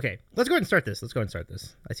Okay, let's go ahead and start this.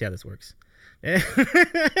 I see how this works. This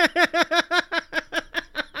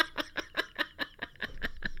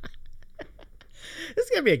is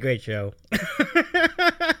going to be a great show.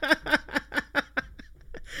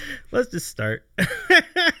 Let's just start.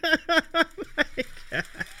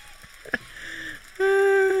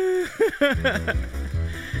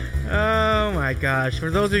 Oh my gosh. For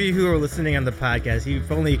those of you who are listening on the podcast,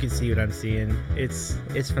 if only you could see what I'm seeing. It's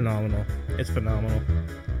phenomenal. It's phenomenal.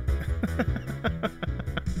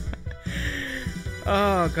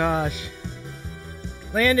 Oh gosh.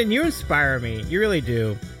 Landon, you inspire me. You really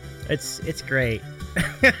do. It's great.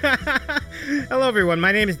 Hello everyone.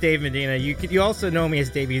 My name is Dave Medina. You also know me as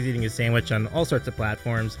Dave He's Eating a Sandwich on all sorts of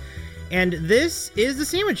platforms. And this is the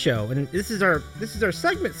Sandwich Show, and this is our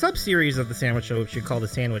sub-series of the Sandwich Show, which we call the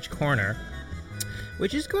Sandwich Corner,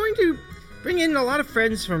 which is going to bring in a lot of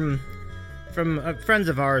friends from friends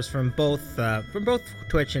of ours from both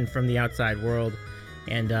Twitch and from the outside world,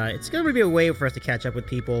 and it's going to be a way for us to catch up with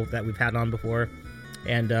people that we've had on before.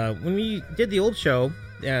 And when we did the old show,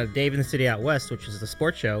 Dave in the City Out West, which is the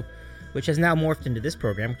sports show, which has now morphed into this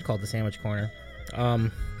program called the Sandwich Corner,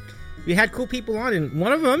 we had cool people on, and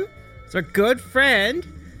one of them. It's our good friend.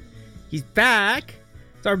 He's back.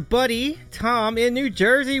 It's our buddy, Tom, in New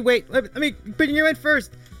Jersey. Wait, let me bring you in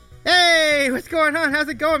first. Hey, what's going on? How's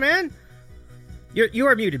it going, man? You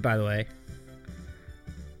are muted, by the way.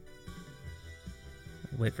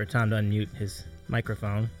 Wait for Tom to unmute his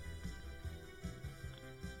microphone.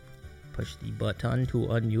 Push the button to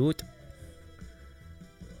unmute.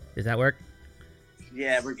 Does that work?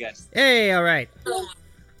 Yeah, we're good. Hey, all right.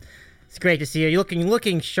 It's great to see you. You're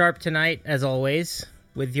looking sharp tonight, as always,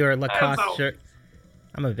 with your Lacoste shirt.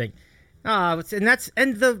 I'm a big. And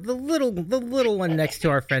the little one next to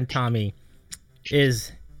our friend Tommy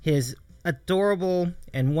is his adorable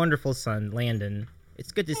and wonderful son, Landon.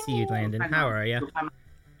 It's good to see you, Landon. How are you?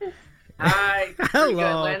 Hi. Hello,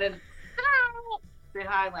 good, Landon. Hi. Say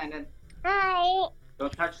hi, Landon. Hi.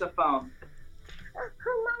 Don't touch the phone. Who's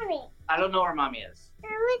mommy? I don't know where mommy is. Who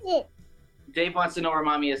is it? Dave wants to know where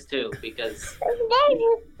mommy is too, because. Where's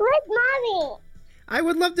mommy? I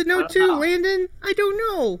would love to know too, Landon. I don't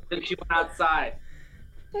know. I think she went outside.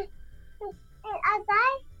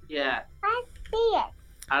 Outside? Yeah. I see it.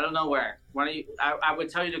 I don't know where. Why don't you? I would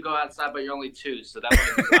tell you to go outside, but you're only 2, so that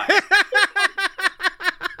wouldn't be wise.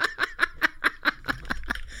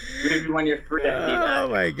 Maybe when you're 3. Oh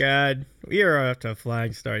my God, we are off to a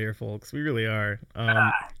flying start here, folks. We really are.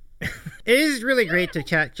 It is really great to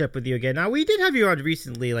catch up with you again. Now, we did have you on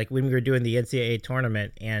recently, like when we were doing the NCAA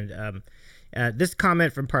tournament, and this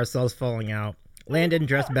comment from Parcells falling out. Landon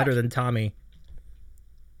dressed better than Tommy.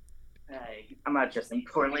 Hey, I'm not dressing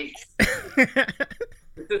poorly.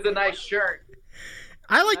 This is a nice shirt.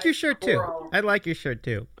 I like your shirt too. I like your shirt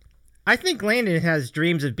too. I think Landon has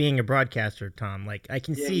dreams of being a broadcaster, Tom. Like I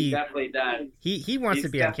can see. He definitely does. He wants to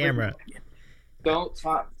be on camera. Don't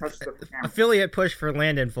touch the camera. Affiliate push for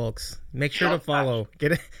Landon, folks. Make sure to follow.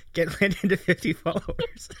 Get Landon to 50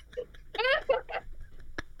 followers.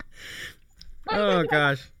 Oh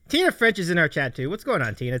gosh, Tina French is in our chat too. What's going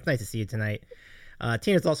on, Tina? It's nice to see you tonight.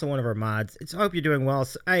 Tina's also one of our mods. I hope you're doing well.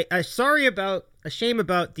 A shame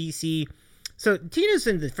about DC. So Tina's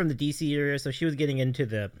from the DC area, so she was getting into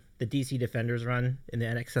the DC Defenders run in the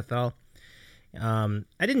NXFL. I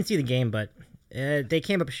didn't see the game, but they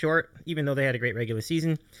came up short, even though they had a great regular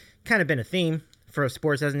season. Kind of been a theme for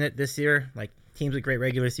sports, hasn't it, this year? Like teams with great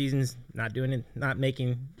regular seasons not doing it, not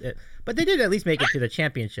making it, but they did at least make it to the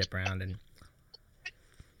championship round.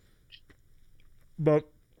 But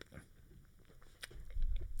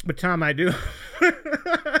Tom, I do.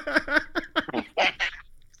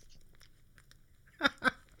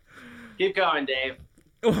 Keep going, Dave.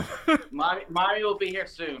 Mommy will be here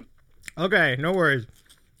soon. Okay, no worries.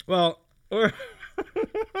 Well,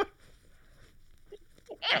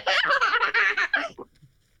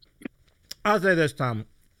 I'll say this, Tom.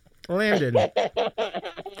 Landon. Were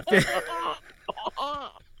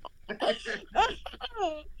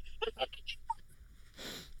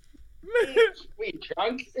you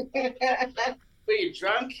drunk? Were you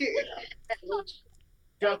drunk?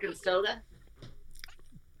 Drunk and soda?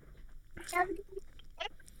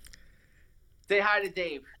 Say hi to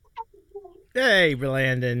Dave. Hey,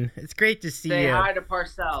 Landon. It's great to see you. Say hi to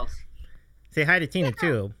Parcells. Say hi to Tina,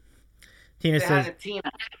 too. Tina Say says... hi to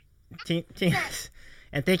Tina. Tina,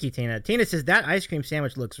 and thank you, Tina. Tina says, that ice cream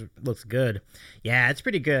sandwich looks good. Yeah, it's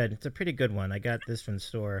pretty good. It's a pretty good one. I got this from the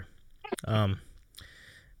store.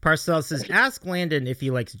 Parcells says, ask Landon if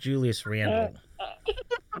he likes Julius Randle.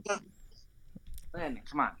 Landon,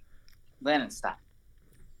 come on. Landon, stop.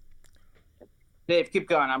 Dave, keep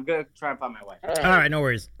going. I'm gonna try and find my way. All right, no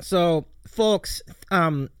worries. So, folks,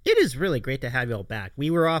 it is really great to have you all back. We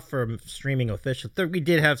were off from streaming official. We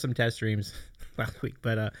did have some test streams last week,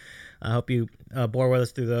 but I hope you bore with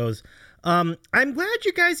us through those. I'm glad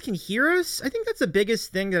you guys can hear us. I think that's the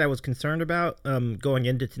biggest thing that I was concerned about going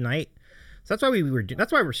into tonight. So that's why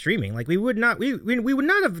that's why we're streaming. Like we would not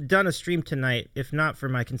have done a stream tonight if not for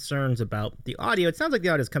my concerns about the audio. It sounds like the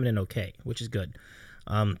audio is coming in okay, which is good.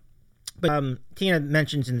 But Tina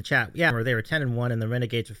mentions in the chat, yeah, where they were 10-1 and the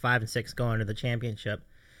Renegades were 5-6 going to the championship.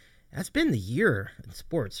 That's been the year in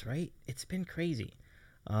sports, right? It's been crazy.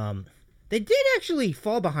 They did actually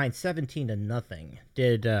fall behind 17-0.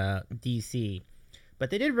 Did DC,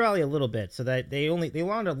 but they did rally a little bit, so that they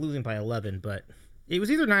wound up losing by 11. But it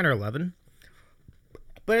was either 9 or 11.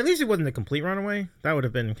 But at least it wasn't a complete runaway. That would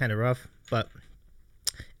have been kind of rough. But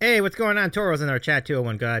hey, what's going on? Toro's in our chat too. Oh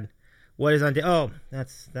my God, what is on?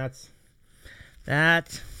 That's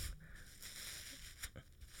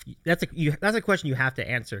a question you have to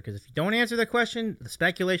answer, because if you don't answer the question, the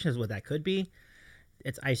speculation is what that could be.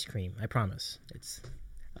 It's ice cream. I promise. It's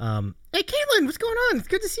hey Caitlin, what's going on? It's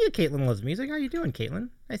good to see you. Caitlin loves music. How you doing, Caitlin?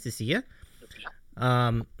 Nice to see you.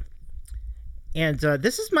 And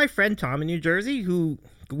this is my friend Tom in New Jersey, who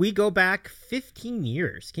we go back 15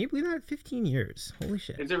 years. Can you believe that? 15 years. Holy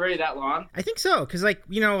shit. Is it really that long? I think so, because I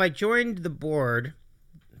joined the board,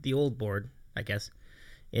 the old board, I guess,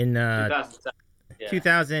 in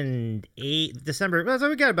 2008, December. Well, so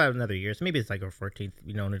we got about another year, so maybe it's like our 14th.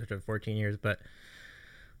 We known it for 14 years, but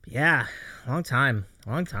yeah, long time.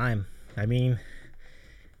 I mean,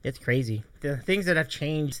 it's crazy. The things that have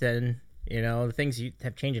changed then, the things you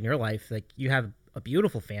have changed in your life. Like, you have a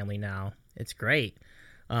beautiful family now. It's great.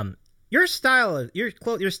 Your style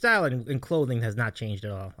in clothing has not changed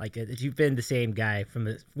at all. Like, you've been the same guy from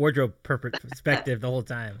the wardrobe perspective the whole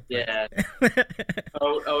time. Yeah.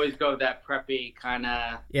 Always go that preppy kind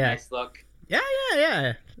of nice look.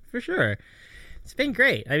 Yeah, for sure. It's been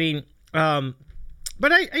great. I mean,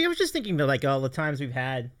 but I was just thinking about all the times we've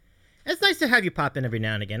had. It's nice to have you pop in every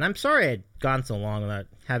now and again. I'm sorry I'd gone so long without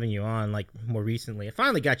having you on more recently. I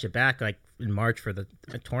finally got you back in March for the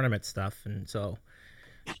tournament stuff, and so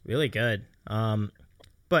really good.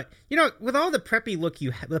 But with all the preppy look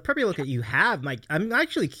that you have, Mike, I'm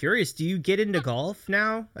actually curious. Do you get into golf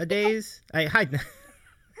nowadays? Go ahead,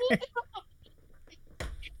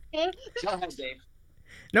 Dave.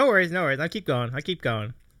 No worries. I'll keep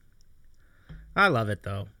going. I love it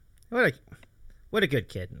though. What a good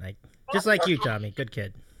kid. Just like you, Tommy. Good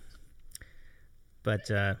kid. But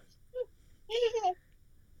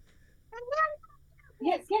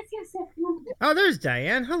Yes. oh, there's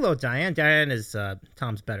Diane. Hello, Diane. Diane is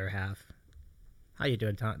Tom's better half. How you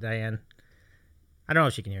doing, Diane? I don't know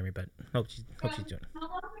if she can hear me, but hope she's doing.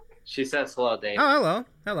 She says hello, Dave. Oh,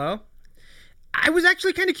 hello. I was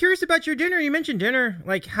actually kind of curious about your dinner. You mentioned dinner.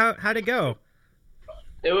 How'd it go?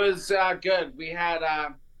 It was good. We had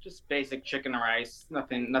just basic chicken and rice.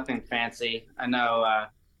 Nothing fancy. I know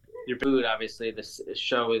your food, obviously, this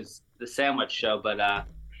show is the sandwich show, but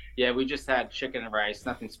yeah, we just had chicken and rice.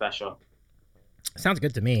 Nothing special. Sounds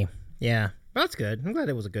good to me. Yeah, well, that's good. I'm glad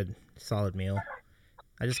it was a good, solid meal.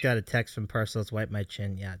 I just got a text from Parcells, wipe my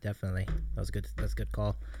chin. Yeah, definitely. That was good. That's a good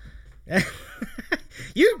call. Yeah,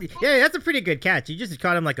 that's a pretty good catch. You just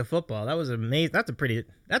caught him like a football. That was amazing. That's a pretty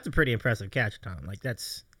impressive catch, Tom.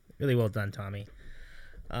 That's really well done, Tommy.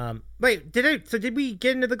 Wait, did we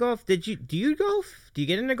get into the golf? Do you golf? Do you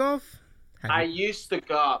get into golf? I used to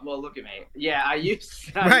golf. Well, look at me. Yeah, I used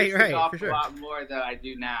to golf a lot more than I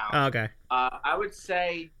do now. Oh, okay. I would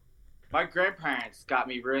say my grandparents got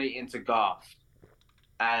me really into golf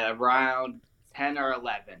at around 10 or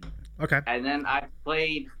 11. Okay. And then I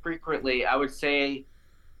played frequently. I would say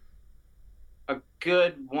a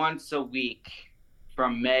good once a week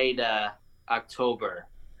from May to October,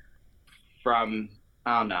 from,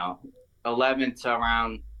 I don't know, 11 to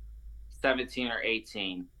around 17 or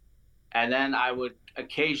 18. And then I would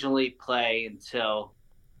occasionally play until,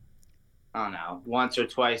 I don't know, once or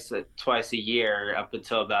twice a year up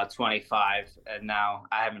until about 25. And now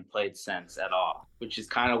I haven't played since at all, which is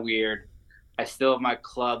kind of weird. I still have my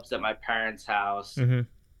clubs at my parents' house. Mm-hmm.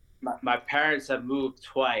 My parents have moved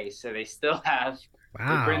twice, so they still have.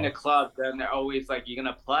 Wow. They bring the clubs, and they're always like, "You're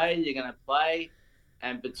gonna play."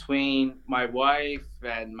 And between my wife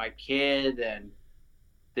and my kid and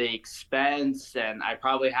the expense, and I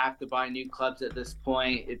probably have to buy new clubs at this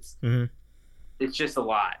point. It's just a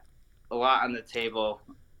lot on the table.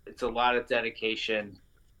 It's a lot of dedication.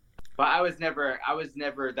 But I was never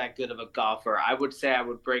that good of a golfer. I would say I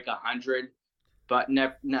would break 100. But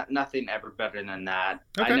nothing ever better than that.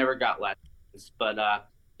 Okay. I never got less. But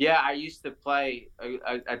yeah, I used to play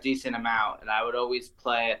a decent amount, and I would always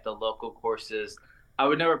play at the local courses. I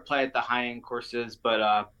would never play at the high end courses, but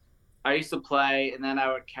I used to play, and then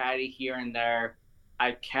I would caddy here and there.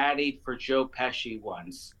 I caddied for Joe Pesci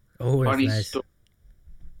once. Oh, that's Funny nice. story.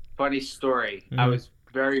 Funny story. I Mhm. was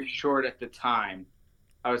very short at the time.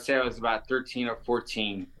 I would say I was about 13 or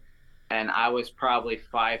 14, and I was probably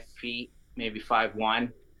 5 feet, maybe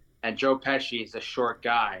 5'1", and Joe Pesci is a short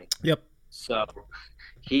guy, Yep. so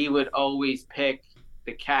he would always pick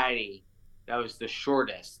the caddy that was the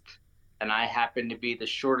shortest, and I happened to be the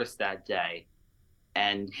shortest that day,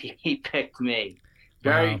 and he picked me.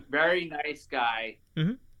 Wow. Very nice guy.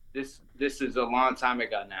 Mhm. This is a long time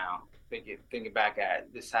ago now. Thinking back at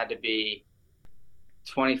it, this had to be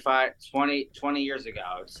 20 years ago,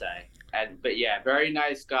 I would say. But yeah, very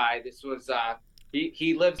nice guy. This was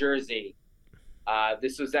he lived in Jersey.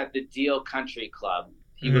 This was at the Deal Country Club.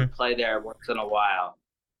 He Mhm. would play there once in a while.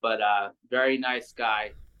 But very nice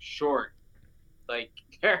guy, short. Like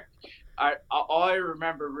all I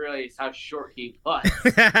remember really is how short he was.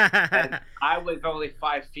 And I was only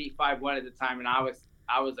 5 feet 5'1" at the time, and I was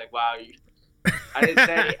like, wow. I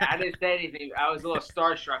didn't say anything. I was a little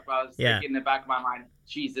starstruck, but I was Yeah. thinking in the back of my mind,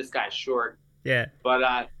 geez, this guy's short. Yeah. But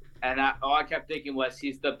all I kept thinking was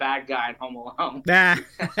he's the bad guy in Home Alone.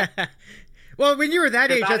 Well, when you were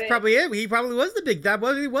that age, About that's it. probably it. He probably was the big.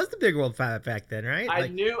 He was the big world back then, right? I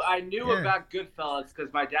Like, knew yeah. about Goodfellas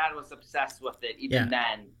because my dad was obsessed with it Yeah. even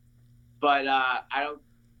then. But I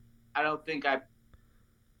don't think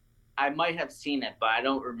I might have seen it, but I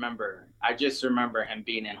don't remember. I just remember him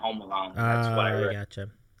being in Home Alone. That's what I remember.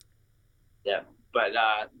 Gotcha. Yeah, but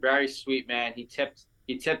very sweet man. He tipped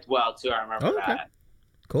well too. I remember Okay. that.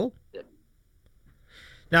 Cool. Yeah.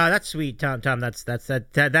 No, that's sweet, Tom.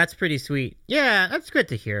 That's pretty sweet. Yeah, that's good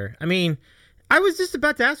to hear. I mean, I was just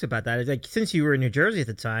about to ask about that. It's like, since you were in New Jersey at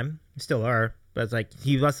the time, you still are, but it's like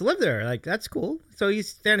he must have lived there. Like, that's cool. So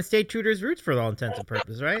he's trying to stay true to his roots for all intents and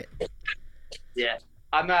purposes, right? Yeah.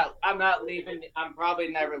 I'm not leaving. I'm probably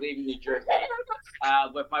never leaving New Jersey.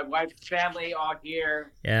 With my wife's family all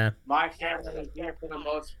here. Yeah. My family is here for the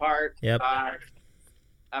most part. Yep.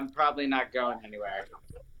 I'm probably not going anywhere.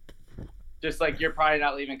 Just like you're probably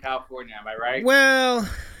not leaving California, am I right? Well,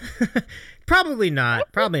 probably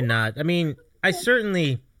not. Probably not. I mean, I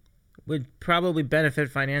certainly would probably benefit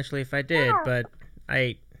financially if I did, but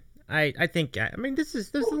I think, I mean, there's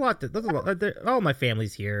a lot. All my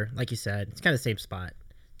family's here, like you said. It's kind of the same spot.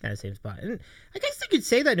 And I guess you could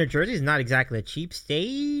say that New Jersey is not exactly a cheap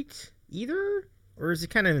state either, or is it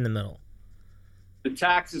kind of in the middle? The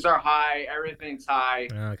taxes are high. Everything's high.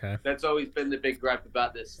 Okay. That's always been the big gripe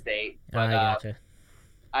about this state. But I gotcha.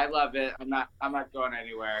 I love it. I'm not going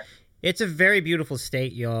anywhere. It's a very beautiful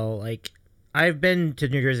state, y'all. Like, I've been to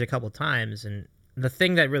New Jersey a couple times, and the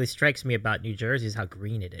thing that really strikes me about New Jersey is how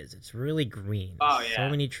green it is. It's really green. Oh, There's yeah. So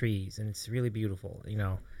many trees, and it's really beautiful.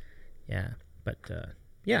 Yeah. But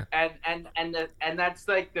yeah. And that's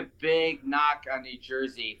like the big knock on New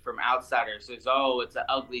Jersey from outsiders is, it's an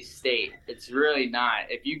ugly state. It's really not.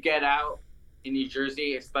 If you get out in New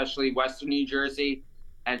Jersey, especially Western New Jersey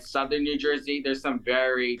and Southern New Jersey, there's some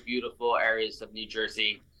very beautiful areas of New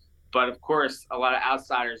Jersey. But of course, a lot of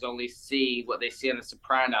outsiders only see what they see on The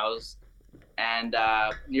Sopranos. And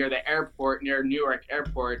near the airport, near Newark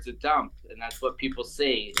Airport, it's a dump. And that's what people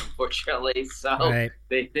see, unfortunately. So Right.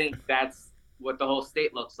 They think that's what the whole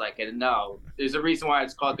state looks like. And no, there's a reason why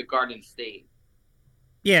it's called the Garden State.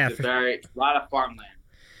 Yeah. It's a lot of farmland.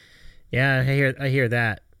 Yeah, I hear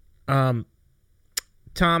that.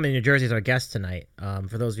 Tom in New Jersey is our guest tonight.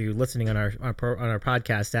 For those of you listening on our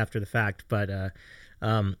podcast after the fact, but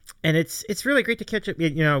and it's really great to catch up.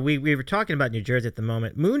 We were talking about New Jersey at the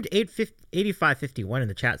moment. Mooned 8551 in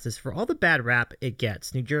the chat says, for all the bad rap it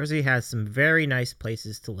gets, New Jersey has some very nice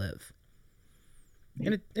places to live.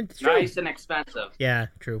 And it's true. Nice and expensive. Yeah,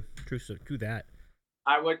 true that.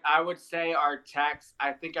 I would say our tax.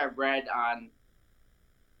 I think I read on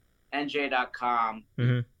NJ.com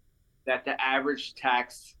that the average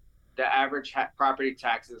property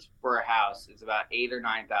taxes for a house is about $8,000 or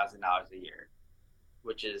 $9,000 a year,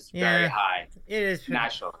 which is very high. It is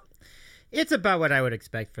national. It's about what I would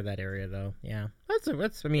expect for that area, though. Yeah, that's.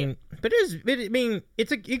 I mean, but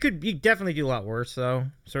you could definitely do a lot worse, though.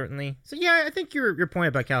 Certainly. So yeah, I think your point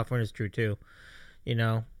about California is true too.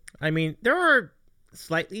 I mean, there are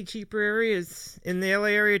slightly cheaper areas in the LA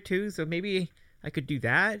area too, so maybe I could do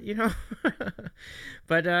that.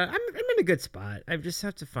 But I'm in a good spot. I just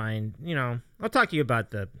have to find. I'll talk to you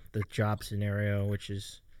about the job scenario, which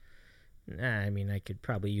is. I mean, I could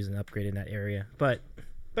probably use an upgrade in that area, but.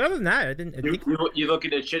 But other than that, I didn't. I think, You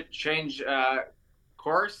looking to change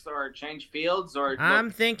course or change fields or? I'm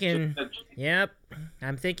thinking. Yep,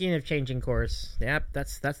 I'm thinking of changing course. Yep,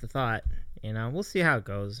 that's the thought. We'll see how it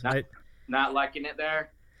goes. Not liking it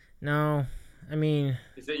there. No, I mean.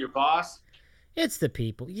 Is it your boss? It's the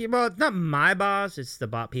people. Yeah, well, it's not my boss. It's the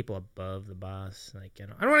people above the boss. Like, I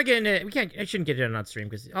don't want to get into it. We can't. I shouldn't get it on stream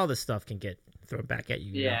because all this stuff can get thrown back at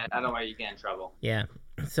you. Yeah, I don't know why you get in trouble. Yeah.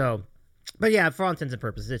 So, but yeah, for all intents and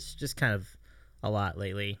purposes, it's just kind of a lot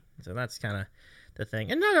lately. So that's kind of the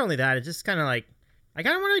thing. And not only that, it's just kind of like I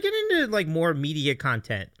kind of want to get into like more media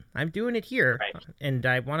content. I'm doing it here, right. And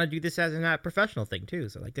I want to do this as a professional thing too.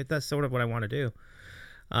 So like that's sort of what I want to do.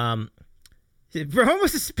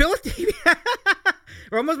 Romo's a spill it.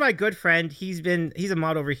 Romo's my good friend. He's a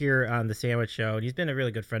mod over here on the Sandwich Show, and he's been a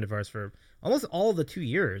really good friend of ours for almost all the 2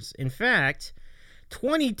 years. In fact,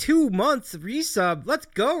 22 months resub. Let's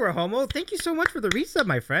go, Rahomo. Thank you so much for the resub,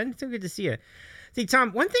 my friend. It's so good to see you. See,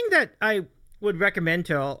 Tom, one thing that I would recommend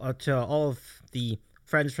to all of the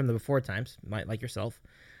friends from the before times, like yourself,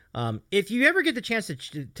 if you ever get the chance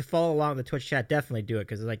to follow along the Twitch chat, definitely do it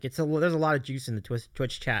because like there's a lot of juice in the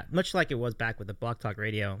Twitch chat, much like it was back with the Block Talk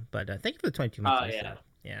Radio. But thank you for the 22 months. Oh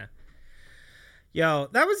yeah. Yo,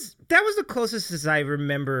 that was the closest as I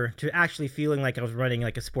remember to actually feeling like I was running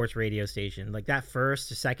like a sports radio station. Like that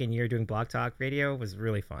first or second year doing Block Talk Radio was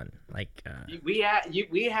really fun. Like we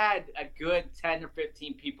had a good 10 or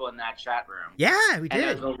 15 people in that chat room. Yeah, we did.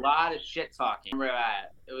 And there was a lot of shit talking. Remember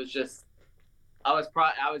that? It was just. I was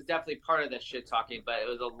definitely part of the shit talking, but it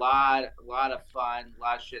was a lot of fun, a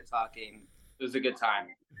lot of shit talking. It was a good time.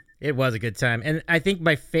 It was a good time, and I think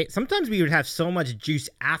sometimes we would have so much juice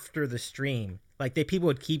after the stream, like people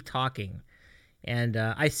would keep talking, and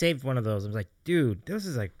I saved one of those. I was like, dude, this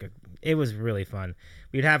is like, it was really fun.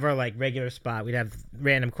 We'd have our like regular spot. We'd have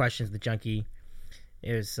random questions, the junkie.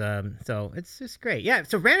 It was so it's just great. Yeah.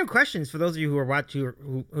 So random questions for those of you who are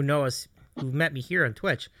watching, who know us, who met me here on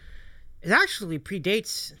Twitch. It actually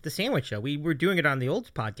predates the Sandwich Show. We were doing it on the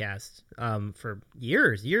old podcast for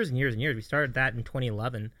years and years and years. We started that in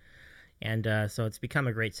 2011, and so it's become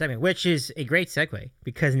a great segment, which is a great segue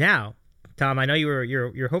because now, Tom, I know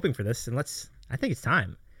you're hoping for this, and I think it's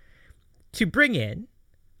time to bring in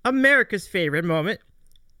America's favorite moment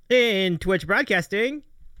in Twitch broadcasting.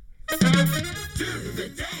 Do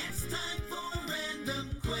the dance time for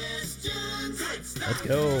random questions. Let's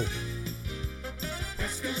go.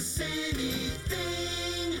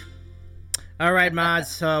 All right, mods.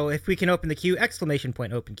 So if we can open the queue, !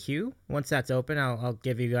 Open queue. Once that's open, I'll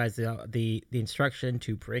give you guys the instruction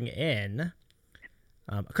to bring in.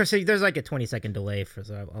 Of course, there's like a 20-second delay,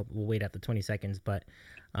 so we'll wait after 20 seconds. But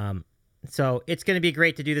so it's going to be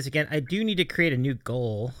great to do this again. I do need to create a new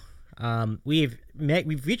goal. We've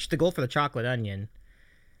reached the goal for the chocolate onion.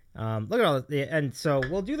 Look at all and so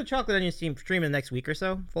we'll do the chocolate onion stream in the next week or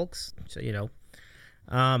so, folks. So you know.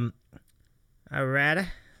 All right.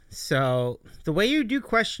 So the way you do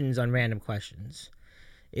questions on random questions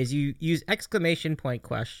is you use !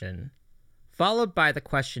 Question followed by the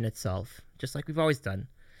question itself, just like we've always done.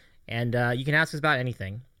 And you can ask us about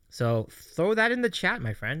anything. So throw that in the chat,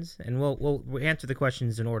 my friends, and we'll answer the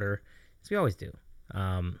questions in order, as we always do.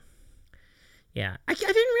 Yeah. I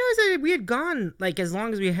didn't realize that we had gone like as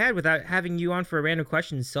long as we had without having you on for a random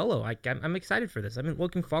question solo. I'm excited for this. I'm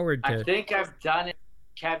looking forward to. I think I've done it,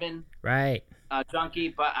 Kevin. Right.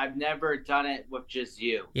 Junkie, but I've never done it with just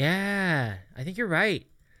you. Yeah, I think you're right.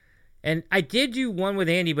 And I did do one with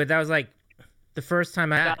Andy, but that was like the first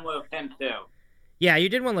time I've done with him too. Yeah, you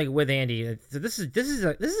did one like with Andy. So this is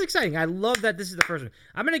exciting. I love that this is the first one.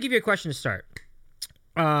 I'm gonna give you a question to start.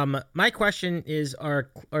 My question is our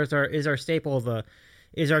staple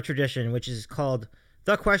is our tradition, which is called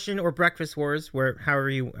the question or breakfast wars, however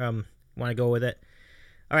you want to go with it.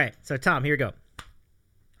 All right, so Tom, here we go.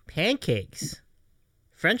 Pancakes,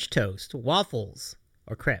 French toast, waffles,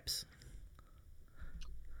 or crepes?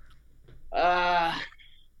 It's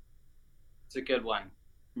a good one.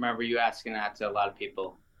 Remember you asking that to a lot of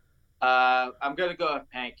people. I'm going to go with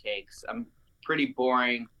pancakes. I'm pretty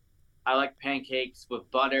boring. I like pancakes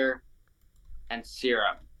with butter and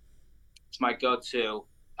syrup. It's my go-to.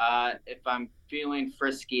 If I'm feeling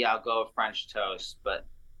frisky, I'll go with French toast. But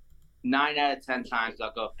 9 out of 10 times,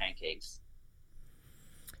 I'll go with pancakes.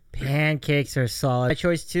 Pancakes are solid. My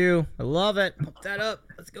choice too. I love it. Pump that up.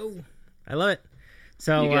 Let's go. I love it.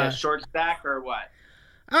 So you get a short stack or what?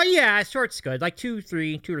 Oh yeah, short's good. Like 2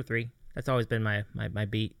 or 3. That's always been my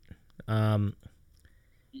beat. Yeah.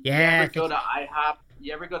 You ever go to IHOP?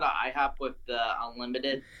 You ever go to IHOP with the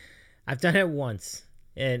unlimited? I've done it once,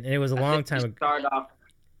 and it was a long time ago.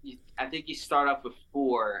 I think you start off with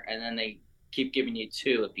 4, and then they keep giving you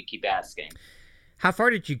 2 if you keep asking. How far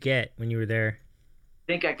did you get when you were there? I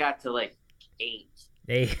think I got to like 8.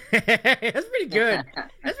 That's pretty good.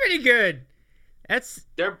 That's pretty good.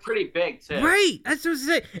 They're pretty big too. Right. That's what I was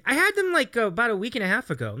saying. I had them like about a week and a half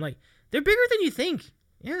ago. I'm like, they're bigger than you think.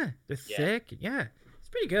 Yeah, they're thick. Yeah, it's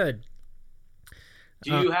pretty good.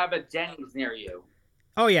 Do you have a Denny's near you?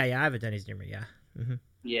 Oh yeah, I have a Denny's near me. Yeah. Mm-hmm.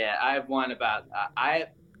 Yeah, I have one about.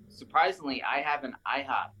 Surprisingly, I have an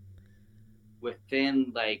IHOP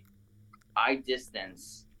within like eye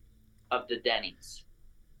distance of the Denny's.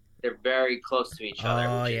 They're very close to each other,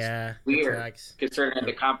 which is weird considering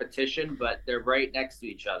the competition, but they're right next to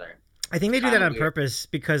each other. I think they do that on purpose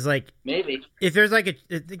because, like, maybe if there's like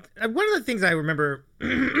one of the things I remember,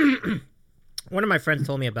 one of my friends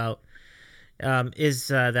told me about is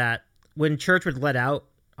that when church would let out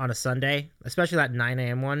on a Sunday, especially that 9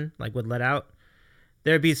 a.m. one, like would let out,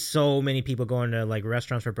 there'd be so many people going to like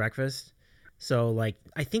restaurants for breakfast. So, like,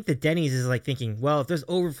 I think the Denny's is, like, thinking, well, if there's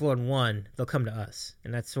overflow in one, they'll come to us.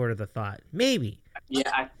 And that's sort of the thought. Maybe.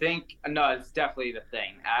 Yeah, I think, no, it's definitely the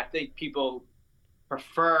thing. I think people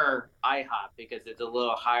prefer IHOP because it's a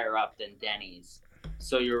little higher up than Denny's.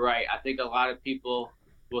 So you're right. I think a lot of people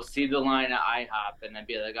will see the line at IHOP and then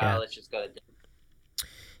be like, let's just go to Denny's.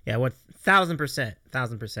 Yeah, 1,000%.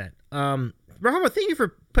 1,000%. Rahama, thank you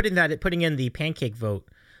for putting in the pancake vote.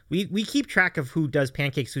 We keep track of who does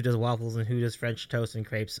pancakes, who does waffles, and who does French toast and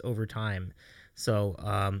crepes over time. So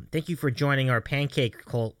thank you for joining our pancake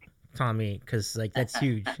cult, Tommy, because like that's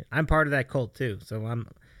huge. I'm part of that cult too, so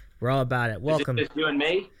we're all about it. Welcome. Is it you and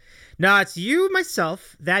me? No, it's you,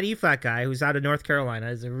 myself, that E-flat guy who's out of North Carolina,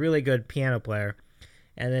 is a really good piano player,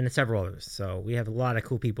 and then several others. So we have a lot of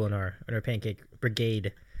cool people in our pancake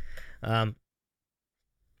brigade.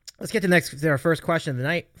 Let's get to our first question of the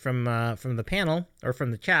night from the panel or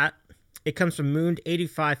from the chat. It comes from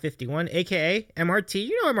Moon8551, aka MRT.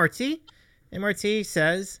 You know MRT. MRT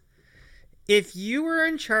says, if you were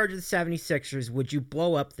in charge of the 76ers, would you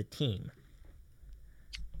blow up the team?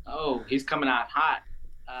 Oh, he's coming out hot.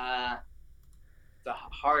 It's a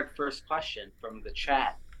hard first question from the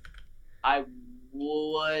chat. I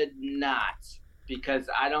would not, because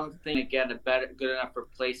I don't think I get a good enough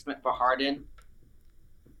replacement for Harden.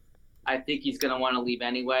 I think he's going to want to leave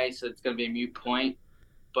anyway, so it's going to be a moot point.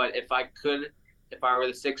 But if I were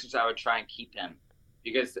the Sixers, I would try and keep him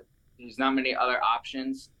because there's not many other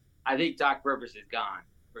options. I think Doc Rivers is gone,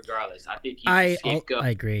 regardless. I think he's scapegoat. I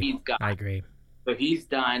agree. He's gone. I agree. So he's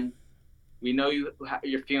done. We know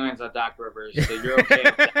your feelings on Doc Rivers, so you're okay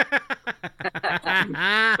with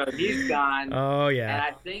that. So he's gone. Oh,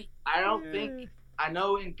 yeah. And I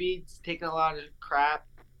know Embiid's taking a lot of crap.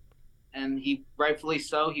 And he rightfully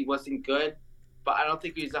so. He wasn't good, but I don't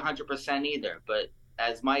think he's 100% either. But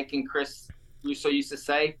as Mike and Chris Russo used to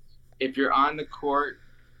say, if you're on the court,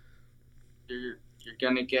 you're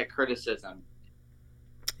gonna get criticism.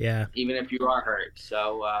 Yeah. Even if you are hurt.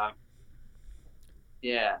 So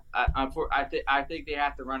yeah, I think they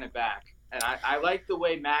have to run it back. And I like the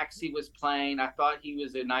way Maxey was playing. I thought he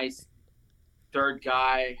was a nice third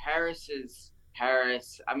guy. Harris.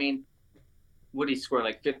 I mean, what he scored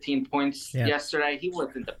like 15 points yesterday. He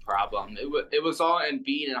wasn't the problem. It was all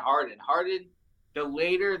Embiid and Harden. Harden, the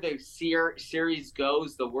later the series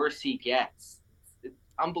goes, the worse he gets. It's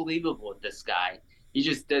unbelievable with this guy. He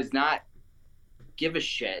just does not give a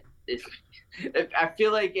shit. I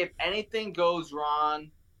feel like if anything goes wrong,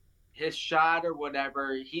 his shot or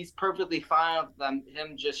whatever, he's perfectly fine with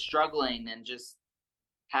him just struggling and just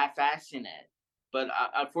half-assing it. But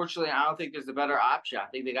unfortunately, I don't think there's a better option. I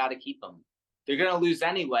think they got to keep him. They're gonna lose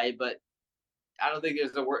anyway, but I don't think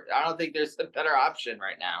there's a better option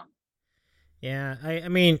right now. Yeah, I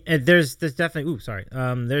mean, there's definitely.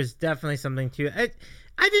 There's definitely something to it.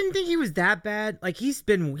 I didn't think he was that bad. Like he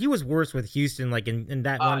was worse with Houston. Like in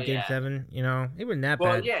that one game 7. You know, he wasn't that bad.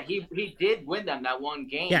 Well, yeah, he did win them that one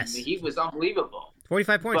game. Yes, I mean, he was unbelievable.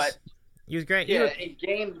 45 points. But, he was great. Yeah, in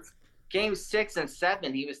game 6 and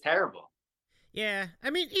 7, he was terrible. Yeah,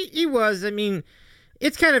 I mean, he was. I mean.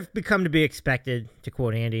 It's kind of become to be expected, to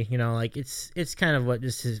quote Andy. You know, like it's kind of what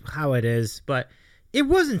this is how it is, but it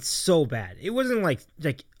wasn't so bad. It wasn't like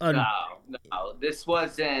no. This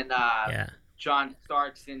wasn't John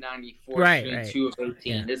Starks in '94, right. 2 of 18.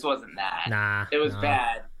 Yeah. This wasn't that. Nah, it was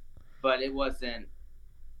bad, but it wasn't.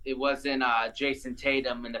 It wasn't Jason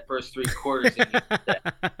Tatum in the first 3 quarters.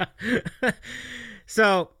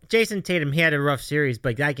 So Jason Tatum, he had a rough series,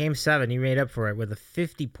 but that game 7, he made up for it with a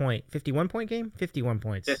 51 point game, 51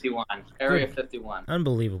 points. 51, area 51.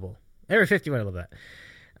 Unbelievable. Area 51, I love that.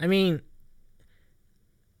 I mean,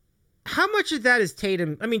 how much of that is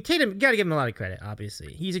Tatum? I mean, Tatum, got to give him a lot of credit,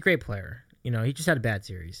 obviously. He's a great player. He just had a bad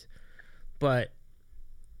series. But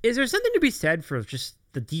is there something to be said for just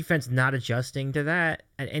the defense not adjusting to that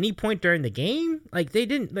at any point during the game? Like, they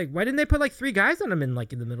didn't, why didn't they put, 3 guys on him in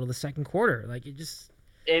the middle of the second quarter? It just...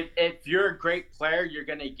 If you're a great player, you're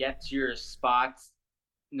going to get to your spots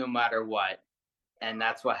no matter what. And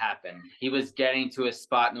that's what happened. He was getting to his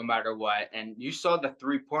spot no matter what. And you saw the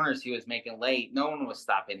 3-pointers he was making late. No one was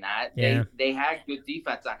stopping that. Yeah. They had good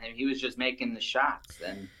defense on him. He was just making the shots.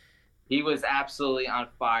 And he was absolutely on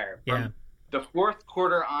fire. From the fourth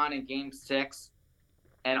quarter on in Game 6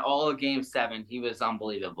 and all of Game 7, he was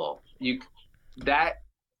unbelievable. That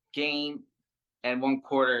game and 1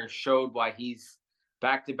 quarter showed why he's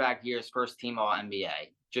back-to-back years first-team All-NBA.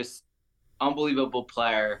 Just unbelievable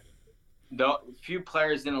player. The few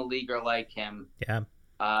players in the league are like him.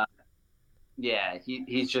 Yeah.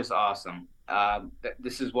 He's just awesome.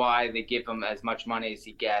 This is why they give him as much money as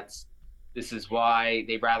he gets. This is why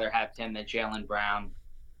they'd rather have him than Jaylen Brown.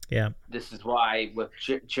 Yeah. This is why with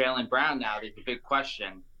Jaylen Brown now, there's a big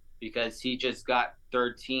question because he just got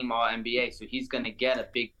third-team All-NBA, so he's going to get a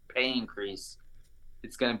big pay increase.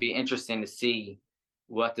 It's going to be interesting to see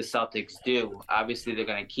what the Celtics do. Obviously, they're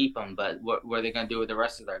going to keep him, but what are they going to do with the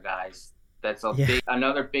rest of their guys? That's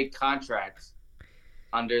another big contract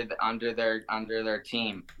under their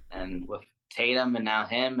team, and with Tatum and now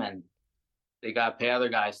him, and they got to pay other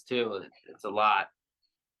guys too. It's a lot.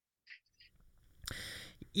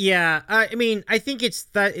 Yeah, I mean, I think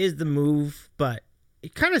that is the move, but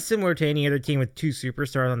it's kind of similar to any other team with 2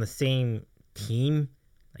 superstars on the same team.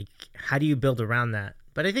 How do you build around that?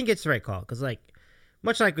 But I think it's the right call because,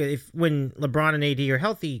 much like when LeBron and AD are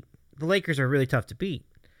healthy, the Lakers are really tough to beat.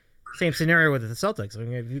 Same scenario with the Celtics. I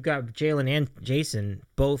mean, if you've got Jalen and Jason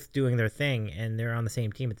both doing their thing and they're on the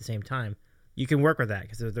same team at the same time, you can work with that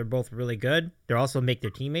because they're both really good. They also make their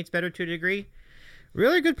teammates better to a degree.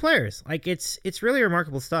 Really good players. It's really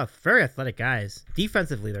remarkable stuff. Very athletic guys.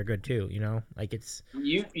 Defensively, they're good too. It's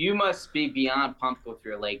you must be beyond pumped with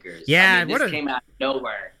your Lakers. Yeah, this came out of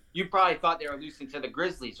nowhere. You probably thought they were losing to the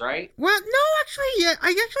Grizzlies, right? Well, no, actually, yeah,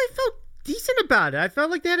 I actually felt decent about it. I felt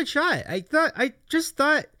like they had a shot. I just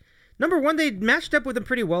thought. Number one, they matched up with them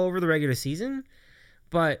pretty well over the regular season,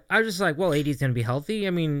 but I was just like, well, AD's going to be healthy. I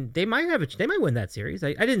mean, they might win that series.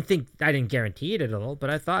 I didn't guarantee it at all, but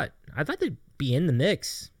I thought they'd be in the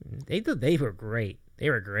mix. They were great. They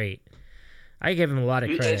were great. I give them a lot of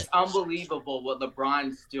credit. It's unbelievable what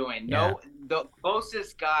LeBron's doing. Yeah. The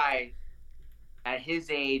closest guy at his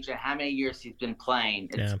age and how many years he's been playing,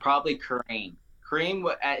 it's probably Kareem.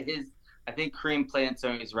 I think Kareem played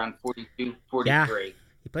until he was around 42, 43. Yeah.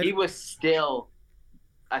 He was still,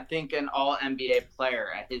 I think, an All-NBA player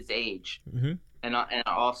at his age and an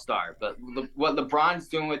All-Star. But what LeBron's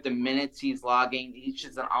doing with the minutes he's logging, he's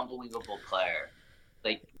just an unbelievable player.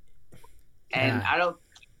 I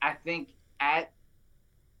think at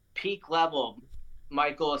peak level,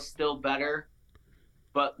 Michael is still better.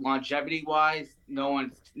 But longevity-wise, no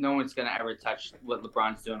one's going to ever touch what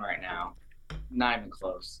LeBron's doing right now. Not even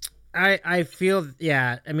close. I feel,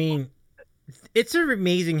 I mean, it's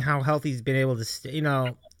amazing how healthy he's been able to stay.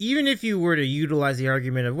 Even if you were to utilize the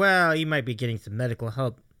argument of, well, he might be getting some medical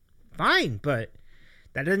help, fine, but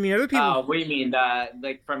that doesn't mean other people. Oh, what do you mean?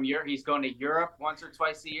 From Europe, he's going to Europe once or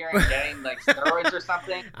twice a year and getting steroids or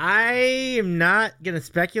something? I am not going to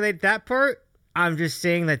speculate that part. I'm just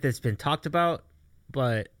saying that that's been talked about.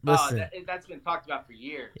 But listen, that's been talked about for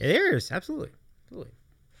years. Years, absolutely.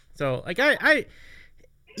 So, I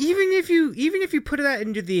even if you put that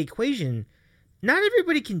into the equation, not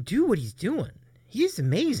everybody can do what he's doing. He's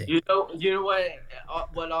amazing. You know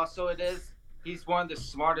what also it is? He's one of the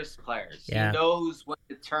smartest players. Yeah. He knows when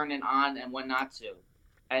to turn it on and when not to.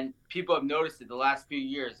 And people have noticed it the last few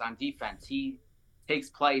years on defense. He takes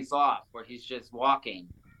plays off where he's just walking.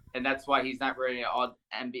 And that's why he's not really an all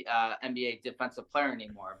NBA defensive player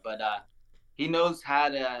anymore. But he knows how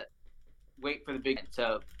to wait for the big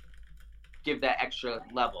to give that extra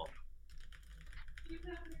level.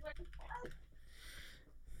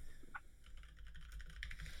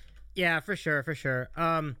 Yeah, for sure.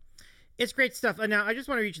 It's great stuff. Now, I just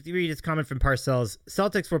want to read this comment from Parcells.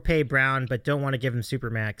 Celtics will pay Brown, but don't want to give him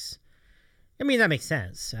Supermax. I mean, that makes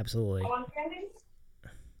sense. Absolutely.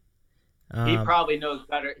 He probably knows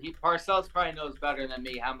better. Parcells probably knows better than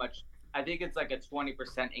me how much. I think it's like a 20%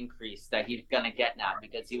 increase that he's going to get now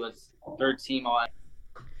because he was third team all.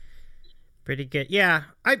 Pretty good. Yeah.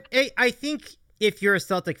 I think if you're a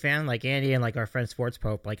Celtic fan like Andy and like our friend Sports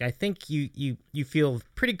Pope, like I think you feel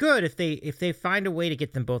pretty good if they find a way to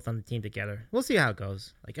get them both on the team together. We'll see how it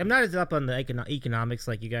goes. Like I'm not as up on the economics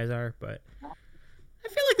like you guys are, but I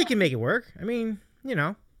feel like they can make it work. I mean,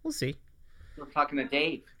 we'll see. We're talking to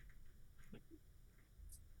Dave.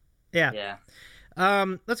 Yeah. Yeah.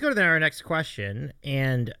 Let's go to our next question,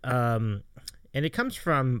 and it comes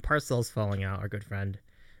from Parcels Falling Out, our good friend.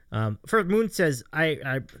 First, Moon says,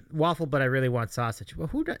 I waffle, but I really want sausage. Well,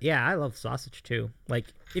 who does? Yeah, I love sausage too. Like,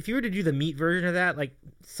 if you were to do the meat version of that, like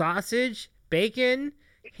sausage, bacon,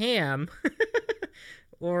 ham,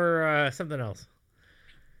 or something else.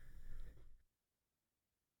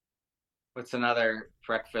 What's another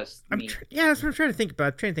breakfast meat? That's what I'm trying to think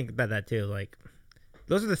about. I'm trying to think about that too. Like,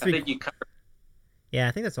 those are the three. I think you covered. Yeah,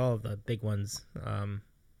 I think that's all of the big ones.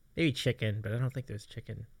 Maybe chicken, but I don't think there's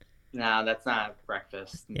chicken. No, that's not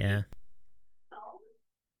breakfast. Yeah.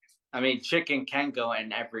 I mean, chicken can go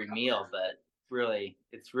in every meal, but really,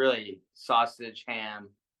 it's really sausage, ham,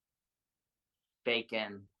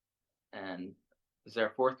 bacon, and is there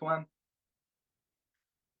a fourth one?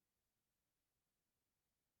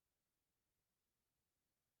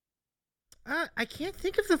 I can't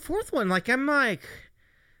think of the fourth one. Like, I'm like,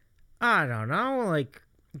 I don't know, like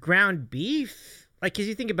ground beef. Like, cause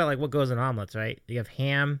you think about like what goes in omelets, right? You have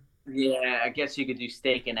ham. Yeah, I guess you could do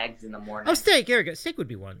steak and eggs in the morning. Oh, steak. There we go. Steak would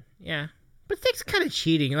be one. Yeah, but steak's kind of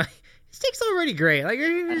cheating. Like, steak's already great. Like,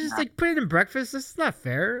 you just like put it in breakfast. That's not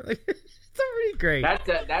fair. Like, it's already great.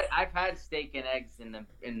 That I've had steak and eggs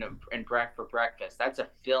for breakfast. That's a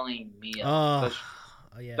filling meal.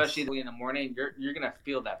 Yes. Especially in the morning. You're gonna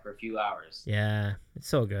feel that for a few hours. Yeah, it's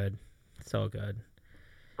so good. So good.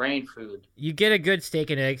 Brain food. You get a good steak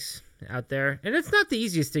and eggs out there, and it's not the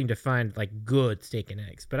easiest thing to find like good steak and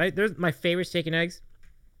eggs, but there's my favorite steak and eggs.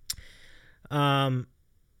 The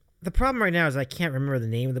problem right now is I can't remember the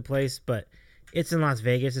name of the place, but it's in Las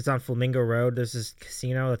Vegas. It's on Flamingo Road. There's this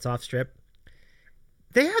casino that's off strip.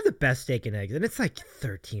 They have the best steak and eggs, and it's like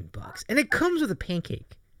 $13, and it comes with a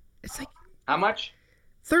pancake. It's like how much?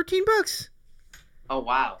 $13. Oh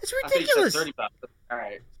wow, it's ridiculous. $30. All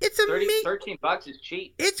right, it's amazing. $13 is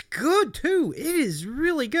cheap. It's good too. It is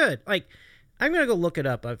really good. Like, I'm gonna go look it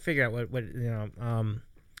up. I'll figure out what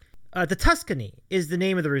the Tuscany is the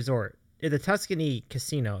name of the resort. The Tuscany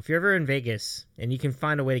Casino. If you're ever in Vegas and you can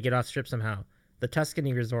find a way to get off strip somehow, the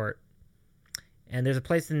Tuscany Resort. And there's a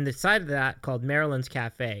place in the side of that called Maryland's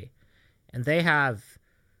Cafe, and they have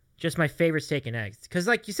just my favorite steak and eggs. Because,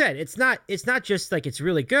 like you said, it's not just like it's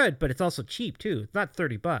really good, but it's also cheap too. It's not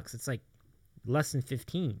 $30. It's like less than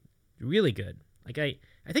 15. Really good. Like I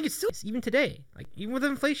think it's still even today. Like even with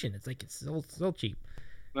inflation, it's like it's still cheap.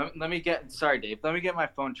 Let me get. Sorry, Dave. Let me get my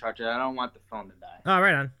phone charger. I don't want the phone to die. Oh,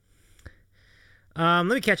 right on.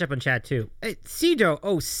 Let me catch up on chat too. Hey,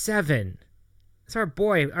 Cedo07. It's our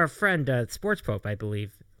boy, our friend, Sports Pope, I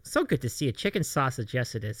believe. So good to see a chicken sausage.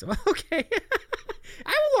 Yes, it is. Well, okay.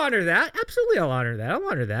 I will honor that. Absolutely, I'll honor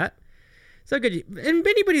that. So good. And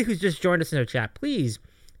anybody who's just joined us in the chat, please,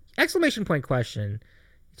 exclamation point question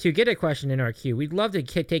to get a question in our queue. We'd love to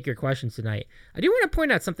take your questions tonight. I do want to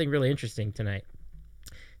point out something really interesting tonight.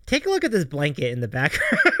 Take a look at this blanket in the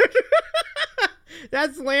background.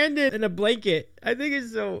 That's Landon in a blanket. I think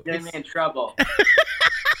it's so... Get me in trouble.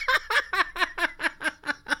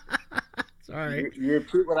 Sorry. You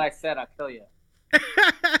repeat what I said, I'll kill you.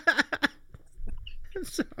 I'm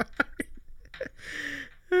sorry.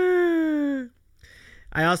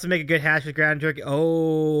 I also make a good hash with ground turkey.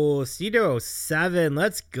 Oh, Cedo7.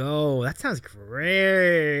 Let's go. That sounds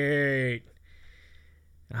great.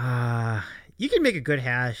 You can make a good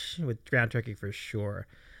hash with ground turkey for sure.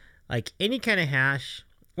 Like any kind of hash.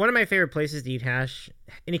 One of my favorite places to eat hash,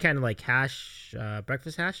 any kind of like hash,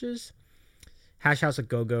 breakfast hashes. Hash House at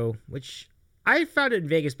Go-Go, which I found it in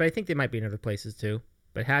Vegas, but I think they might be in other places too.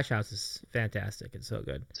 But Hash House is fantastic. It's so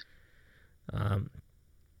good. I'm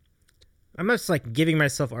just like giving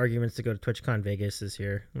myself arguments to go to TwitchCon Vegas this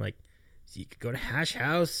year. I'm like, so you could go to Hash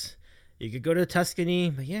House, you could go to Tuscany.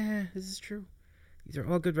 But yeah, this is true. These are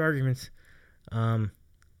all good arguments. Yeah.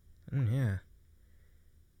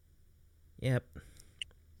 Yep.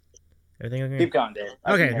 Everything okay? Keep going, Dave.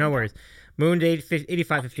 Okay, no worries. Moondate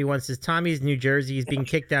 8551 says Tommy's New Jersey is being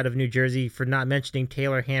kicked out of New Jersey for not mentioning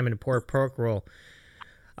Taylor ham and pork roll.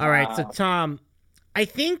 All right, so Tom, I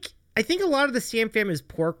think a lot of the Sam Family's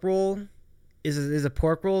pork roll is a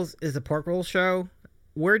pork roll show.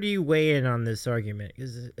 Where do you weigh in on this argument?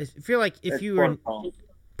 Because I feel like if it's you were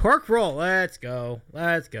pork roll, let's go.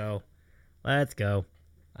 I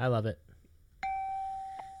love it.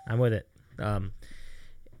 I'm with it.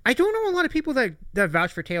 I don't know a lot of people that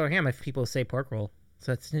vouch for Taylor ham if people say pork roll.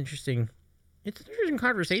 So that's it's an interesting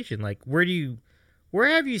conversation. Like, where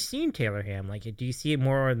have you seen Taylor ham? Like, do you see it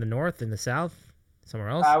more in the north, in the south, somewhere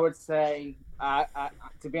else? I would say,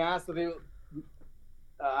 to be honest with you,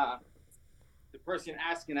 the person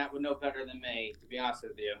asking that would know better than me. To be honest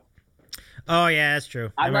with you. Oh yeah, that's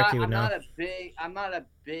true. I'm not a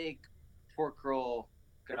big pork roll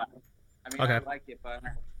guy. I mean, okay. I like it, but.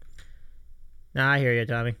 Nah, I hear you,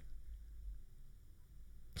 Tommy.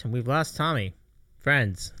 So we've lost Tommy.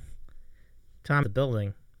 Friends. Tom the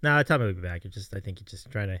building. No, Tommy will be back. I think he's just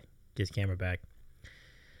trying to get his camera back.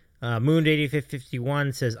 Moon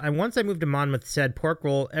 8551 says, once I moved to Monmouth, said pork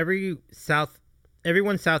roll. Everyone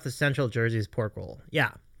south of Central Jersey is pork roll.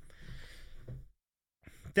 Yeah.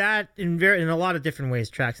 That in a lot of different ways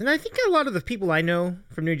tracks. And I think a lot of the people I know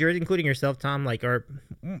from New Jersey, including yourself, Tom, like are,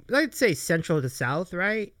 I'd say central to south,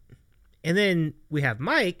 right? And then we have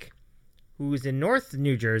Mike, who's in North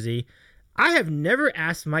New Jersey. I have never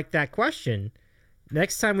asked Mike that question.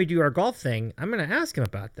 Next time we do our golf thing, I'm going to ask him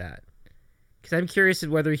about that. Because I'm curious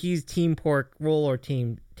whether he's team pork roll or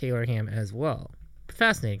team Taylor ham as well.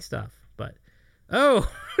 Fascinating stuff. But,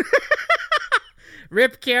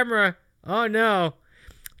 rip camera. Oh, no.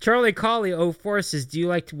 Charlie Colley 04 says, do you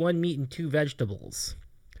like one meat and two vegetables?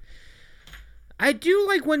 I do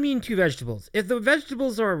like one meat and two vegetables. If the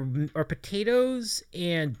vegetables are potatoes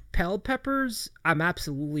and bell peppers, I'm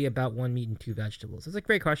absolutely about one meat and two vegetables. That's a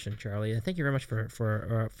great question, Charlie. Thank you very much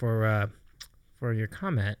for your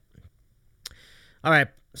comment. All right,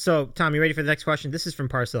 so Tom, you ready for the next question? This is from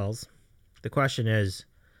Parcells. The question is,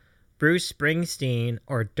 Bruce Springsteen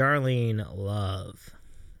or Darlene Love?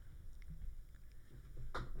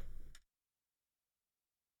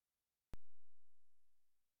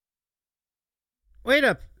 Wait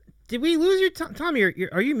up. Did we lose your Tom?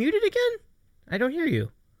 Are you muted again? I don't hear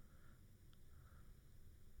you.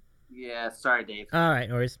 Yeah, sorry, Dave. All right,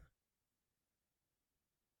 no worries.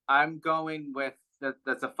 I'm going with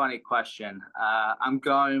that's a funny question. I'm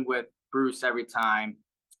going with Bruce every time.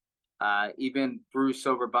 Even Bruce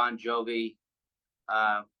over Bon Jovi.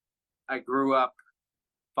 I grew up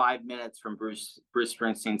 5 minutes from Bruce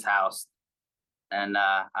Springsteen's house, and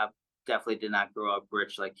I definitely did not grow up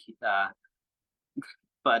rich like he.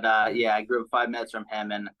 But yeah, I grew up 5 minutes from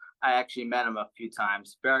him, and I actually met him a few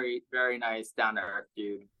times. Very, very nice, down to earth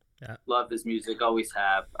dude. Yeah. Love his music, always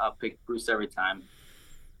have. I'll pick Bruce every time.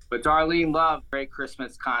 But Darlene Love, great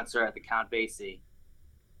Christmas concert at the Count Basie.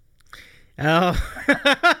 Oh,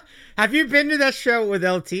 have you been to that show with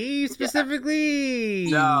LT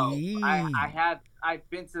specifically? No, I've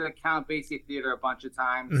been to the Count Basie Theater a bunch of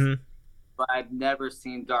times, but I've never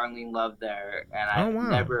seen Darlene Love there, and I've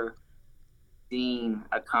never seen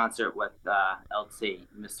a concert with LT,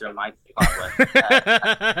 Mr. Mike Bartlett.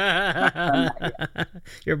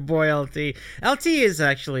 Your boy LT. LT is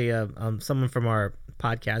actually someone from our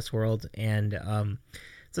podcast world, and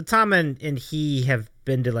so Tom and he have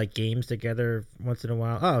been to like games together once in a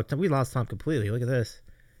while. Oh, we lost Tom completely. Look at this.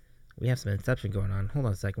 We have some Inception going on. Hold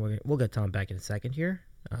on a second. We'll get Tom back in a second here.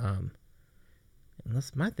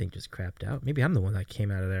 Unless my thing just crapped out. Maybe I'm the one that came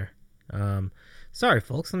out of there. Sorry,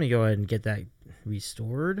 folks. Let me go ahead and get that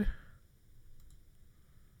restored.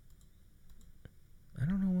 I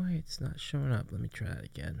don't know why it's not showing up. Let me try it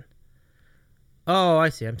again. Oh, I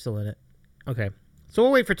see. I'm still in it. Okay. So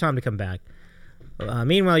we'll wait for Tom to come back.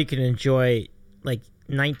 Meanwhile, you can enjoy like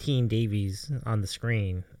 19 Davies on the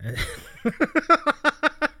screen.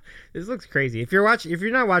 This looks crazy. If you're listening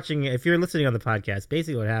on the podcast,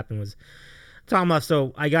 basically what happened was Tom left,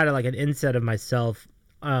 so I got like an inset of myself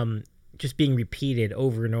just being repeated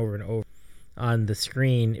over and over and over on the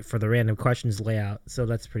screen for the random questions layout. So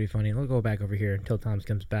that's pretty funny. We'll go back over here until Tom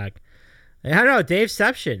comes back. I don't know,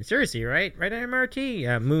 Daveception. Seriously, right? Right at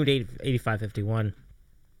MRT. Moon 8551.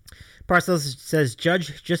 Parcells says,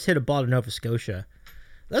 Judge just hit a ball to Nova Scotia.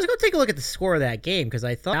 Let's go take a look at the score of that game, because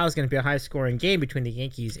I thought that was going to be a high-scoring game between the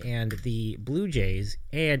Yankees and the Blue Jays,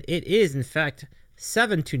 and it is, in fact,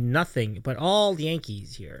 7-0, but all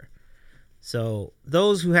Yankees here. So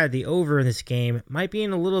those who had the over in this game might be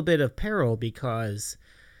in a little bit of peril, because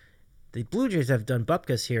the Blue Jays have done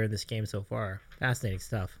bupkis here in this game so far. Fascinating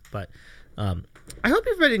stuff. But I hope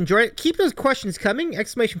everybody enjoyed it. Keep those questions coming.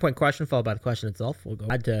 Exclamation point question followed by the question itself. We'll go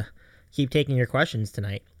ahead to keep taking your questions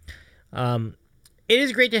tonight. It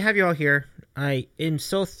is great to have you all here. I am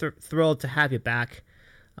so thrilled to have you back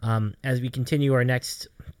as we continue our new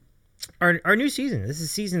season. This is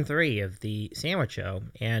season 3 of the Sandwich Show,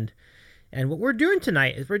 and what we're doing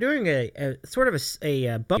tonight is we're doing a sort of a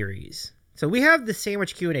series. So we have the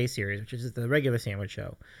Sandwich Q&A series, which is the regular Sandwich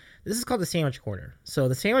Show. This is called the Sandwich Corner. So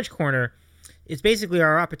the Sandwich Corner is basically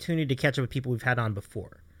our opportunity to catch up with people we've had on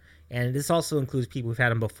before. And this also includes people we've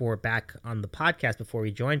had on before back on the podcast before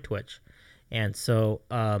we joined Twitch. And so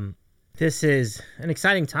this is an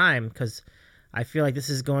exciting time because I feel like this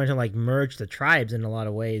is going to like merge the tribes in a lot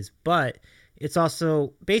of ways. But it's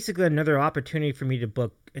also basically another opportunity for me to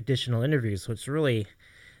book additional interviews. So it's really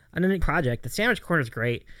a neat project. The Sandwich Corner is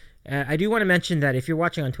great. I do want to mention that if you're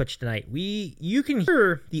watching on Twitch tonight, you can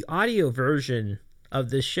hear the audio version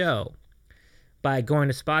of this show by going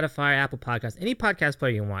to Spotify, Apple Podcasts, any podcast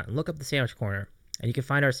player you want, and look up the Sandwich Corner. And you can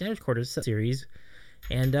find our Sandwich Corner series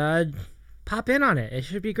and pop in on it. It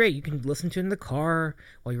should be great. You can listen to it in the car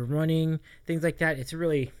while you're running, things like that. It's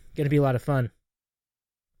really going to be a lot of fun.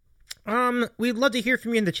 We'd love to hear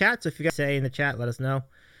from you in the chat, so if you guys say in the chat, let us know.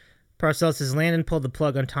 Parcel says Landon pulled the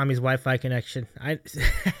plug on Tommy's Wi-Fi connection.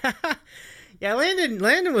 Yeah,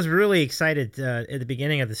 Landon was really excited at the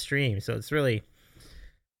beginning of the stream, so it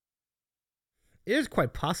is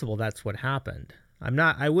quite possible that's what happened.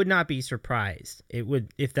 I would not be surprised. It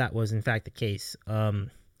would if that was in fact the case.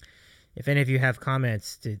 If any of you have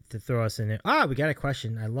comments to throw us in there. We got a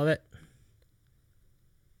question. I love it.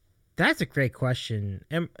 That's a great question.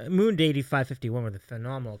 Moon8551 with a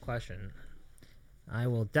phenomenal question. I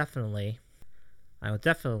will definitely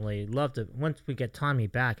love to, once we get Tommy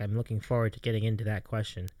back, I'm looking forward to getting into that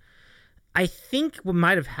question. I think what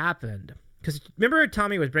might have happened, because remember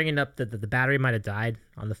Tommy was bringing up that the battery might have died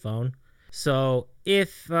on the phone. So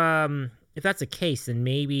if that's the case, then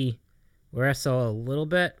maybe we're SO a little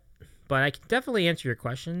bit, but I can definitely answer your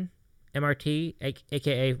question, MRT,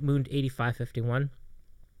 aka Moon8551.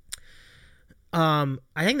 I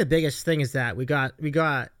think the biggest thing is that we got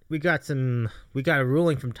a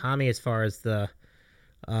ruling from Tommy as far as this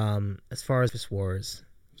wars.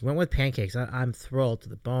 He went with pancakes. I'm thrilled to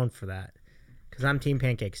the bone for that because I'm team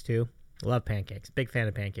pancakes too. Love pancakes. Big fan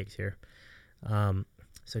of pancakes here.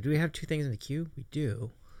 So do we have two things in the queue? We do.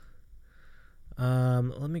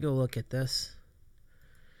 Let me go look at this.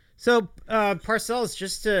 So Parcells,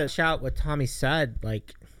 just to shout what Tommy said,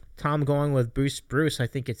 like Tom going with Bruce, I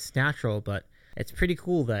think it's natural, but it's pretty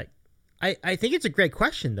cool that I think it's a great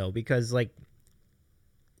question though, because like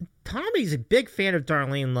Tommy's a big fan of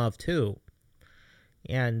Darlene Love too.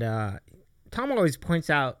 And Tom always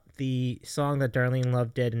points out the song that Darlene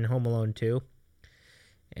Love did in Home Alone 2.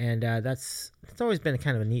 And that's always been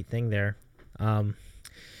kind of a neat thing there. So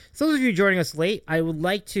those of you joining us late, I would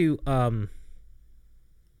like to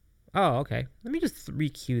okay. Let me just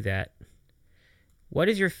re-cue that. What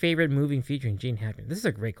is your favorite movie featuring Gene Hackman? This is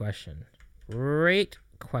a great question. Great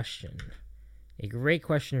question. A great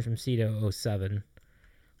question from Cedo07.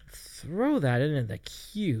 Throw that into the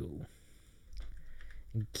queue.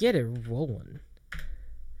 And get it rolling.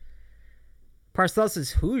 Parcell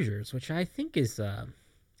says Hoosiers, which I think is a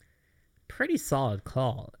pretty solid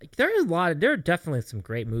call. Like, there are definitely some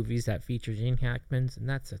great movies that feature Gene Hackman's, and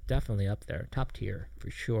that's definitely up there. Top tier,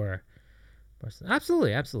 for sure.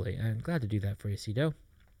 Absolutely. I'm glad to do that for you, Cedo.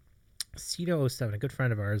 Cedo07, a good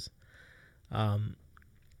friend of ours.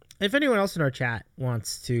 If anyone else in our chat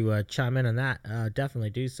wants to chime in on that,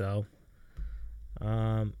 definitely do so.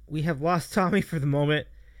 We have lost Tommy for the moment.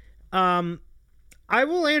 I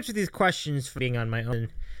will answer these questions for being on my own.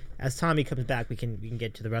 As Tommy comes back, we can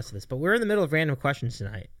get to the rest of this. But we're in the middle of random questions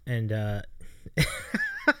tonight, and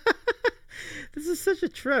this is such a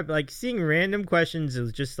trip. Like seeing random questions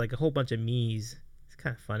is just like a whole bunch of me's. It's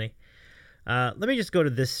kind of funny. Let me just go to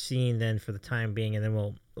this scene then for the time being, and then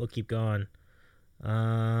we'll keep going.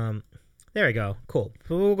 There we go. Cool.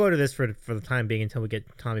 So we'll go to this for the time being until we get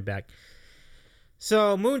Tommy back.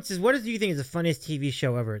 So Moon says, "What do you think is the funniest TV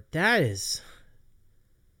show ever?"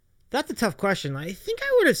 That's a tough question. I think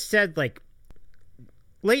I would have said like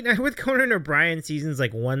Late Night with Conan O'Brien seasons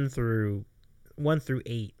like 1 through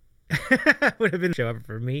 8 would have been a show ever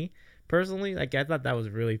for me personally. Like I thought that was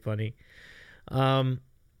really funny. And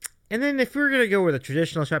then if we were going to go with a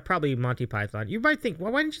traditional show, probably Monty Python. You might think,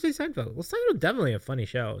 well, why didn't you say Seinfeld? Well, Seinfeld's definitely a funny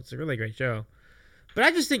show. It's a really great show. But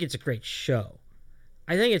I just think it's a great show.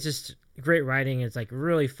 I think it's just great writing. It's like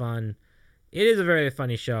really fun. It is a very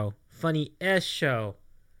funny show. Funny-ish show.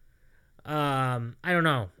 I don't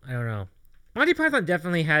know. Monty Python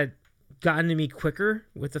definitely had gotten to me quicker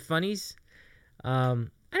with the funnies. I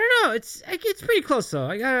don't know. It's pretty close though.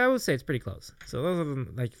 I would say it's pretty close. So those are the,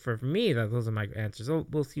 like for me, those are my answers.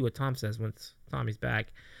 We'll see what Tom says once Tommy's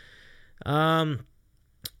back.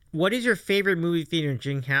 What is your favorite movie featuring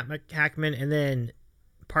Gene Hackman? And then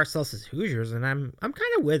Parcell says Hoosiers, and I'm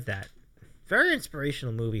kind of with that. Very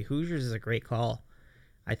inspirational movie. Hoosiers is a great call,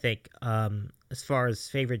 I think. As far as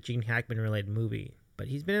favorite Gene Hackman related movie, but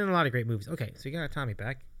he's been in a lot of great movies. Okay, so we got our Tommy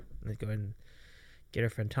back. Let's go ahead and get our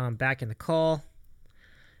friend Tom back in the call.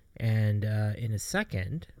 And in a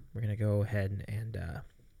second, we're going to go ahead and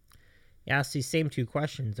ask these same two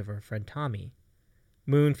questions of our friend Tommy.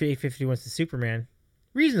 Moon 5050 wants to Superman.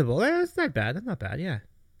 Reasonable. That's not bad. That's not bad, yeah.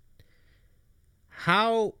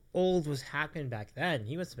 How old was Hackman back then?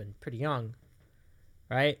 He must have been pretty young,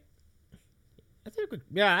 right? I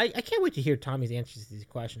can't wait to hear Tommy's answers to these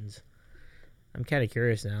questions. I'm kind of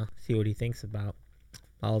curious now. See what he thinks about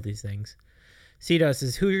all of these things. Cito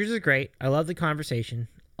says, Hoosiers is great. I love the conversation.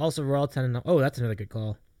 Also, Royal Tenenbaum. Oh, that's another good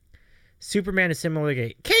call. Superman is similarly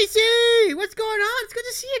great. Casey! What's going on? It's good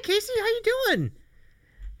to see you, Casey. How you doing?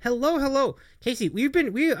 Hello. Casey,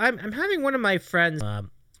 I'm having one of my friends,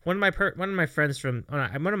 one of my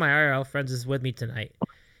IRL friends is with me tonight.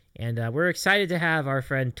 And we're excited to have our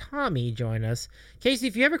friend Tommy join us. Casey,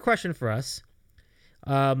 if you have a question for us,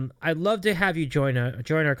 I'd love to have you join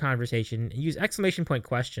our conversation. Use exclamation point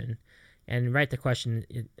question, and write the question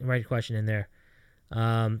in there.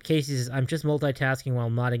 Casey says, "I'm just multitasking while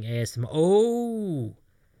modding ASM."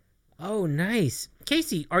 Oh, nice.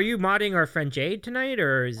 Casey, are you modding our friend Jade tonight,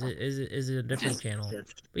 or is it a different channel?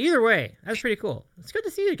 But either way, that's pretty cool. It's good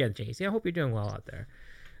to see you again, Casey. I hope you're doing well out there.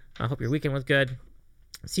 I hope your weekend was good.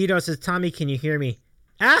 Cito says, Tommy, can you hear me?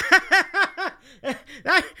 That's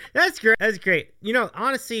great. That's great. You know,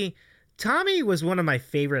 honestly, Tommy was one of my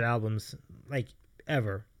favorite albums, like,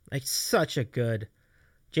 ever. Like, such a good...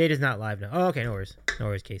 Jade is not live now. Oh, okay, no worries. No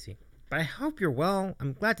worries, Casey. But I hope you're well.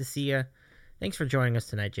 I'm glad to see you. Thanks for joining us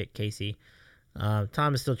tonight, Casey.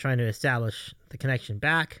 Tom is still trying to establish the connection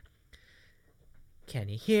back. Can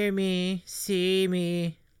you hear me? See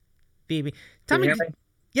me? Baby. Tommy, Can you hear me?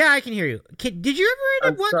 Yeah, I can hear you. Did you ever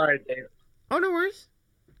end up... Sorry, Dave. Oh, no worries.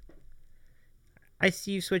 I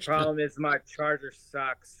see you switched. Problem is my charger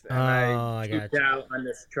sucks, and I cheaped out on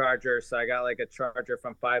this charger, so I got like a charger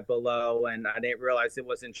from Five Below, and I didn't realize it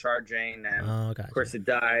wasn't charging, and of course it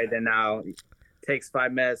died, and now it takes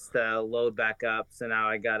 5 minutes to load back up, so now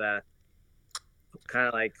I gotta kind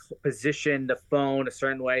of like position the phone a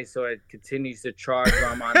certain way so it continues to charge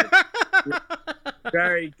while I'm on the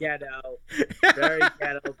very ghetto, for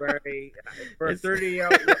a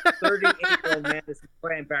 38-year-old man. This is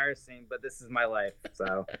quite embarrassing, but this is my life.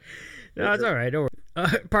 So no, it's all right. Don't worry.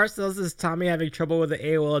 Parcells says Tommy having trouble with the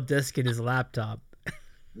AOL disk in his laptop.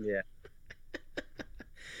 Yeah,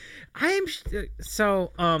 I am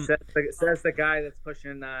so. Says the guy that's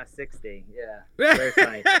pushing 60. Yeah, very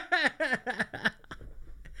funny.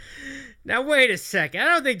 Now wait a second. I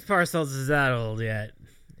don't think Parcells is that old yet.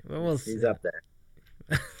 Well, we'll see. He's up there.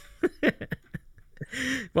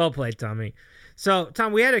 Well played, Tommy. So,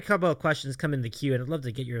 Tom, we had a couple of questions come in the queue, and I'd love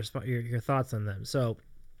to get your thoughts on them. So,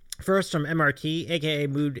 first from MRT, aka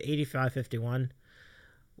Mood 8551,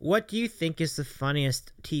 what do you think is the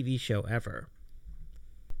funniest TV show ever?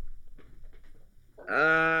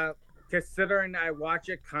 Considering I watch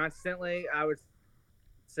it constantly, I would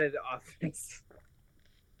say The Office.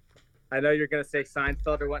 I know you're gonna say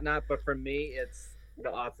Seinfeld or whatnot, but for me, it's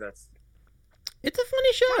The Office. It's a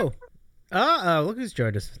funny show. Uh-oh, look who's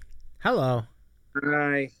joined us. Hello.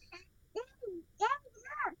 Hi.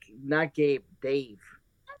 Not Gabe, Dave.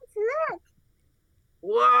 Look.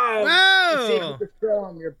 Whoa! Whoa! You see, show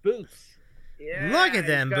him your boots. Yeah, Look at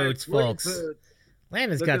them got boots, Woody folks. Boots.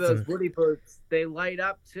 Landon's Look got at those some. Woody boots. They light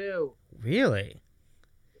up too. Really?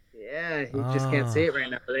 Yeah, you just can't see it right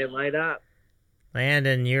now, but they light up.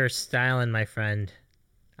 Landon, you're styling, my friend.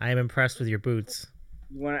 I am impressed with your boots.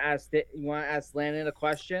 You want to ask Landon a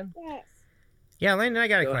question? Yes. Yeah, Landon, I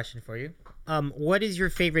got a question for you. What is your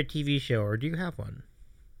favorite TV show, or do you have one?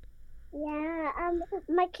 Yeah.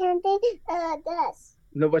 My candy. This.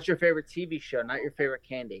 No, what's your favorite TV show? Not your favorite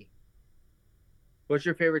candy. What's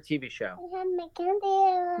your favorite TV show? I have my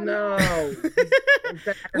candy. No.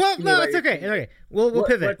 Well, no, it's okay. It's okay. We'll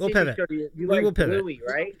pivot. We'll pivot. You like will pivot. Bluey,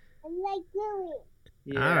 right? I like Louie.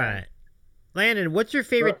 Yeah. All right. Landon, what's your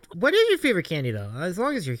favorite? What is your favorite candy, though? As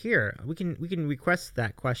long as you're here, we can request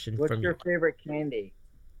that question What's from your you. favorite candy?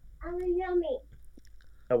 I'm a yummy.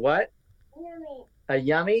 A what? Yummy. A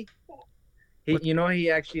yummy? You know what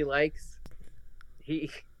he actually likes?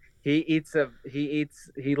 He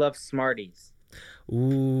loves Smarties.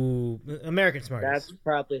 Ooh, American Smarties. That's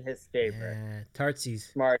probably his favorite. Yeah,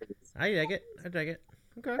 Tartsies. Smarties. I dig it.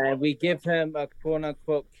 Okay. And we give him a quote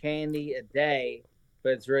unquote candy a day,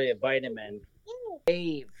 but it's really a vitamin.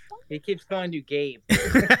 Gabe. He keeps calling you Gabe.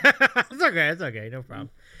 It's okay. It's okay. No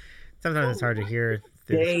problem. Sometimes it's hard to hear.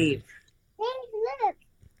 Gabe. Look.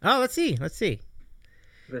 Oh, let's see. Let's see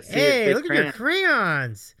Hey, his look big at your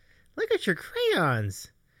crayons. Look at your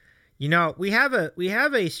crayons. You know, we have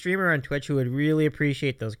a streamer on Twitch who would really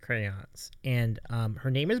appreciate those crayons, and her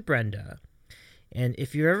name is Brenda. And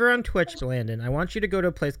if you're ever on Twitch, Landon, I want you to go to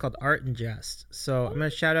a place called Art and Jest. So I'm gonna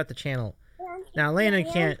shout out the channel. Now,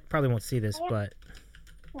 Landon probably won't see this, but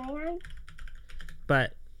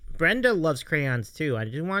Brenda loves crayons too. I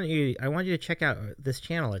want you to check out this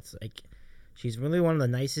channel. It's like she's really one of the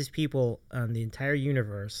nicest people on the entire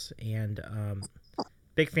universe, and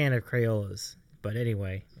big fan of Crayolas. But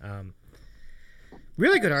anyway,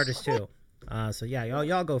 really good artist too. So yeah,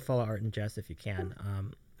 y'all go follow Art and Jest if you can.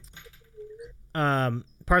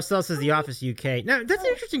 Parcel says The Office UK. Now that's an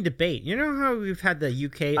interesting debate. You know how we've had the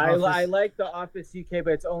UK Office? I like The Office UK,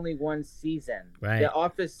 but it's only one season. Right. The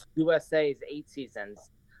Office USA is 8 seasons,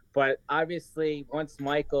 but obviously once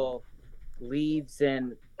Michael leaves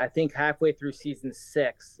in, I think halfway through season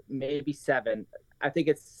 6, maybe 7. I think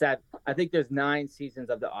it's 7. I think there's 9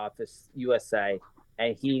 seasons of The Office USA,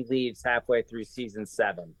 and he leaves halfway through season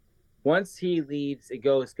 7. Once he leaves, it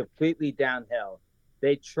goes completely downhill.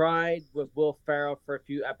 They tried with Will Ferrell for a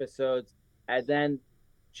few episodes, and then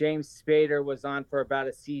James Spader was on for about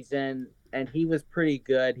a season, and he was pretty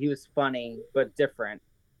good. He was funny, but different.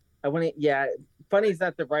 Funny is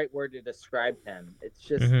not the right word to describe him. It's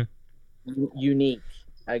just unique,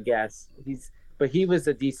 I guess. He was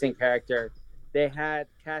a decent character. They had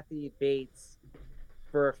Kathy Bates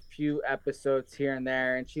for a few episodes here and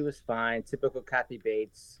there, and she was fine. Typical Kathy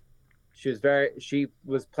Bates. She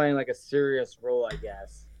was playing like a serious role, I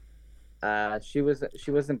guess. She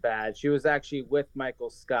wasn't bad. She was actually with Michael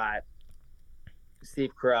Scott,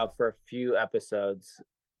 Steve Carell for a few episodes.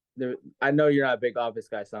 I know you're not a big Office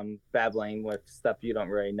guy, so I'm babbling with stuff you don't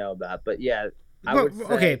really know about. But yeah,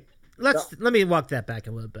 okay. Let me walk that back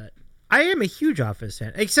a little bit. I am a huge Office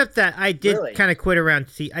fan, except that I did kind of quit around.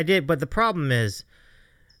 But the problem is,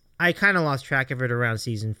 I kind of lost track of it around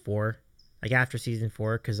season 4, like after season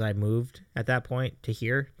 4, because I moved at that point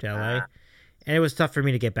to LA, and it was tough for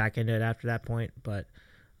me to get back into it after that point. But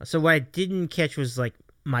so what I didn't catch was like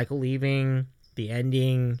Michael leaving, the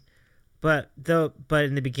ending, but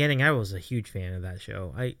in the beginning, I was a huge fan of that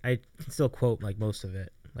show. I can still quote like most of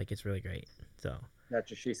it, like it's really great. So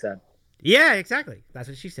that's what she said. Yeah, exactly. That's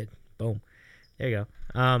what she said. Boom. There you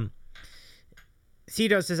go.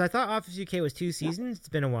 Cito says, I thought Office UK was 2 seasons. It's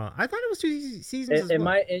been a while. I thought it was 2 seasons. You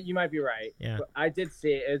might be right. Yeah. I did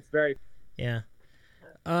see it. It's very. Yeah.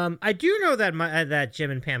 I do know that that Jim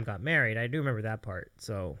and Pam got married. I do remember that part.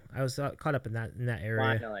 So I was caught up in that area.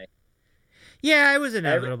 Finally. Yeah, it was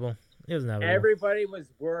inevitable. Everybody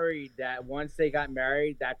was worried that once they got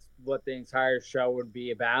married, that's what the entire show would be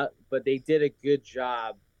about. But they did a good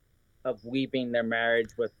job of weaving their marriage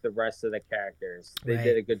with the rest of the characters. They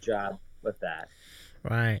did a good job with that.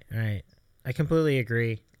 Right. I completely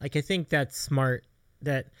agree. Like, I think that's smart.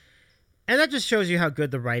 And that just shows you how good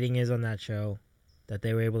the writing is on that show, that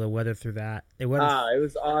they were able to weather through that. It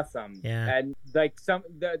was awesome. Yeah. And like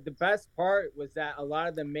the best part was that a lot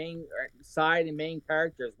of the main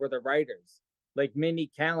characters were the writers. Like Mindy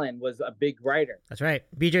Kaling was a big writer. That's right.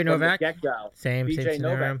 BJ Novak. From the get-go. Same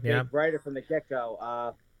Novak, big writer from the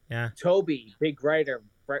get-go. Yeah. Toby, big writer,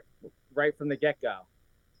 right from the get-go.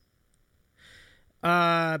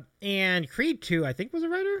 And Creed 2, I think, was a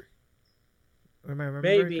writer. Am I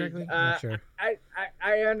remembering correctly? I'm not sure.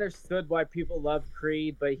 I understood why people loved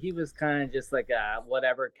Creed, but he was kind of just like a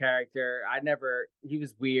whatever character. He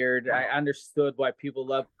was weird. I understood why people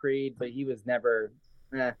loved Creed, but he was never.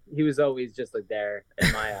 He was always just like there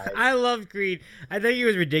in my eyes. I love Creed. I think he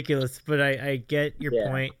was ridiculous, but I get your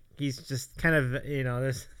point. He's just kind of,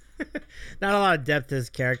 there's not a lot of depth to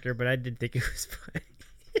his character, but I did think it was funny.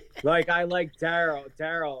 Like, I like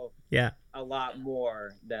Daryl yeah, a lot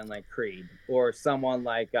more than like Creed, or someone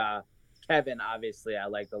like Kevin. Obviously I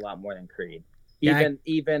liked a lot more than Creed.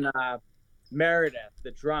 Even Meredith,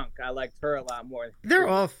 the drunk, I liked her a lot more. They're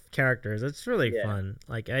all characters. It's really fun.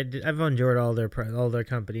 Like, I've enjoyed all their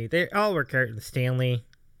company. They all were characters. Stanley,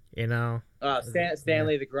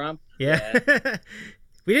 Stanley the Grump. Yeah.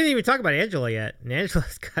 We didn't even talk about Angela yet, and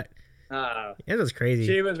Angela's Angela's crazy.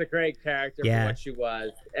 She was a great character for what she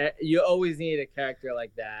was. You always need a character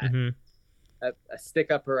like that. Mm-hmm. A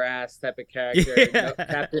stick up her ass type of character.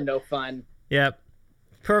 Captain No Fun. Yep.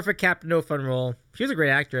 Perfect Captain No Fun role. She was a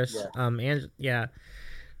great actress. Yeah.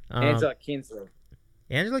 Angela Kinsley.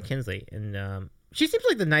 Angela Kinsley, and she seems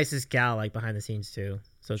like the nicest gal, like behind the scenes too.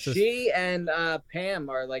 So she and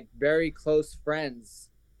Pam are like very close friends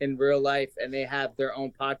in real life, and they have their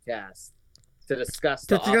own podcast to discuss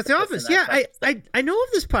the Office. Yeah, I know of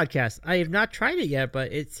this podcast. I have not tried it yet,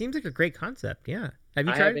 but it seems like a great concept. Yeah, have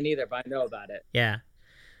you tried? I haven't either, but I know about it. Yeah,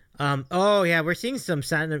 Oh yeah, we're seeing some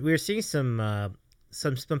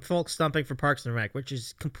folk stumping for Parks and Rec, which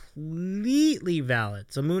is completely valid.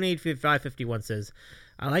 So Moon8551 says,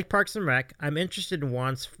 "I like Parks and Rec. I'm interested in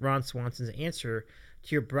Ron Swanson's answer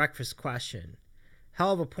to your breakfast question.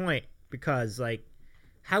 Hell of a point, because like,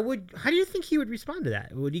 how do you think he would respond to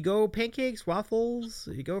that? Would he go pancakes, waffles?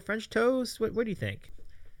 Would he go French toast? What do you think?"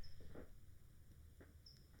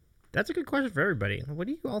 That's a good question for everybody. What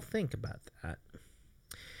do you all think about that?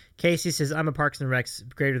 Casey says, "I'm a Parks and Rec's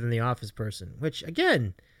greater than The Office person," which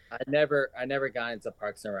again, I never got into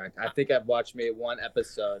Parks and Rec. I think I've watched maybe one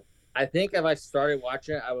episode. I think if I started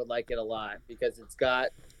watching it, I would like it a lot because it's got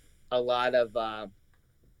a lot of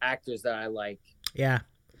actors that I like. Yeah,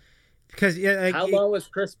 because like, how long was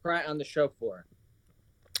Chris Pratt on the show for?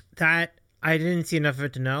 That I didn't see enough of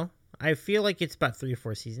it to know. I feel like it's about 3 or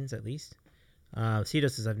 4 seasons at least. Cito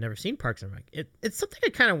says, "I've never seen Parks and Rec." It's something I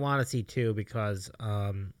kind of want to see too, because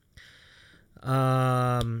the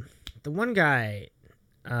one guy,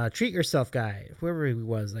 Treat Yourself guy, whoever he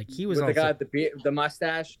was, like he was with also... the guy with the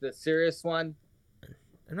mustache, the serious one.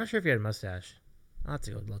 I'm not sure if he had a mustache. I'll have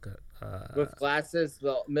to go look up. With glasses,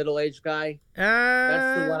 the middle-aged guy.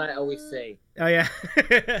 That's the one I always see. Oh yeah.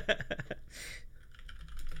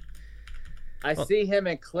 I see him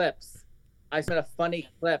in clips. I saw a funny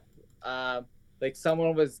clip. Like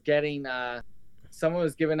someone was giving out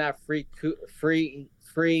free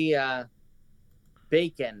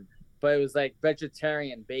bacon, but it was like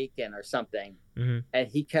vegetarian bacon or something. Mm-hmm. And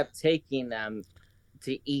he kept taking them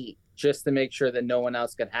to eat just to make sure that no one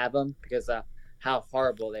else could have them because of how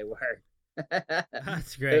horrible they were.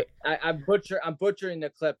 That's great. I'm butchering the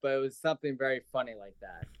clip, but it was something very funny like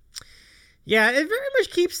that. Yeah, it very much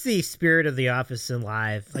keeps the spirit of The Office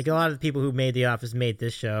alive. Like a lot of the people who made The Office made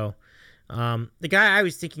this show. The guy I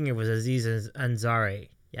was thinking of was Aziz Ansari.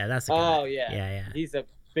 Yeah, that's the guy. Oh yeah, yeah. He's a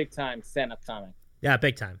big time stand-up comic. Yeah,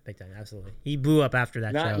 big time, absolutely. He blew up after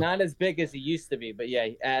that show. Not as big as he used to be, but yeah,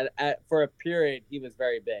 for a period he was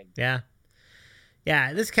very big.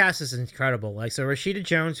 Yeah, this cast is incredible. Like, so Rashida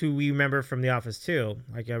Jones, who we remember from The Office too.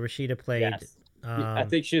 Like, Rashida played. Yes. I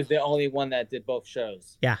think she was the only one that did both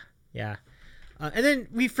shows. Yeah. And then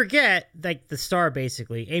we forget, like, the star,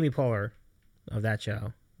 basically, Amy Poehler of that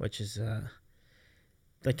show, which is,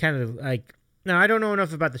 like, kind of, like... Now, I don't know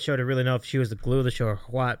enough about the show to really know if she was the glue of the show or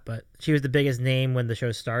what, but she was the biggest name when the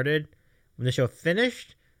show started. When the show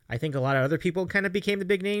finished, I think a lot of other people kind of became the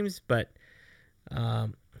big names, but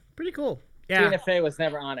pretty cool. Yeah. Tina Fey was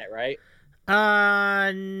never on it, right?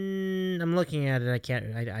 I'm looking at it.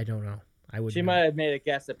 I don't know. She might have made a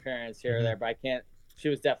guest appearance here or there, but I can't. She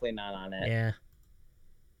was definitely not on it. Yeah.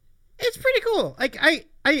 It's pretty cool. Like I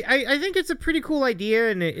think it's a pretty cool idea,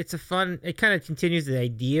 and it's a fun. It kind of continues the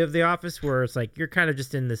idea of The Office, where it's like you're kind of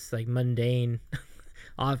just in this like mundane,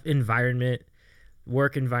 off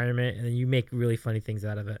work environment, and then you make really funny things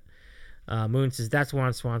out of it. Moon says, "That's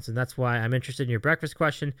Ron Swanson. That's why I'm interested in your breakfast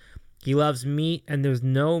question. He loves meat, and there's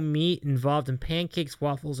no meat involved in pancakes,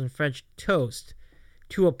 waffles, and French toast,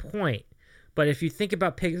 to a point. But if you think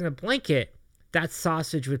about pigs in a blanket, that's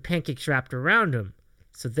sausage with pancakes wrapped around them.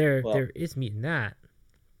 So there is meat in that."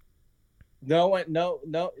 No.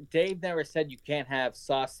 Dave never said you can't have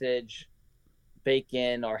sausage,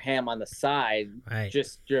 bacon, or ham on the side. Right.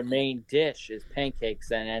 Just your main dish is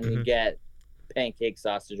pancakes, and then you get pancake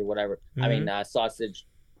sausage or whatever. Mm-hmm. I mean, sausage,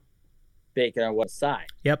 bacon, or what side.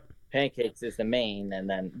 Yep. Pancakes is the main, and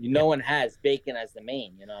then no one has bacon as the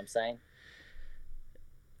main. You know what I'm saying?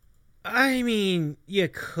 I mean, you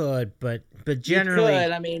could, but generally,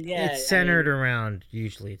 I mean, yeah, it's centered around.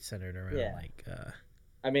 Usually, it's centered around like.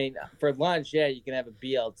 I mean, for lunch, yeah, you can have a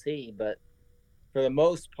BLT, but for the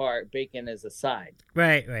most part, bacon is a side.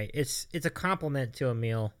 Right. It's a complement to a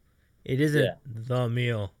meal. It isn't the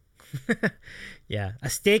meal. Yeah, a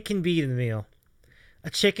steak can be the meal. A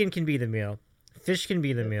chicken can be the meal. Fish can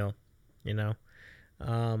be the meal. You know.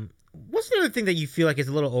 What's the other thing that you feel like is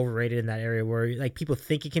a little overrated in that area, where like people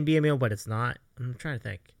think it can be a meal but it's not? I'm trying to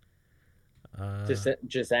think.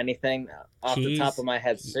 Just anything off the top of my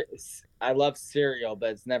head. I love cereal,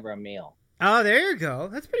 but it's never a meal. Oh, there you go.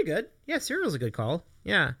 That's pretty good. Yeah, cereal's a good call.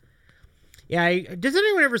 Yeah. Does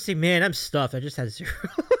anyone ever say, "Man, I'm stuffed. I just had cereal"?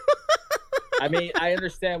 I mean, I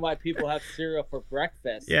understand why people have cereal for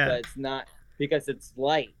breakfast, but it's not because it's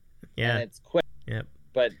light and it's quick. Yep.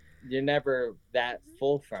 But you're never that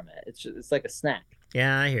full from it. It's like a snack.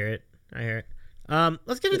 Yeah, I hear it.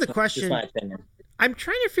 Let's get to the question. Just my opinion. I'm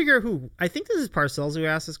trying to figure out who. I think this is Parcells who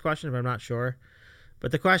asked this question, but I'm not sure.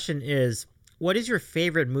 But the question is, what is your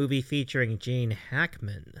favorite movie featuring Gene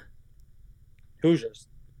Hackman? Hoosiers.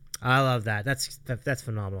 I love that. That's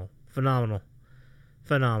phenomenal. Phenomenal.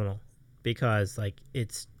 phenomenal because like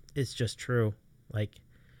it's just true. Like,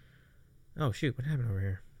 oh shoot, what happened over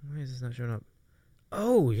here? Why is this not showing up?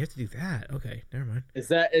 Oh, you have to do that. Okay, never mind.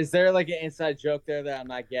 Is there like an inside joke there that I'm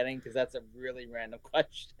not getting? Because that's a really random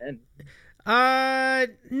question.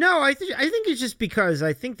 No, I think it's just because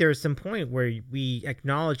I think there's some point where we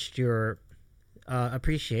acknowledged your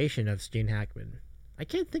appreciation of Gene Hackman. I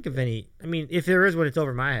can't think of any. I mean, if there is one, it's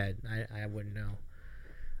over my head. I wouldn't know.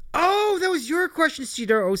 Oh, that was your question,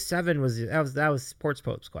 Cedar 07 was that was Sports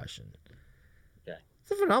Pope's question. Okay.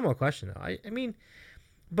 It's a phenomenal question though. I mean,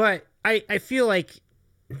 but I feel like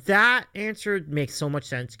that answer makes so much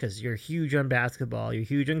sense because you're huge on basketball, you're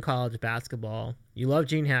huge on college basketball, you love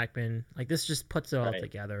Gene Hackman. Like this just puts it all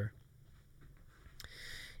together.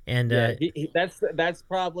 And yeah, that's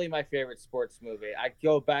probably my favorite sports movie. I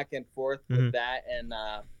go back and forth with that and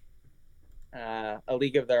A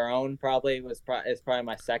League of Their Own is probably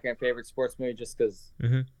my second favorite sports movie just because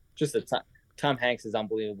just Tom Hanks is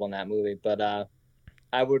unbelievable in that movie. But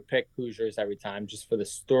I would pick Hoosiers every time just for the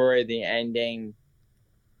story, the ending.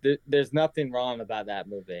 There's nothing wrong about that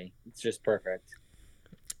movie. It's just perfect.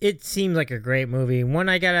 It seems like a great movie. One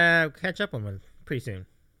I gotta catch up on pretty soon,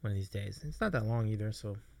 one of these days. It's not that long either,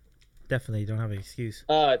 so definitely don't have an excuse.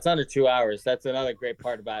 It's under 2 hours. That's another great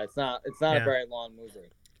part about it. It's not a very long movie.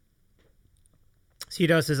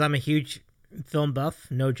 Cito says, I'm a huge film buff.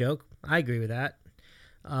 No joke. I agree with that.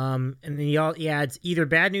 And then he adds, either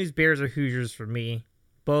Bad News Bears or Hoosiers for me.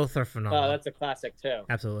 Both are phenomenal. Oh, that's a classic too.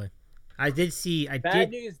 Absolutely. Bad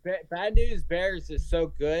News Bears is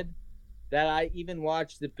so good that I even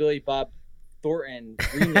watched the Billy Bob Thornton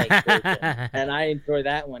remake version, and I enjoy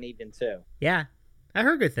that one even too. Yeah, I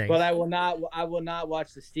heard good things. But I will not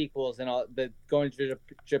watch the sequels and all the going to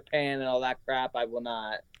Japan and all that crap. I will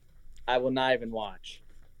not even watch.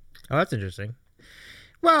 Oh, that's interesting.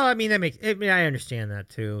 Well, I mean, I understand that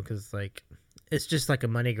too, because like it's just like a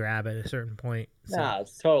money grab at a certain point. So. No,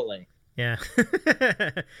 totally. Yeah.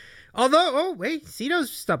 Although, oh wait, Cito's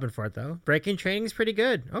stopping for it though. Breaking Training's pretty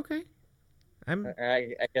good. Okay.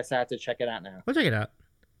 I guess I have to check it out now. We'll check it out.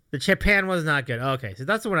 The Japan was not good. Okay, so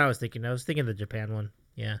that's the one I was thinking. I was thinking the Japan one.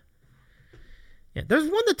 Yeah. Yeah. There's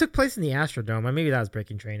one that took place in the Astrodome. Maybe that was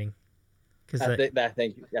Breaking Training. I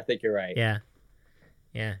think you're right. Yeah.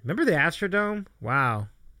 Yeah. Remember the Astrodome? Wow.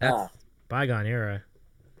 That's bygone era.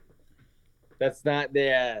 That's not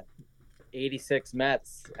the 86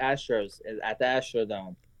 Mets Astros at the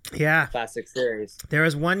Astrodome. Yeah. Classic series. There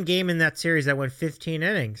was one game in that series that went 15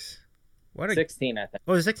 innings. 16, I think.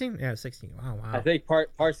 Oh, 16? Yeah, 16. Wow. I think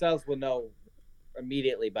Parcells will know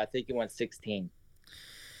immediately, but I think it went 16.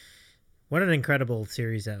 What an incredible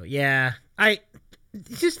series, though. Yeah.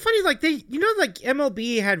 It's just funny, like, like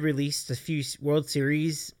MLB had released a few World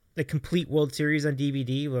Series, the complete World Series on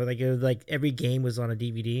DVD, where like, it was like every game was on a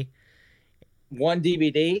DVD. One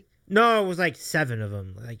DVD? No, it was like 7 of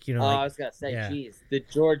them. Like, you know. I was gonna say, geez, did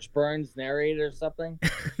George Burns narrate or something?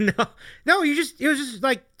 No, it was just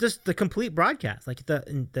like the complete broadcast, like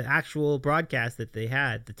the actual broadcast that they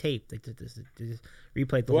had, the tape. They just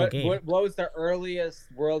replayed the whole game. What was the earliest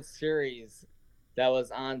World Series that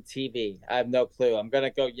was on TV? I have no clue. I'm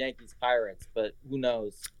gonna go Yankees Pirates, but who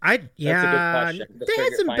knows? That's a good question. They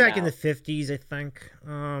had some back in the 50s, I think.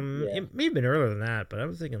 It may have been earlier than that, but I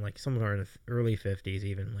was thinking like somewhere in the early 50s,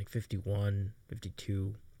 even like 51,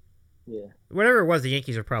 52. Yeah. Whatever it was, the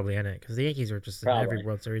Yankees were probably in it because the Yankees were just in every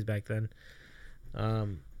World Series back then.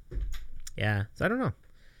 Yeah. So I don't know.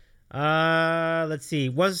 Let's see.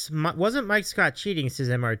 Wasn't Mike Scott cheating? Says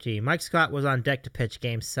MRT. Mike Scott was on deck to pitch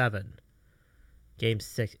Game 7. Game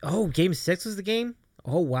 6. Oh, Game 6 was the game?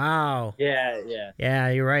 Oh, wow. Yeah. Yeah,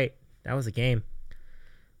 you're right. That was a game.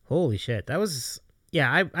 Holy shit. That was...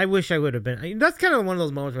 Yeah, I wish I would have been... that's kind of one of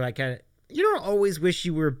those moments where I kind of... You don't always wish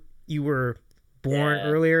you were born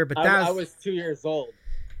earlier, but I was 2 years old.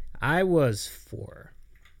 I was 4.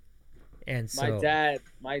 And so...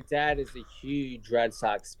 My dad is a huge Red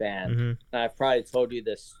Sox fan. And I've probably told you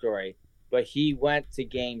this story, but he went to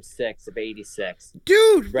Game 6 of '86.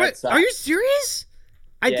 Dude, are you serious?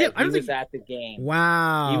 He was at the game.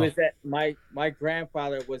 Wow. He was at my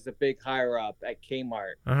grandfather was a big higher up at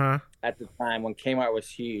Kmart at the time when Kmart was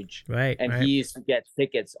huge. Right. And he used to get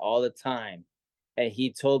tickets all the time. And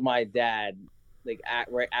he told my dad, like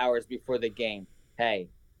hours before the game, hey,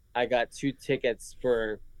 I got 2 tickets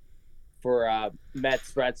for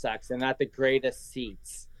Mets Red Sox. They're not the greatest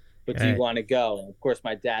seats, but do you want to go? And of course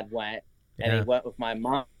my dad went and he went with my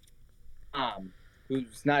mom.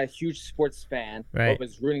 Who's not a huge sports fan, but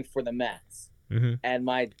was rooting for the Mets. And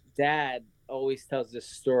my dad always tells this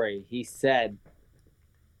story. He said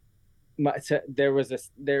there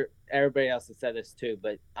was there. Everybody else has said this too,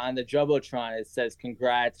 but on the jumbotron it says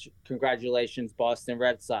congratulations Boston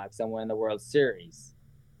Red Sox on winning the World Series,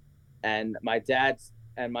 and my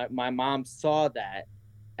mom saw that,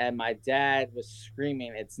 and my dad was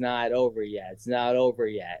screaming, "It's not over yet! It's not over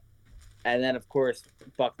yet!" And then of course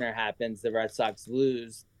Buckner happens, the Red Sox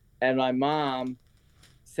lose, and my mom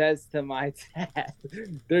says to my dad,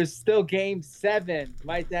 "There's still game 7."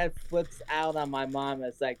 My dad flips out on my mom.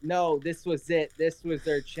 It's like, "No, this was it. This was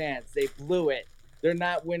their chance. They blew it. They're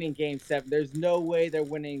not winning game 7. There's no way they're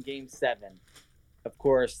winning game 7." Of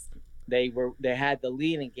course, they had the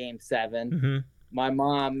lead in game 7. Mm-hmm. My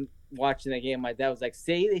mom watching the game, my dad was like,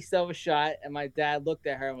 "See, they still have a shot." And my dad looked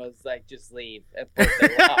at her and was like, "Just leave."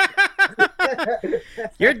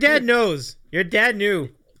 Your dad knows. Your dad knew.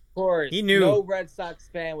 Of course, he knew. No Red Sox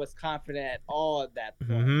fan was confident at all at that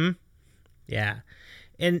point. Mm-hmm. Yeah,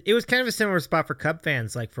 and it was kind of a similar spot for Cub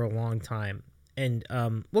fans, like for a long time. And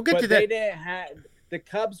we'll get to that. They didn't have the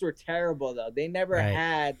Cubs were terrible though. They never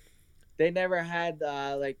had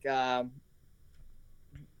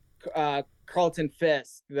Carlton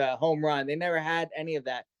Fisk, the home run. They never had any of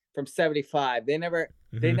that from 75. They never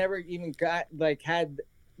even got had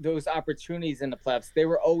those opportunities in the playoffs. They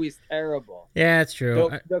were always terrible. Yeah, that's true.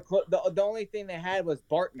 The only thing they had was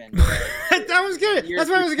Bartman. That was good. That's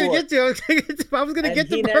what I was going to get to. I was going to get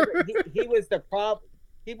to Bartman. He was the problem.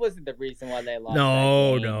 He wasn't the reason why they lost.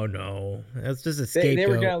 No. That's just a scapegoat. They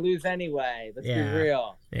were going to lose anyway. Let's be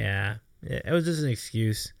real. Yeah. It was just an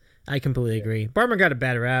excuse. I completely agree. Bartman got a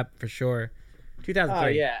bad rap for sure. 2003. Oh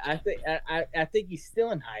yeah, I think he's still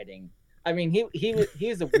in hiding. I mean, he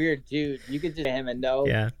was a weird dude. You could just him and know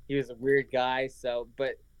he was a weird guy. So,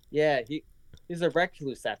 but yeah, he's a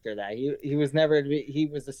recluse after that. He was never. He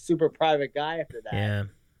was a super private guy after that. Yeah,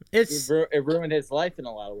 it ruined his life in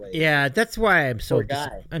a lot of ways. Yeah, that's why I'm so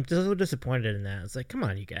disappointed in that. It's like, come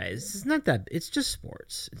on, you guys. It's not that. It's just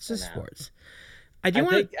sports. It's just sports. I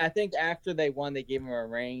think after they won, they gave him a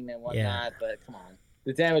ring and whatnot. But come on.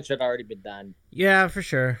 The damage had already been done. Yeah, for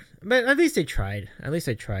sure. But at least they tried.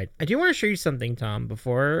 I do want to show you something, Tom,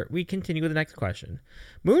 before we continue with the next question.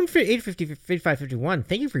 Moon 8551,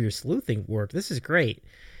 thank you for your sleuthing work. This is great.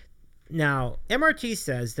 Now, MRT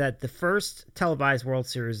says that the first televised World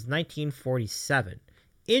Series is 1947.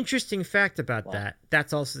 Interesting fact about that.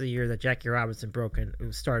 That's also the year that Jackie Robinson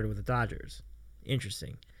started with the Dodgers.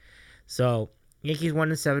 Interesting. So, Yankees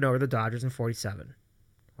 1-7 over the Dodgers in 47.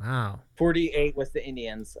 Wow. 48 was the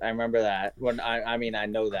Indians. I remember that. I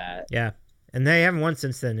know that. Yeah. And they haven't won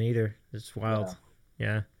since then either. It's wild.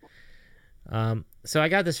 Yeah. So I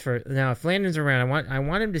got this for now. If Landon's around, I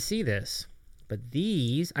want him to see this. But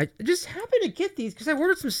these, I just happened to get these because I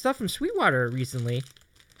ordered some stuff from Sweetwater recently.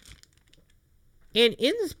 And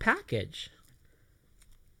in this package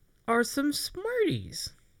are some Smarties.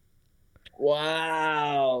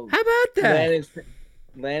 Wow. How about that?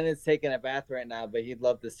 Landon's taking a bath right now, but he'd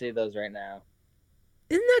love to see those right now.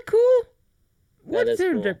 Isn't that cool? What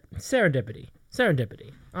Serendipity.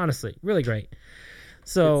 Honestly, really great.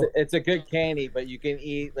 So it's a good candy, but you can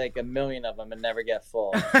eat like a million of them and never get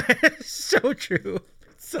full. So true.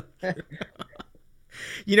 So true.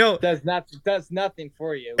 does nothing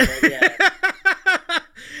for you. But yeah.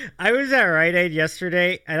 I was at Rite Aid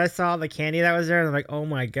yesterday, and I saw the candy that was there, and I'm like, oh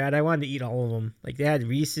my god, I wanted to eat all of them. Like, they had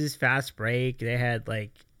Reese's Fast Break, they had,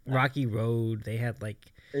 like, Rocky Road, they had, like...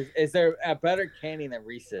 Is there a better candy than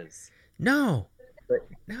Reese's? No.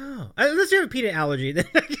 Unless you have a peanut allergy.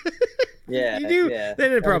 Yeah. You do, yeah.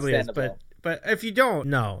 then it probably is, but if you don't,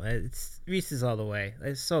 no, it's Reese's all the way.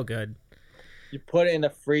 It's so good. You put it in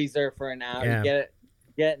the freezer for an hour, you get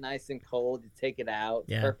it nice and cold, you take it out,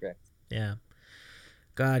 it's perfect. Yeah.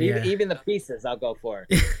 God, even the pieces, I'll go for.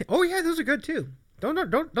 Oh yeah, those are good too.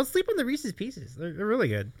 Don't sleep on the Reese's Pieces. They're really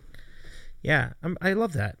good. Yeah, I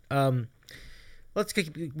love that. Let's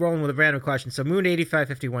keep rolling with a random question. So Moon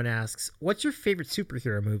 8551 asks, "What's your favorite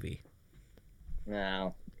superhero movie?"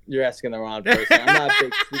 No, you're asking the wrong person. I'm not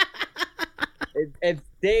a big.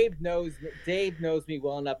 Dave knows me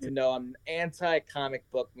well enough to know I'm an anti-comic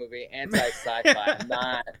book movie, anti-sci-fi. I'm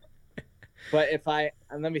not. But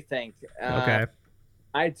let me think. Okay.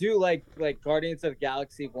 I do like Guardians of the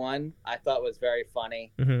Galaxy 1. I thought was very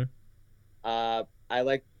funny. Mm-hmm. I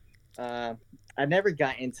like. I never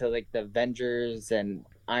got into like the Avengers and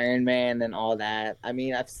Iron Man and all that. I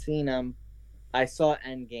mean, I've seen them. I saw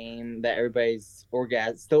Endgame that everybody's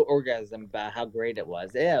still orgasm about how great it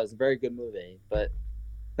was. Yeah, it was a very good movie, but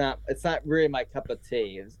it's not really my cup of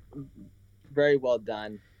tea. It's very well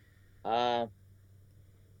done. I'll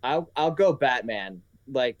go Batman.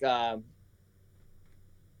 Like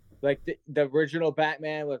Like the original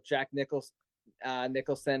Batman with Jack Nicholson,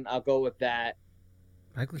 I'll go with that.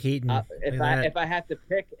 Michael Keaton. If I have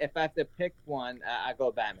to pick one, I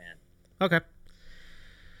go Batman. Okay.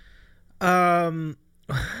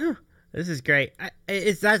 This is great.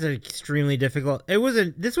 That's extremely difficult.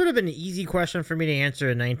 This would have been an easy question for me to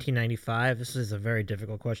answer in 1995. This is a very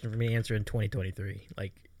difficult question for me to answer in 2023.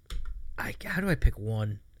 Like, how do I pick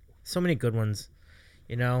one? So many good ones,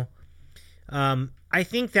 you know. I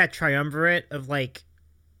think that triumvirate of like,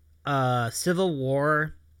 Civil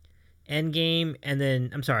War, Endgame, and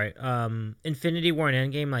then Infinity War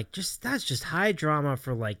and Endgame. Like, that's just high drama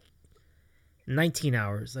for like 19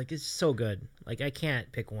 hours. Like, it's so good. Like, I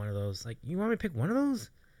can't pick one of those. Like, you want me to pick one of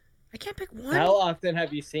those? I can't pick one. How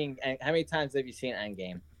many times have you seen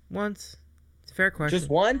Endgame? Once. It's a fair question.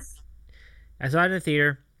 Just once? I saw it in the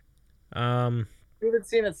theater. You haven't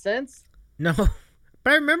seen it since? No.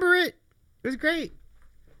 But I remember it. It was great.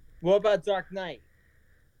 What about Dark Knight?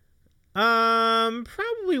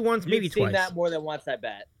 Probably once, maybe twice. You've seen that more than once, I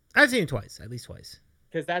bet. I've seen it twice, at least twice.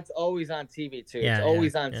 Because that's always on TV, too. It's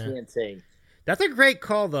always on TNT. That's a great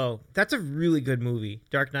call, though. That's a really good movie.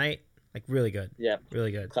 Dark Knight, like, really good. Yeah.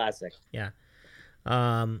 Really good. Classic. Yeah.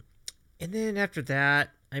 And then after that,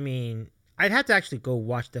 I mean, I'd have to actually go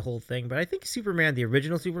watch the whole thing, but I think Superman, the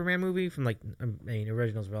original Superman movie from, like,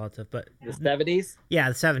 original's relative, but... The 70s? Yeah,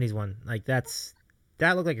 the 70s one. Like, that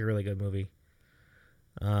looked like a really good movie.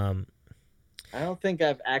 I don't think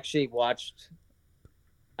I've actually watched...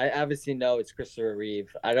 I obviously know it's Christopher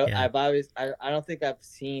Reeve. I don't think I've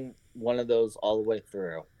seen one of those all the way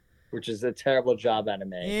through, which is a terrible job out of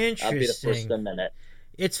me. Interesting. I'll be the first to admit it.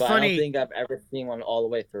 It's funny. I don't think I've ever seen one all the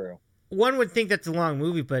way through. One would think that's a long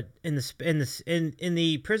movie, but in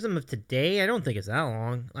the prism of today, I don't think it's that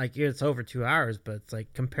long. Like, it's over 2 hours, but it's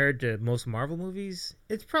like compared to most Marvel movies,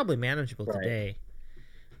 it's probably manageable today.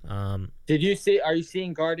 Are you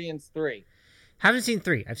seeing Guardians 3? Haven't seen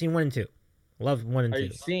 3. I've seen 1 and 2. Love 1 and 2. Are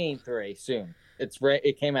you seeing 3 soon?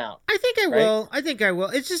 It came out. I think I will. I think I will.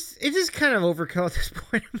 It's just kind of overkill at this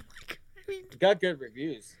point. I'm like, it got good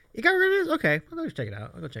reviews. You got reviews? Okay, I'll go check it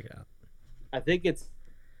out. I think it's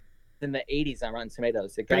in the 80s on Rotten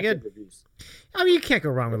Tomatoes. It got good reviews. I mean, you can't go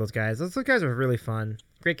wrong with those guys. Those guys are really fun.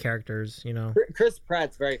 Great characters, you know. Chris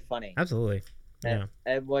Pratt's very funny. Absolutely. Yeah.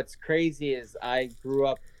 And what's crazy is I grew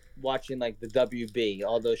up watching like the WB,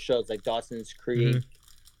 all those shows like Dawson's Creek,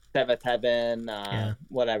 Seventh Heaven,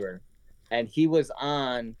 whatever. And he was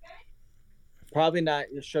on, probably not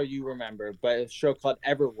a show you remember, but a show called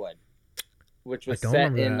Everwood, which was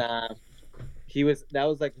set in. That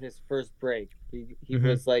was like his first break. He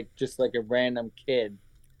was like just like a random kid,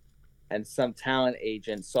 and some talent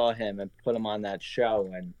agent saw him and put him on that show,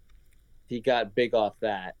 and he got big off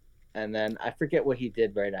that. And then I forget what he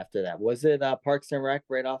did right after that. Was it Parks and Rec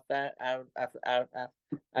right off that?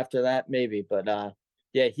 After that, maybe. But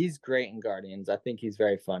yeah, he's great in Guardians. I think he's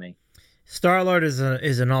very funny. Star-Lord is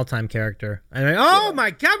an all-time character.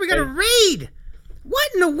 My God, we got a raid! What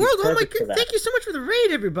in the world? Oh my God! Thank you so much for the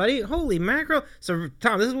raid, everybody! Holy mackerel! So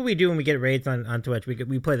Tom, this is what we do when we get raids on Twitch.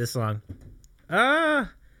 We play this song.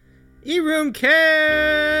 E-Room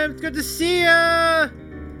Camp, it's good to see ya.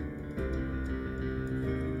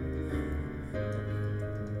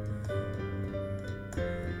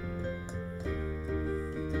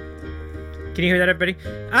 Can you hear that, everybody?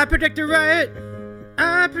 I protect the riot.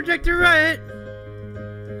 I protect the riot.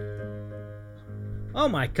 Oh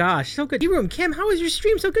my gosh, so good. E-Room Kim, how was your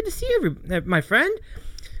stream? So good to see you, my friend.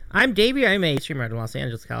 I'm Davey. I'm a streamer out of Los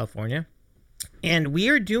Angeles, California. And we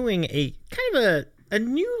are doing a kind of a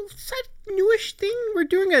newish thing. We're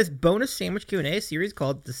doing a bonus sandwich Q&A series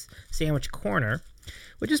called the Sandwich Corner,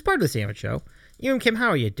 which is part of the Sandwich Show. E-Room Kim, how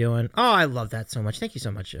are you doing? Oh, I love that so much. Thank you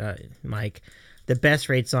so much, Mike. The best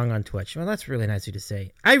raid song on Twitch. Well, that's really nice of you to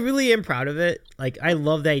say. I really am proud of it. Like, I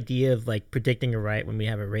love the idea of, like, predicting a riot when we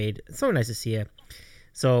have a raid. It's so nice to see you.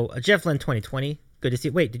 So, Jeff Lynn 2020. Good to see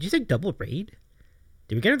you. Wait, did you say double raid?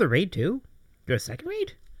 Did we get another raid, too? You got a second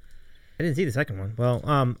raid? I didn't see the second one.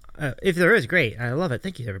 Well, if there is, great. I love it.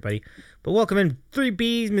 Thank you, everybody. But welcome in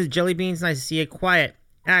 3Bs, Ms. Jellybeans. Nice to see you. Quiet.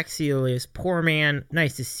 Axialius. Poor Man.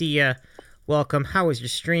 Nice to see you. Welcome. How was your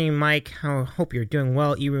stream, Mike? Hope you're doing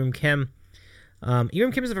well. E-Room Kim.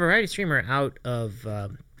 E-Room Kim is a variety streamer out of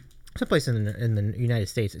someplace in the United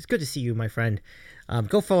States. It's good to see you, my friend.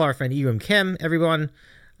 Go follow our friend E-Room Kim, everyone.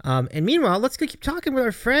 And meanwhile, let's go keep talking with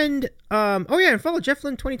our friend. And follow Jeff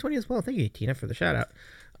Lynn 2020 as well. Thank you, Tina, for the shout out.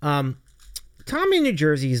 Tommy in New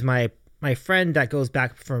Jersey is my friend that goes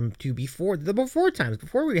back before times,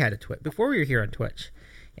 before we had before we were here on Twitch.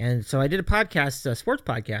 And so I did a podcast, a sports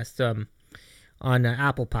podcast, on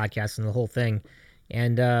Apple Podcasts and the whole thing.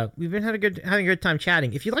 And we've been having a good time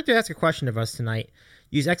chatting. If you'd like to ask a question of us tonight,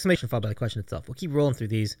 use exclamation followed by the question itself. We'll keep rolling through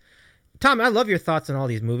these. Tom, I love your thoughts on all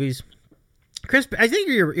these movies. Chris, I think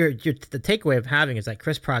the takeaway of having is that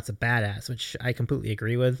Chris Pratt's a badass, which I completely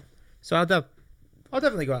agree with. So I'll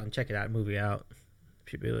definitely go out and check it out, movie out.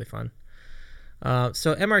 Should be really fun.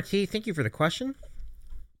 So MRT, thank you for the question.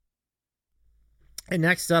 And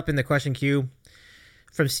next up in the question queue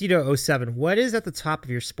from Cito07, what is at the top of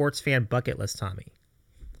your sports fan bucket list, Tommy?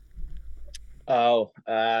 Oh,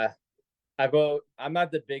 I'm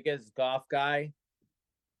not the biggest golf guy,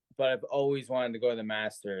 but I've always wanted to go to the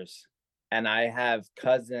Masters. And I have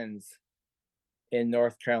cousins in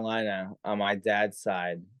North Carolina on my dad's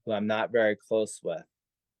side who I'm not very close with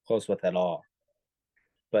at all.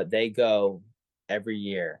 But they go every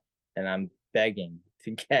year, and I'm begging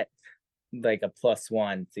to get like a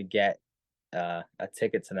 +1 to get a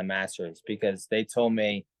ticket to the Masters, because they told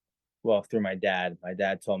me, well, through my dad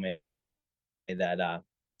told me that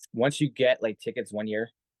once you get like tickets 1 year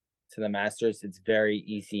to the Masters, it's very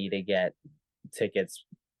easy to get tickets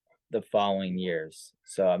the following years.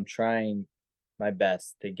 So I'm trying my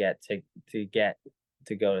best to get to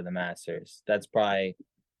go to the Masters. That's probably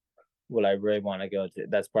what I really want to go to.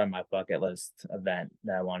 That's probably my bucket list event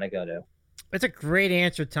that I want to go to. That's a great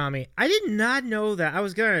answer, Tommy. I did not know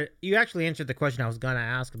that. You actually answered the question I was gonna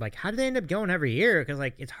ask. Like, how do they end up going every year? Because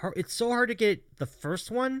like it's hard. It's so hard to get the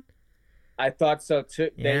first one. I thought so too.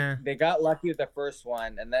 Yeah. They got lucky with the first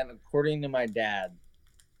one, and then according to my dad,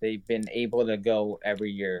 they've been able to go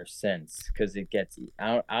every year since, because it gets.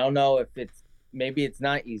 I don't know if maybe it's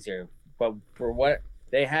not easier, but for what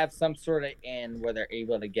they have some sort of in where they're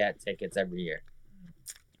able to get tickets every year.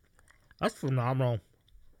 That's phenomenal.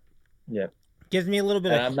 Yep. Gives me a little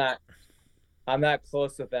bit. And I'm not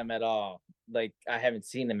close with them at all. Like, I haven't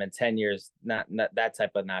seen them in 10 years. Not that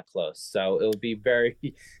type of not close. So it would be very,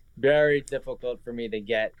 very difficult for me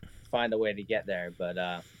to find a way to get there. But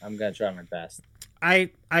I'm gonna try my best. I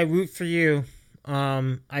root for you.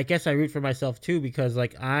 I guess I root for myself too, because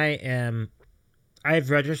like I've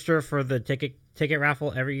registered for the ticket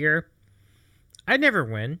raffle every year. I never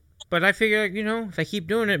win, but I figure, if I keep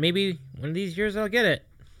doing it, maybe one of these years I'll get it.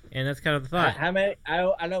 And that's kind of the thought. How many? I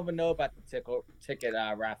don't even know about the ticket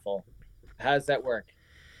raffle. How does that work?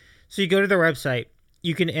 So you go to their website.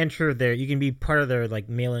 You can enter there. You can be part of their like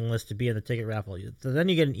mailing list to be in the ticket raffle. So then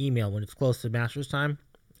you get an email when it's close to Masters time,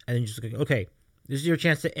 and then you just go, okay, this is your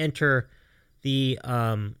chance to enter the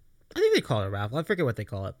I think they call it a raffle. I forget what they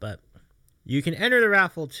call it, but you can enter the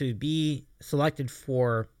raffle to be selected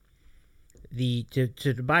for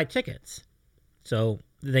to buy tickets. So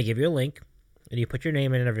they give you a link. And you put your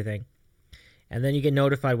name in and everything. And then you get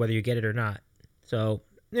notified whether you get it or not. So,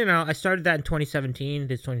 I started that in 2017.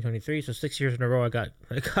 It's 2023. So 6 years in a row I got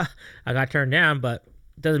turned down. But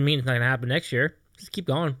it doesn't mean it's not going to happen next year. Just keep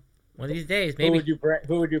going. One of these days, maybe.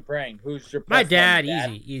 Who would you bring? Who's your My dad.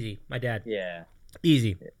 Easy. My dad. Yeah.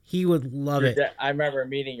 Easy. He would love it. I remember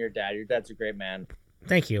meeting your dad. Your dad's a great man.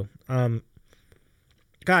 Thank you.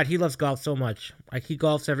 God, he loves golf so much. Like, he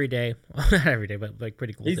golfs every day. Not every day, but like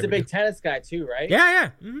pretty cool. He's a big tennis guy too, right?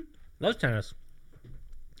 Yeah. Mm-hmm. Loves tennis.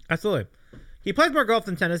 Absolutely. He plays more golf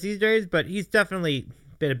than tennis these days, but he's definitely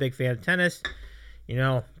been a big fan of tennis.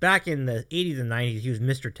 Back in the 80s and 90s, he was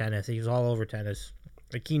Mr. Tennis. He was all over tennis.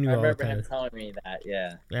 Like, he knew all the tennis. I remember him telling me that,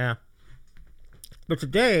 yeah. Yeah. But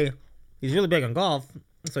today, he's really big on golf,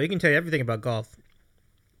 so he can tell you everything about golf.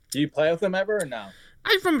 Do you play with him ever or no?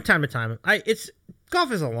 From time to time.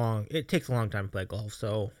 Golf is it takes a long time to play golf,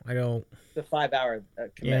 so I don't. It's a 5-hour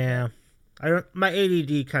commitment. Yeah, I don't. My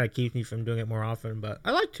ADD kind of keeps me from doing it more often, but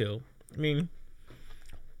I like to. I mean,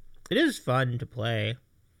 it is fun to play.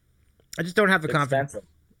 I just don't have the confidence. Expensive.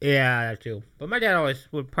 Yeah, that too. But my dad always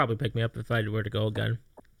would probably pick me up if I were to go again.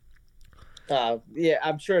 Yeah,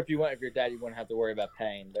 I'm sure if you went with your dad, you wouldn't have to worry about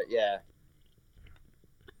paying. But yeah.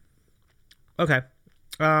 Okay.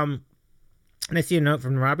 And I see a note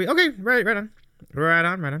from Robbie. Okay, right on.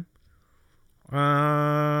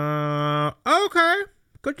 Okay.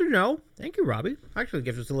 Good to know. Thank you, Robbie. Actually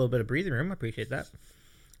gives us a little bit of breathing room. I appreciate that.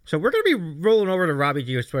 So we're going to be rolling over to Robbie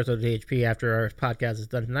G with Sports DHP after our podcast is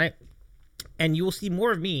done tonight. And you will see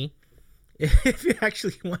more of me if you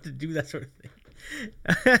actually want to do that sort of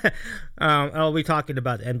thing. I'll be talking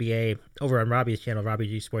about the NBA over on Robbie's channel, Robbie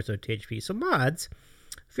G Sports THP. So mods,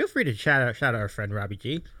 feel free to shout out our friend Robbie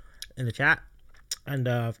G in the chat. And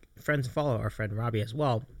friends follow our friend Robbie as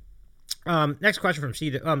well. Next question from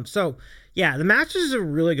C. So, yeah, the Masters is a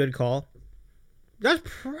really good call. That's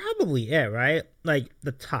probably it, right? Like,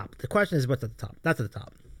 the top. The question is what's at the top. That's at the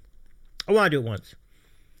top. I want to do it once.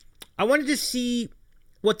 I wanted to see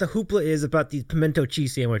what the hoopla is about these pimento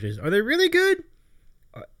cheese sandwiches. Are they really good?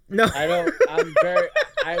 No. I don't. I'm very.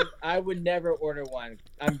 I would never order one.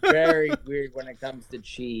 I'm very weird when it comes to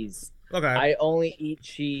cheese. Okay. I only eat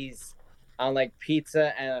cheese on like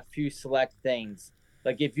pizza and a few select things.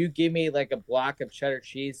 Like if you give me like a block of cheddar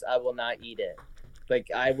cheese, I will not eat it. Like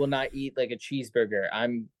I will not eat like a cheeseburger.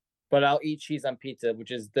 But I'll eat cheese on pizza,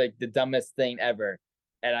 which is the dumbest thing ever.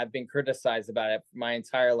 And I've been criticized about it my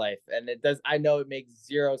entire life. And it does. I know it makes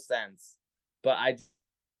zero sense, but I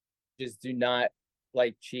just do not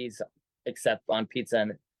like cheese except on pizza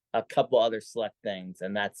and a couple other select things,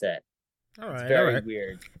 and that's it. All right, it's very all right.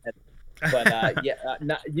 weird. But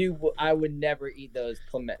I would never eat those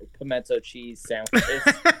pimento cheese sandwiches.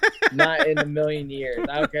 Not in a million years.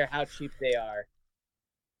 I don't care how cheap they are.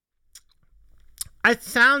 It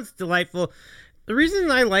sounds delightful. The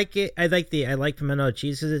reason I like it, I like pimento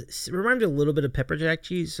cheese because it reminds me a little bit of pepper jack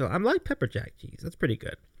cheese. So I like pepper jack cheese. That's pretty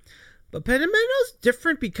good. But pimento's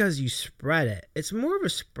different because you spread it. It's more of a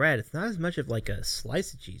spread. It's not as much of like a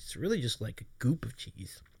slice of cheese. It's really just like a goop of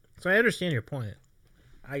cheese. So I understand your point.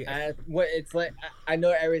 It's like I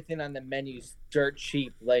know everything on the menu's dirt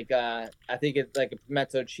cheap. Like I think it's like a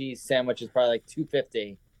pimento cheese sandwich is probably like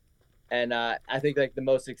 $2.50, and I think like the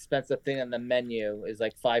most expensive thing on the menu is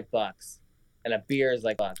like $5, and a beer is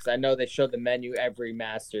like $5. I know they show the menu every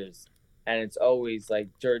Masters, and it's always like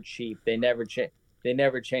dirt cheap. They never change. They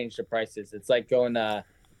never change the prices. It's like going to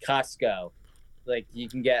Costco. Like you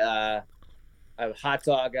can get a hot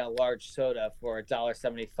dog and a large soda for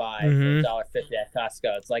 $1.75 or $1.50 at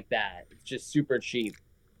Costco. It's like that. It's just super cheap.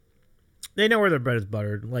 They know where their bread is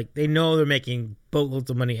buttered. Like they know they're making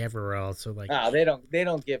boatloads of money everywhere else. So like, they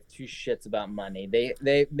don't give two shits about money.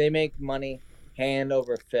 They make money hand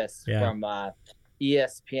over fist from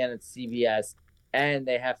ESPN and CBS, and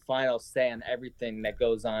they have final say on everything that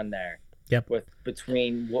goes on there. Yep.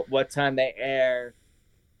 Between what time they air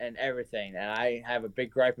and everything, and I have a big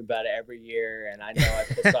gripe about it every year, and I know I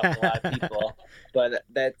piss off a lot of people,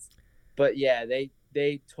 but yeah,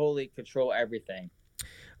 they totally control everything.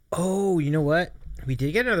 Oh, you know what? We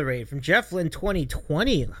did get another raid from Jeff Lynn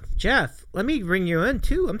 2020. Jeff, let me bring you in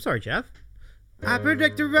too. I'm sorry, Jeff. I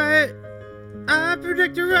predict a riot. I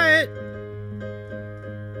predict a riot.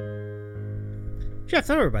 Jeff,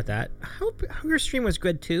 don't worry about that. I hope your stream was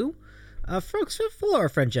good too. Folks, follow our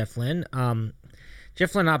friend Jeff Lynn.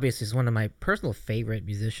 Jeff Lynn obviously is one of my personal favorite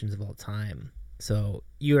musicians of all time. So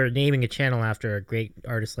you are naming a channel after a great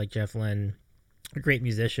artist like Jeff Lynn, a great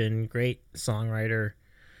musician, great songwriter,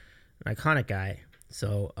 an iconic guy.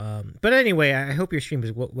 So, but anyway, I hope your stream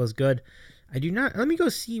was good. Let me go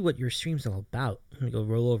see what your stream's all about. Let me go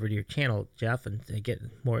roll over to your channel, Jeff, and get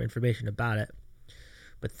more information about it.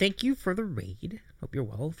 But thank you for the raid. Hope you're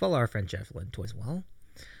well. Follow our friend Jeff Lynn too as well.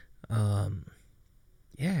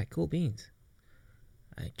 Yeah, cool beans.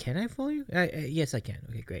 Can I follow you? Yes, I can.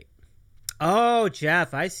 Okay, great. Oh,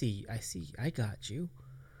 Jeff, I see. I got you.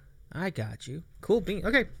 Cool beans.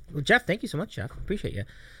 Okay, well, Jeff, thank you so much, Jeff. Appreciate you.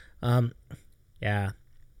 Yeah.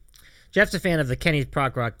 Jeff's a fan of the Kenny's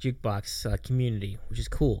Prog Rock Jukebox community, which is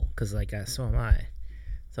cool because, like, so am I.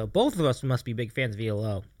 So both of us must be big fans of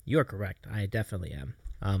ELO. You are correct. I definitely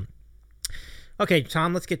am. Okay,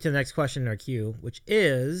 Tom, let's get to the next question in our queue, which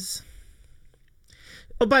is...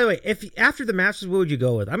 Oh, by the way, if after the Masters, what would you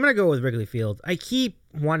go with? I'm going to go with Wrigley Field. I keep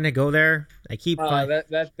wanting to go there.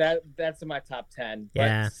 That's in my top 10.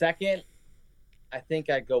 Yeah. But second, I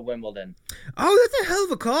think I'd go Wimbledon. Oh, that's a hell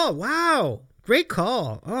of a call. Wow. Great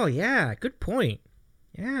call. Oh, yeah. Good point.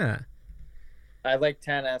 Yeah. I like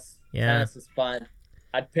tennis. Yeah. Tennis is fun.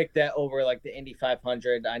 I'd pick that over like the Indy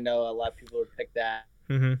 500. I know a lot of people would pick that.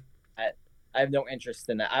 Mm-hmm. I have no interest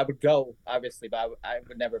in that. I would go, obviously, but I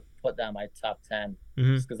would never put that in my top 10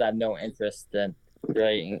 just because I have no interest in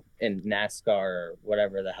NASCAR or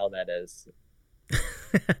whatever the hell that is.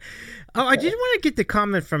 Oh, I did want to get the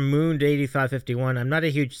comment from Moon to 8551. I'm not a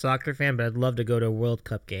huge soccer fan, but I'd love to go to a World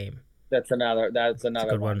Cup game. That's another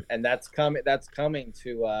one. And that's coming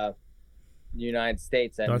to the United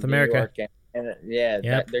States and North New America. York. And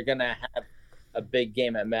they're gonna have a big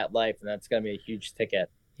game at MetLife, and that's gonna be a huge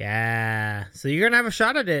ticket. Yeah, so you're gonna have a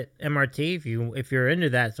shot at it, MRT, if you're into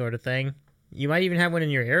that sort of thing. You might even have one in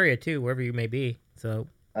your area too, wherever you may be. So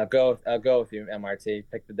I'll go with you, MRT.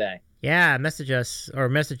 Pick the day. Yeah, message us or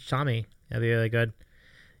message Tommy. That'd be really good.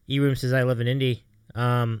 E-Room says I live in Indy.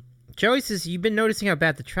 Joey says you've been noticing how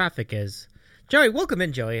bad the traffic is. Joey, welcome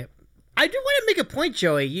in, Joey. I do want to make a point,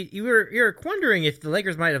 Joey. You're wondering if the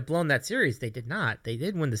Lakers might have blown that series. They did not. They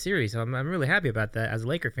did win the series. So I'm really happy about that as a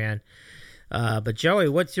Laker fan. But Joey,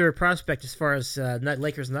 what's your prospect as far as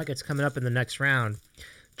Lakers Nuggets coming up in the next round?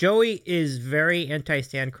 Joey is very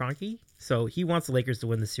anti-Stan Kroenke, so he wants the Lakers to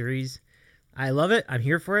win the series. I love it. I'm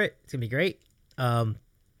here for it. It's gonna be great.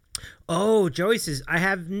 Joey says, I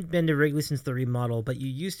haven't been to Wrigley since the remodel, but you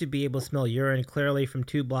used to be able to smell urine clearly from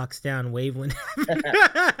 2 blocks down Waveland.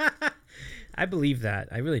 I believe that.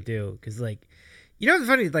 I really do. Because, like, you know what's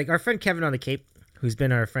funny? Like, our friend Kevin on the Cape, who's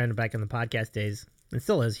been our friend back in the podcast days, and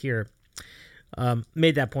still is here,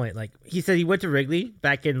 made that point. Like, he said he went to Wrigley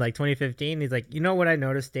back in, like, 2015. He's like, you know what I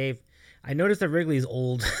noticed, Dave? I noticed that Wrigley is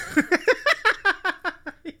old.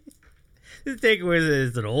 His takeaway is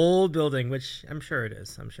it's an old building, which I'm sure it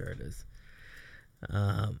is.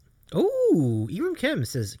 Ewan Kim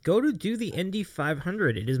says, go to do the Indy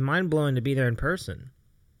 500. It is mind-blowing to be there in person.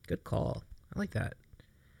 Good call. I like that.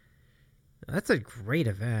 That's a great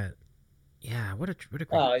event. Yeah, what a great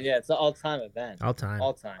it's an all-time event. All time.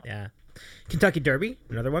 Yeah. Kentucky Derby,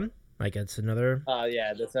 another one. Like, it's another...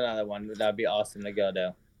 that's another one. That'd be awesome to go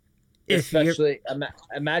to. Especially,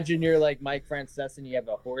 imagine you're like Mike Francesa and you have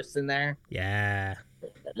a horse in there. Yeah.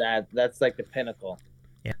 That's like the pinnacle.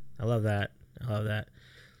 Yeah, I love that.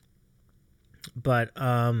 But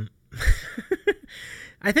I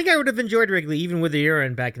think I would have enjoyed Wrigley even with the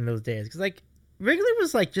urine back in those days, because like Wrigley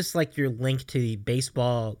was like just like your link to the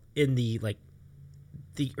baseball in the like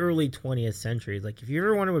the early 20th century. Like if you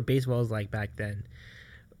ever wondered what baseball was like back then,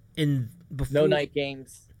 no night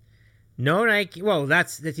games. No night. Well,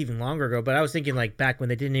 that's even longer ago. But I was thinking like back when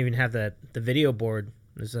they didn't even have the video board.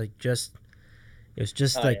 It was just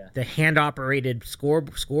the hand operated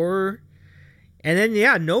scorer. And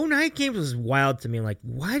then no night games was wild to me. Like,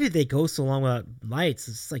 why did they go so long without lights?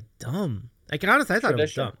 It's like dumb. Like honestly, I thought it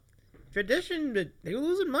was dumb. Tradition, but they were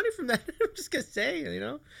losing money from that. I'm just gonna say, you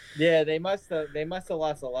know. Yeah, they must have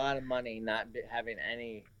lost a lot of money not having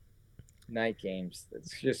any night games.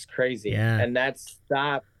 It's just crazy. Yeah. And that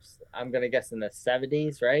stops, I'm gonna guess, in the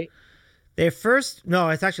 70s, right? No,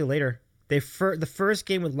 it's actually later. The first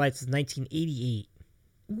game with lights is 1988.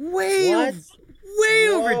 Way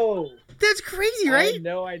over. That's crazy, right? I had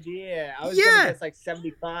no idea. I was gonna guess like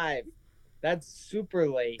 75. That's super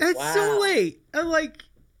late. That's so late. I'm like,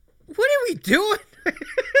 what are we doing?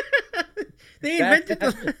 They invented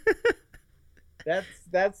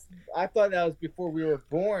That's I thought that was before we were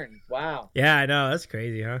born. Wow. Yeah, I know. That's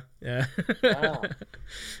crazy, huh? Yeah. Wow.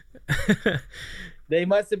 They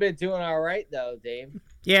must have been doing all right though, Dave.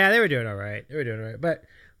 Yeah, they were doing all right. But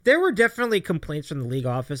there were definitely complaints from the league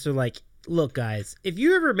office. They're like, look, guys, if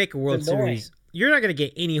you ever make a World Series, you're not going to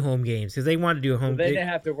get any home games because they want to do a home game. They didn't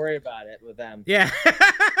have to worry about it with them. Yeah.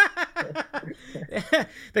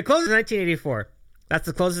 The closest is 1984. That's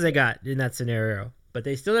the closest they got in that scenario. But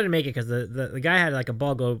they still didn't make it because the guy had like a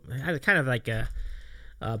ball go, had kind of like a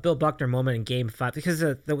Bill Buckner moment in Game 5 because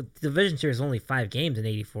the Division Series was only 5 games in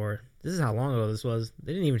 84. This is how long ago this was.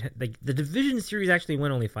 They didn't even the Division Series actually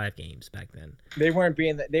went only 5 games back then. They weren't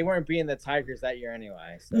being the Tigers that year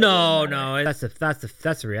anyway. So no, that's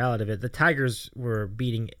the reality of it. The Tigers were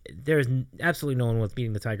beating. There's absolutely no one was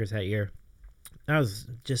beating the Tigers that year. That was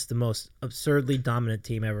just the most absurdly dominant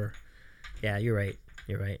team ever. Yeah, you're right.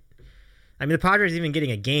 I mean, the Padres even getting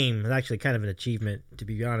a game is actually kind of an achievement, to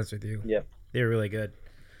be honest with you. Yep. They were really good.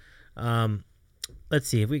 Let's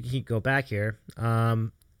see if we can go back here.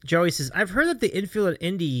 Joey says, I've heard that the infield at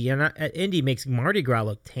Indy makes Mardi Gras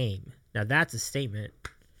look tame. Now, that's a statement.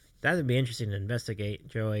 That would be interesting to investigate,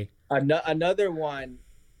 Joey. Another one,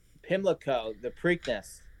 Pimlico, the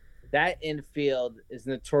Preakness. That infield is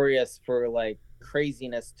notorious for, like,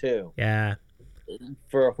 craziness, too. Yeah.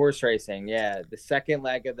 For horse racing, yeah. The second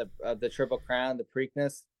leg of the Triple Crown, the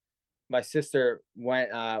Preakness. My sister went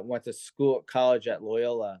to college at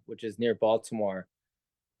Loyola, which is near Baltimore,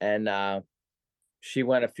 and she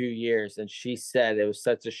went a few years, and she said it was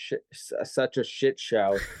such a shit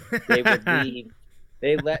show. They would leave.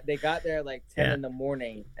 They got there like 10 in the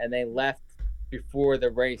morning, and they left before the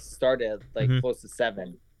race started, like close to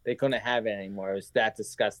 7. They couldn't have it anymore. It was that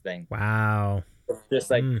disgusting. Wow.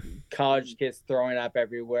 Just like college kids throwing up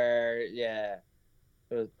everywhere. Yeah,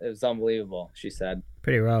 it was unbelievable. She said.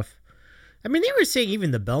 Pretty rough. I mean, they were saying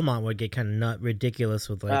even the Belmont would get kind of ridiculous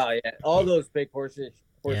with like. Oh yeah, all those big horse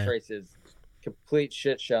races, complete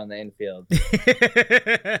shit show in the infield.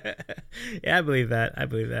 Yeah, I believe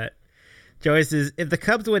that. Joey says, if the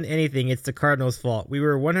Cubs win anything, it's the Cardinals' fault. We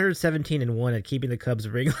were 117-1 at keeping the Cubs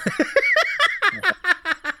ring.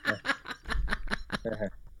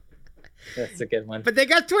 That's a good one. But they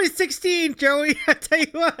got 2016, Joey. I tell you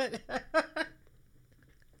what.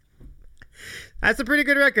 That's a pretty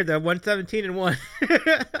good record, though. 117-1.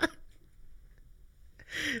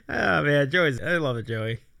 Oh man, I love it,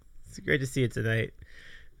 Joey. It's great to see it tonight.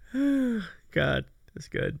 God. That's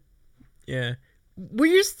good. Yeah. Were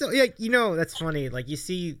you still like that's funny. Like you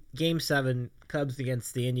see Game 7 Cubs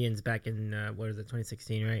against the Indians back in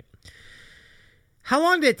 2016, right? How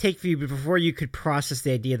long did it take for you before you could process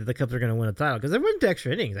the idea that the Cubs are going to win a title? Because they went to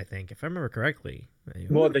extra innings, I think, if I remember correctly.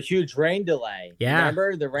 Well, the huge rain delay. Yeah.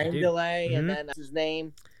 Remember the rain delay, and then his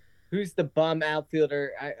name. Who's the bum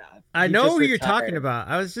outfielder? I know who you're talking about.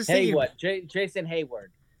 I was just thinking. Jason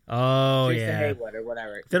Hayward. Oh, Jason Hayward or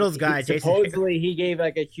whatever. Fiddle's guy, Jason supposedly he gave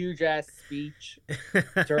like a huge ass speech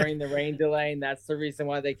during the rain delay, and that's the reason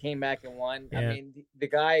why they came back and won. Yeah. I mean, the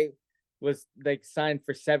guy was like signed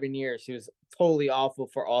for 7 years. He was totally awful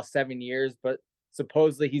for all 7 years, but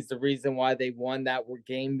supposedly he's the reason why they won that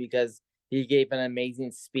game because he gave an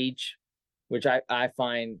amazing speech, which I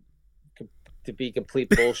find to be complete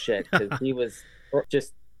bullshit because he was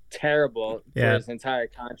just terrible for his entire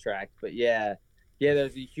contract. But yeah,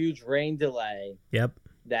 there's a huge rain delay. Yep.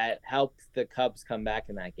 That helped the Cubs come back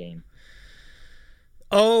in that game.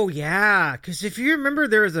 Oh, yeah. Because if you remember,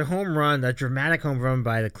 there was a dramatic home run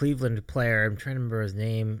by the Cleveland player. I'm trying to remember his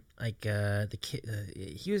name. Like, the kid,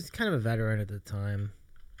 he was kind of a veteran at the time.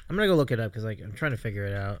 I'm going to go look it up because I'm trying to figure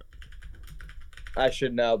it out. I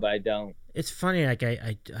should know, but I don't. It's funny. Like,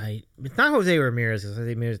 it's not Jose Ramirez. It's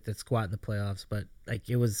Jose Ramirez that squat in the playoffs, but, like,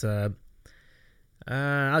 it was, I'll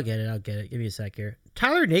get it. Give me a sec here.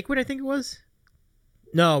 Tyler Naquin, I think it was.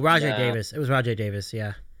 No, Rajai Davis. It was Rajai Davis.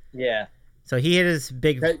 Yeah. Yeah. So he hit his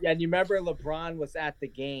big. And you remember LeBron was at the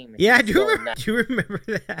game. Yeah, I do remember. Do you remember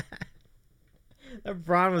that?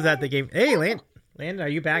 LeBron was at the game. Hey, Landon, are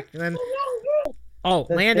you back? Oh,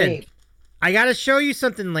 Landon, Dave. I gotta show you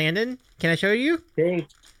something, Landon. Can I show you? Dave,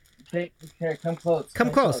 here, come close. Come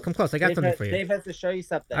close. I got something for you. Dave has to show you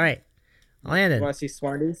something. All right. Landon. You want to see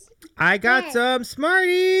Smarties? I got some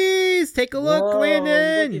Smarties. Take a look,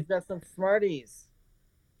 Landon. Look, he's got some Smarties.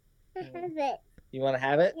 I have it. You want to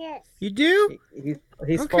have it? Yes. You do? He's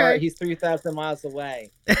okay. far. He's 3,000 miles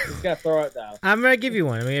away. He's gonna throw it though. I'm gonna give you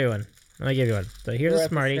one. So here's a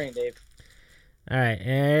Smartie. Screen, Dave. All right,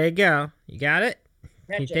 there you go. You got it?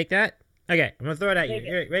 Catch Can you take that? Okay, I'm gonna throw it at you.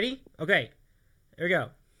 Here, ready? Okay. Here we go.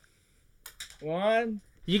 One.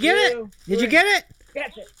 Did you get it? Did you get it?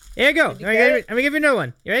 Catch it. Here you go. I'm gonna give you another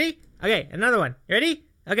one. You ready? Okay, another one. You ready?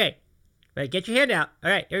 Okay. Right, get your hand out. All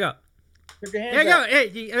right, here we go. Put your hands Here you go. up.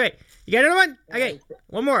 Hey, all right. You got another one? Okay.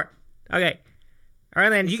 One more. Okay. All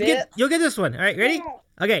right, Landon. You'll get this one. All right, ready?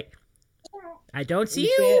 Okay. I don't see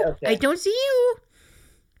you. Okay. I don't see you.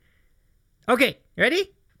 Okay,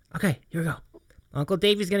 ready? Okay, here we go. Uncle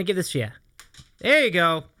Davey's gonna give this to you. There you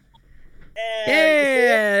go.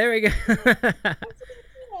 Yeah, there we go.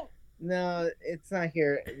 No, it's not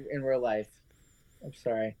here in real life. I'm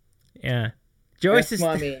sorry. Yeah. Joyce is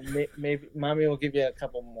mommy. Maybe mommy will give you a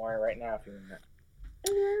couple more right now if you want that.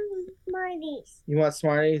 Smarties. You want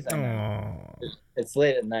Smarties? Oh, it's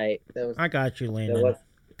late at night. I got you, Landon.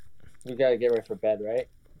 We gotta get ready for bed, right?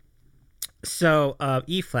 So,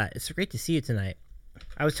 E flat. It's great to see you tonight.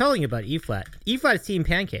 I was telling you about E flat. E flat is Team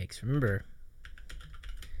Pancakes. Remember?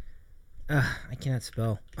 I cannot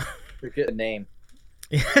spell. It's a good name.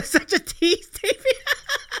 Yeah, such a tease, Davey.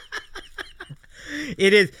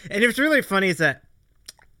 It is, and it's really funny is that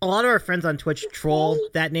a lot of our friends on Twitch troll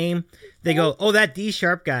that name. They go, "Oh, that D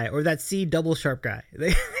sharp guy," or "that C double sharp guy."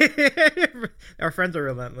 Our friends are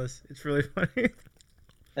relentless. It's really funny.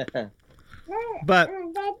 But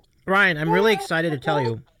Ryan, I'm really excited to tell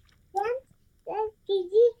you.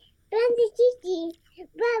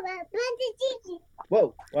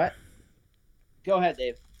 Whoa! What? Go ahead,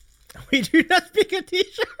 Dave. We do not speak a D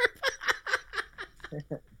sharp.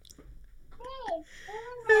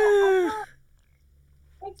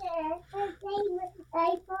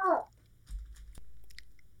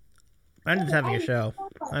 Landon's having a show.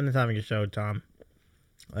 Landon's having a show, Tom.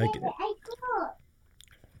 Like,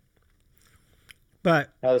 but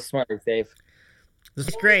that was smart, Dave. This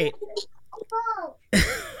is great.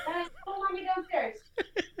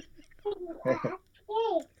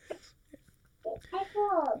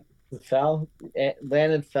 Fell?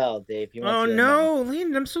 Landon fell, Dave. Oh no,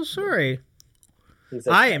 Landon! I'm so sorry.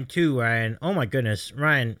 I am too, Ryan. Oh my goodness,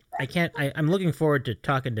 Ryan! I can't. I'm looking forward to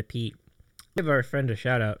talking to Pete. Give our friend a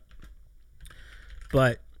shout out.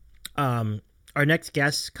 But our next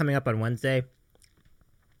guest coming up on Wednesday,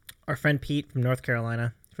 our friend Pete from North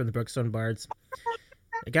Carolina, from the Brookstone Bards.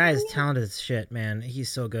 The guy is talented as shit, man. He's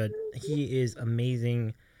so good. He is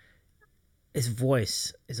amazing. His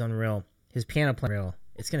voice is unreal. His piano playing real.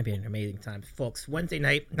 It's going to be an amazing time. Folks, Wednesday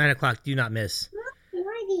night, 9 o'clock, do not miss.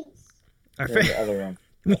 Our friend... the other room.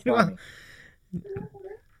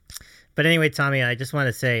 But anyway, Tommy, I just want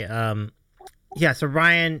to say, yeah, so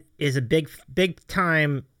Ryan is a big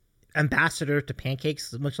time ambassador to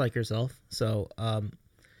pancakes, much like yourself. So I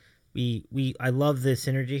love the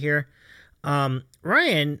synergy here.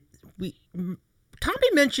 Ryan,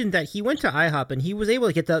 Tommy mentioned that he went to IHOP and he was able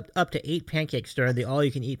to get up to 8 pancakes during the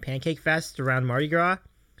all-you-can-eat pancake fest around Mardi Gras.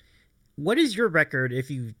 What is your record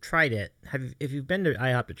if you've tried it? If you've been to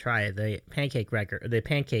IHOP to try it, the pancake record, the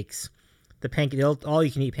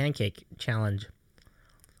all-you-can-eat pancake challenge?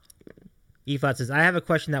 Efot says, I have a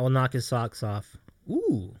question that will knock his socks off.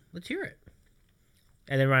 Ooh, let's hear it.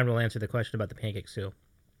 And then Ryan will answer the question about the pancakes too.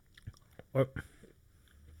 Or,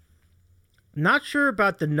 not sure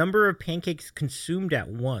about the number of pancakes consumed at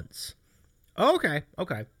once. Oh,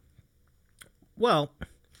 okay. Well,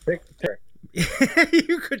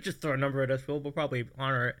 you could just throw a number at us. We'll probably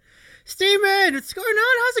honor it. Steeman, what's going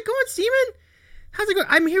on? How's it going, Steeman? How's it going?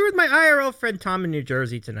 I'm here with my IRL friend Tom in New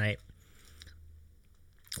Jersey tonight.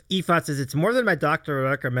 Efot says, it's more than my doctor would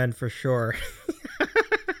recommend for sure.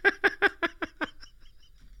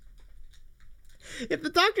 If the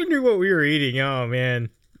doctor knew what we were eating, oh man,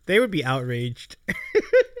 they would be outraged.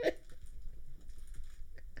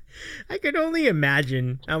 I could only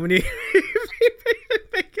imagine how many.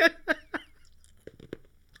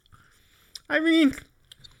 I mean,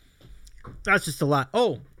 that's just a lot.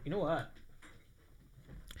 Oh, you know what?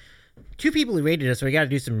 2 people who rated us, so we got to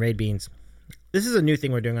do some raid beans. This is a new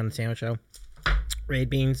thing we're doing on the Sandwich Show. Raid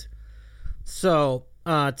beans. So,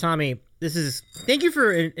 Tommy, thank you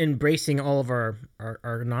for embracing all of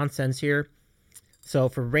our nonsense here. So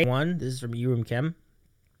for raid 1, this is from Urum Kim.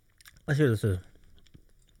 Let's see what this is.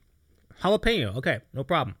 Jalapeno. Okay, no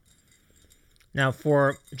problem. Now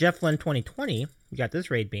for Jeff Lynn 2020, we got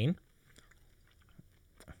this raid bean.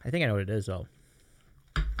 I think I know what it is though.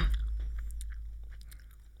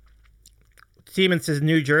 Steven says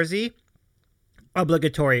New Jersey.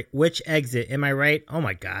 Obligatory. Which exit? Am I right? Oh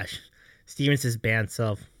my gosh. Steven says banned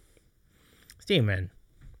self. Steven.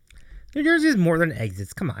 New Jersey is more than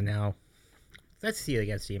exits. Come on now. Let's see it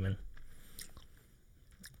again, Steven.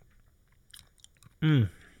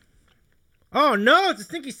 Oh no, it's a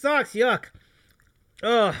stinky socks. Yuck.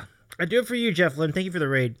 Ugh. I do it for you, Jeff Lynn. Thank you for the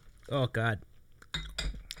raid. Oh god.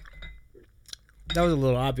 That was a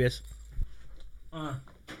little obvious.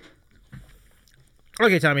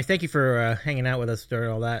 Okay, Tommy, thank you for hanging out with us during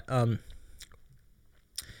all that.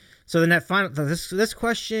 So then that final this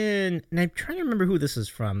question, and I'm trying to remember who this is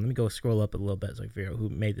from. Let me go scroll up a little bit so I can figure out who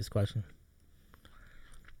made this question.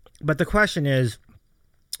 But the question is,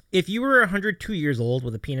 if you were 102 years old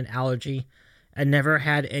with a peanut allergy and never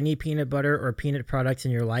had any peanut butter or peanut products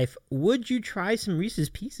in your life, would you try some Reese's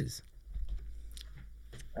Pieces?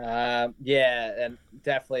 Yeah, and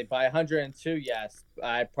definitely by 102, yes.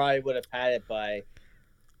 I probably would have had it by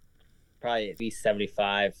probably at least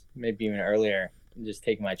 75, maybe even earlier, and just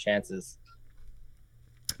taking my chances.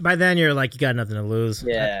 By then, you're like, you got nothing to lose.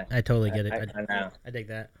 Yeah. I totally get it. I know. I dig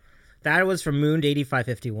that. That was from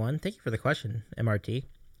Moon8551. Thank you for the question, MRT.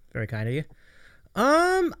 Very kind of you.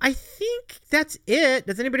 I think that's it.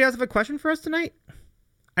 Does anybody else have a question for us tonight?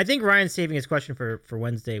 I think Ryan's saving his question for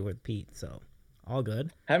Wednesday with Pete, so all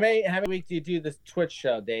good. How many weeks do you do this Twitch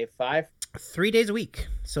show, Dave? 5? 3 days a week.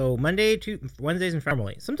 So Monday to Wednesdays and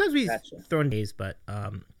Friday. Sometimes we throw in days, but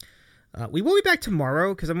we will be back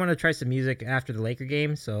tomorrow because I'm going to try some music after the Laker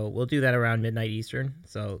game. So we'll do that around midnight Eastern.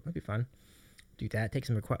 So that'll be fun. Do that. Take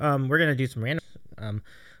some we're going to do some random.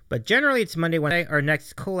 But generally it's Monday, Wednesday. Our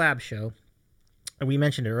next collab show, and we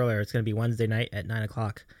mentioned it earlier, it's going to be Wednesday night at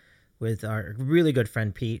 9:00 with our really good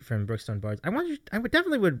friend Pete from Brookstone Bars. I would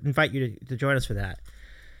definitely invite you to join us for that.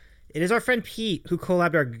 It is our friend Pete who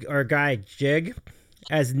collabed our guy Jig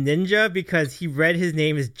as Ninja because he read his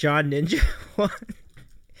name as John Ninja.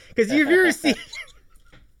 Because you've ever seen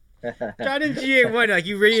John and GA1, like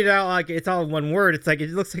you read it out like it's all in one word. It's like it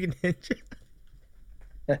looks like a ninja.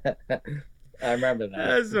 I remember that.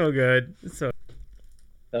 That's so good.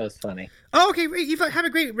 That was funny. Oh, okay. Have a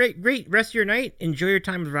great rest of your night. Enjoy your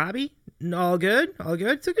time with Robbie. All good. So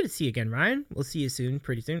good to see you again, Ryan. We'll see you soon,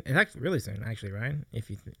 pretty soon. In fact, really soon, actually, Ryan. If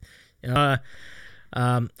you,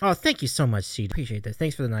 thank you so much, Seed. Appreciate this.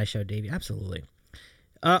 Thanks for the nice show, Davey. Absolutely.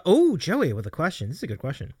 Joey with a question. This is a good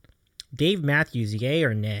question. Dave Matthews, yay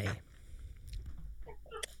or nay?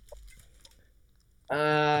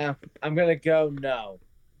 I'm gonna go no.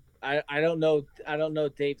 I don't know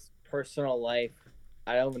Dave's personal life.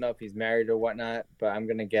 I don't know if he's married or whatnot, but I'm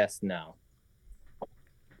gonna guess no.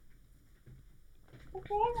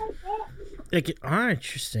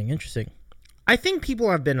 Interesting. I think people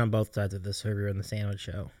have been on both sides of this over in the Sandwich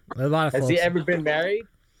Show. A lot of Has folks. he ever been married?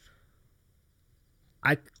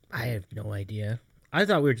 I have no idea. I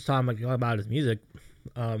thought we were just talking about his music.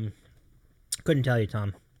 Couldn't tell you,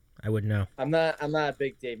 Tom. I wouldn't know. I'm not a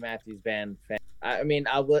big Dave Matthews Band fan. I mean,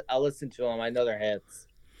 I'll listen to them. I know their hits,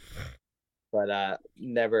 but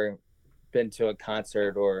never been to a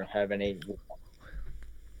concert or have any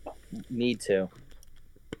need to.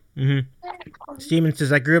 Mm-hmm. Steven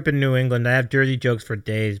says, I grew up in New England. I have Jersey jokes for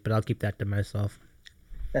days, but I'll keep that to myself.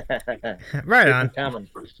 Right on.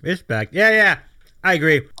 Respect. Yeah. I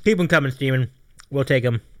agree. Keep them coming, Steven. We'll take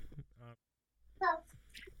them.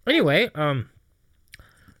 Anyway,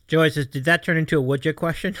 Joey says, did that turn into a would you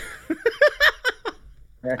question?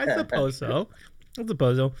 I suppose so.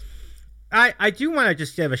 I do want to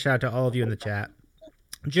just give a shout out to all of you in the chat.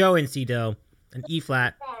 Joe and Cdo and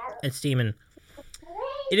E-Flat and Steeman.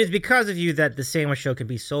 It is because of you that the Sandwich Show can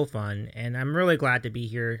be so fun, and I'm really glad to be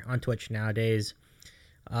here on Twitch nowadays.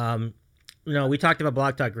 We talked about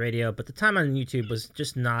Blog Talk Radio, but the time on YouTube was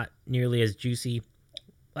just not nearly as juicy.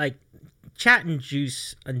 Like, chat and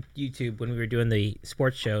juice on YouTube when we were doing the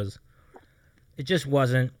sports shows, it just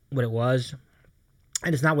wasn't what it was,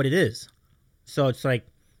 and it's not what it is. So it's like,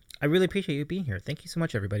 I really appreciate you being here. Thank you so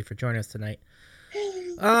much, everybody, for joining us tonight.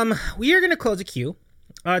 We are going to close the queue.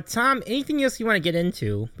 Tom, anything else you want to get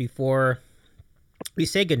into before we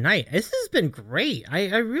say goodnight? This has been great.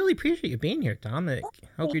 I really appreciate you being here, Tom. I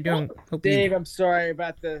hope you're doing... Dave, I'm sorry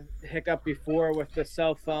about the hiccup before with the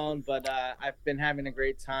cell phone, but I've been having a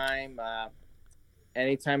great time.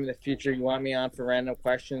 Anytime in the future you want me on for random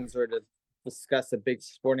questions or to discuss a big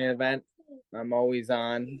sporting event, I'm always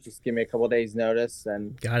on. Just give me a couple days notice,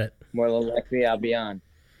 and got it. More than likely, I'll be on.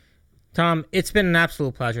 Tom, it's been an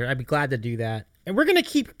absolute pleasure. I'd be glad to do that. And we're gonna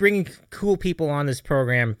keep bringing cool people on this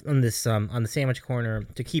program, on this on the Sandwich Corner,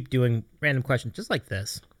 to keep doing random questions just like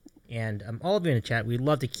this. And all of you in the chat, we'd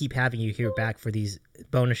love to keep having you here back for these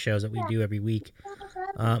bonus shows that we do every week.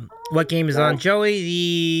 What game is on,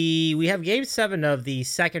 Joey? We have Game 7 of the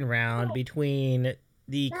second round between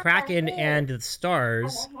the Kraken and the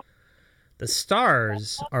Stars. The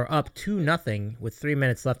Stars are up 2-0 with 3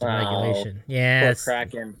 minutes left in regulation. Yeah, poor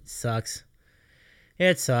Kraken. Sucks.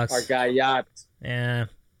 It sucks. Our guy Yacht. Yeah,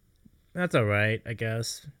 that's all right, I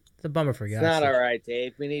guess. It's a bummer for Yacht. It's not all right,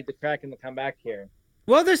 Dave. We need the Kraken to come back here.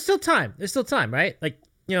 Well, there's still time. Right? Like,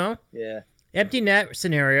 Yeah. Empty net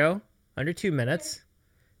scenario, under 2 minutes.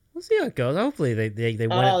 We'll see how it goes. Hopefully they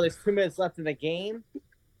win. Oh, there's 2 minutes left in the game?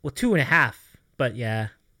 Well, 2.5, but yeah.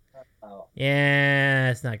 Oh. Yeah,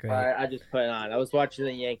 it's not great. All right, I just put it on. I was watching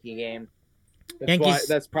the Yankee game. Yankees...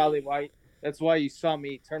 That's why you saw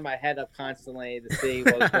me turn my head up constantly to see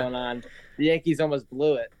what was going on. The Yankees almost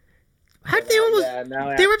blew it. How did they almost?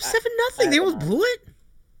 They were up 7-0. They almost blew it.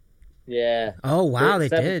 Yeah. Oh wow, they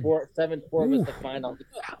did. 7-4 was the final.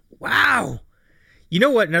 Wow. You know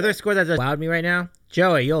what? Another score that just wowed me right now,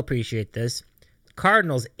 Joey. You'll appreciate this.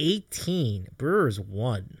 Cardinals 18, Brewers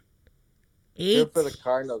 1. Good for the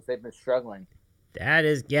Cardinals. They've been struggling. That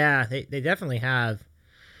is, yeah, they definitely have.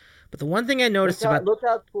 But the one thing I noticed look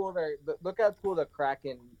how cool the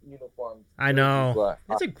Kraken uniforms. I know.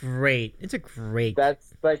 It's a great.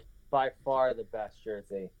 That's like by far the best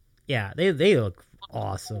jersey. Yeah, they look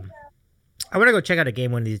awesome. I want to go check out a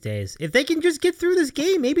game one of these days. If they can just get through this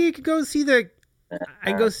game, maybe you could go see like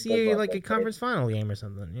a conference final game or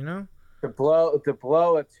something. You know. To blow a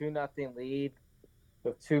 2-0 lead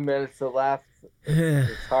with 2 minutes left,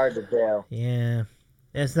 it's hard to do. Yeah,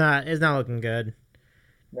 it's not looking good.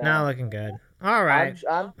 No. Not looking good. All right.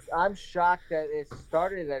 I'm shocked that it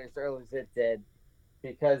started as early as it did,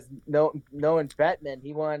 because knowing Bettman,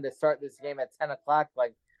 he wanted to start this game at 10:00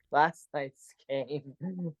 like last night's game.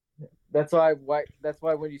 That's why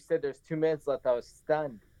when you said there's 2 minutes left, I was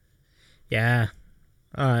stunned. Yeah.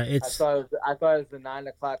 I thought it was the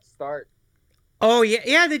 9:00 start. Oh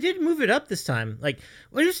yeah, they did move it up this time. Like,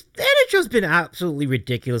 the NHL's been absolutely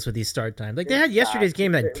ridiculous with these start times. Like, they had yesterday's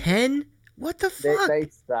game at 10. What the fuck? They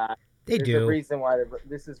suck. There's do. The reason why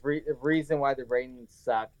the reason why the ratings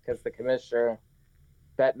suck, because the commissioner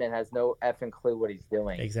Bettman has no effing clue what he's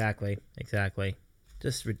doing. Exactly.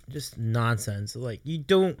 Just nonsense. Like, you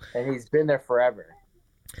don't. And he's been there forever.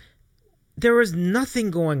 There was nothing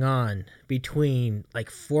going on between like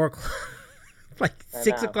 4:00, like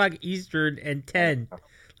 6:00 Eastern and 10.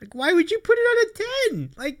 Like, why would you put it on at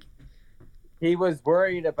 10? Like, he was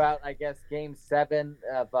worried about, I guess, Game 7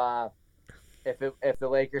 of. If the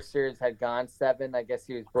Lakers series had gone 7, I guess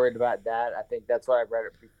he was worried about that. I think that's why I read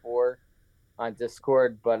it before on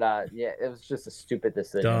Discord. But yeah, it was just a stupid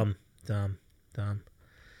decision. Dumb.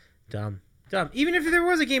 Even if there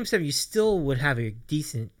was a Game 7, you still would have a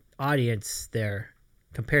decent audience there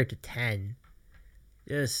compared to 10.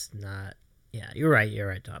 Just not Yeah, you're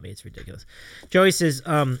right, Tommy. It's ridiculous. Joey says,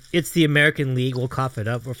 it's the American League. We'll cough it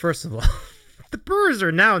up. Well, first of all, the Brewers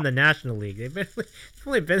are now in the National League. They've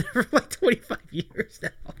only been there for like 25 years now.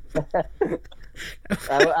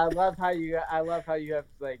 I love how you have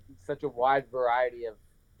like such a wide variety of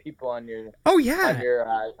people on your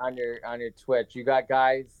on your Twitch. You got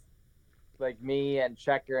guys like me and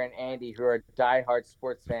Checker and Andy who are diehard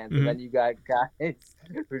sports fans, and then you got guys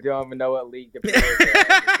who don't even know what league to play.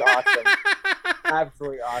 It's awesome.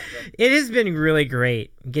 Absolutely awesome. It has been really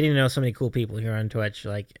great getting to know so many cool people here on Twitch.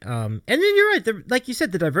 Like, and then you're right. Like you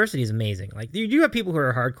said, the diversity is amazing. Like, you do have people who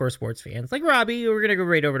are hardcore sports fans, like Robbie. We're gonna go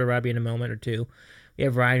right over to Robbie in a moment or two. We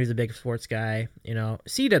have Ryan, who's a big sports guy. You know,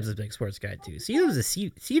 C-Dub's a big sports guy too.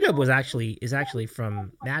 C-Dub is actually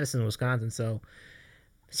from Madison, Wisconsin. So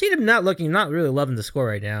C-Dub not really loving the score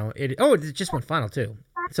right now. It just went final too.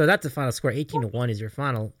 So that's the final score. 18-1 is your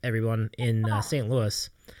final, everyone, in St. Louis.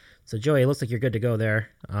 So, Joey, it looks like you're good to go there.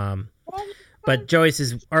 But Joey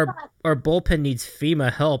says, our bullpen needs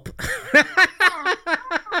FEMA help.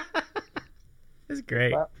 That's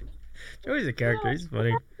great. Joey's a character. He's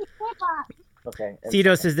funny. Okay.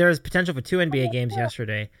 Tito says, there was potential for 2 NBA games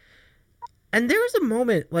yesterday. And there was a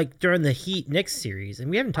moment, like, during the Heat-Knicks series,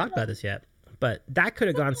 and we haven't talked about this yet, but that could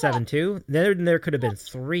have gone 7-2. Then there could have been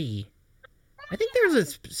 3. I think there was a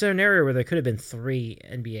scenario where there could have been 3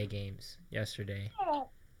 NBA games yesterday.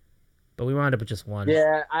 But we wound up with just 1.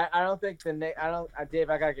 Yeah, I don't think Dave, I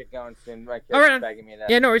gotta get going soon. My kid's all right. begging me to.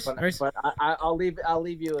 Yeah, no worries. But I'll leave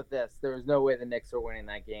you with this. There was no way the Knicks were winning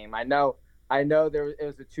that game. I know it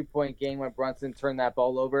was a 2-point game when Brunson turned that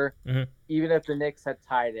ball over. Mm-hmm. Even if the Knicks had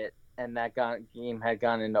tied it and that game had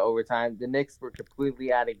gone into overtime, the Knicks were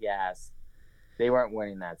completely out of gas. They weren't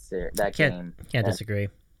winning that game. Can't disagree.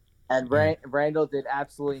 And Randall did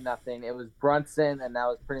absolutely nothing. It was Brunson, and that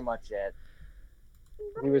was pretty much it.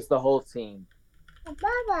 He was the whole team.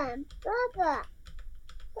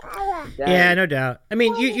 Yeah, no doubt. I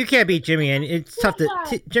mean, you can't beat Jimmy, and it's tough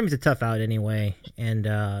Jimmy's a tough out anyway. And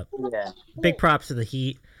big props to the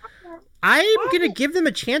Heat. I'm gonna give them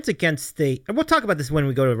a chance against and we'll talk about this when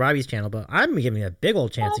we go to Robbie's channel, but I'm giving a big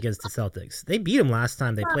old chance against the Celtics. They beat them last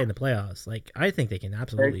time they played in the playoffs. Like, I think they can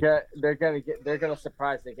absolutely. They're gonna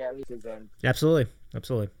surprise. They get at least 2 games. Absolutely.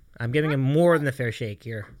 I'm giving them more than a fair shake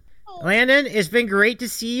here. Landon, it's been great to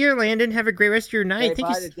see you. Landon, have a great rest of your night. Hey,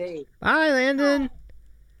 bye to Dave. Bye, Landon.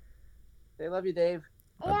 They love you, Dave.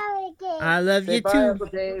 I love you bye, too. Uncle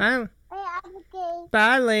Dave.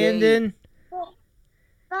 Bye, Landon.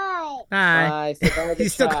 Bye. Bye. Say bye to You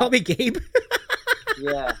still call me Gabe?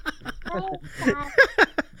 Yeah.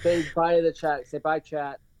 Say bye to the chat. Say bye,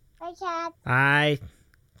 chat. Bye, chat. Bye.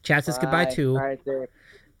 Chat says goodbye too. All right, Dave.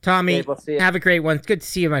 Tommy, Dave, we'll see you. have a great one. It's good to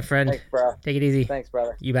see you, my friend. Thanks, bro. Take it easy. Thanks,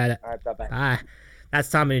 brother. You bet it. All right, bye-bye. Bye. That's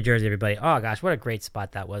Tommy, New Jersey, everybody. Oh, gosh, what a great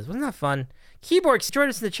spot that was. Wasn't that fun? Keyboard joined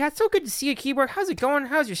us in the chat. So good to see you, Keyboard. How's it going?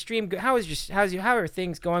 How's your stream? How are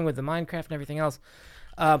things going with the Minecraft and everything else?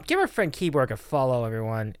 Give our friend Keyboard a follow,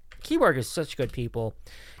 everyone. Keyboard is such good people.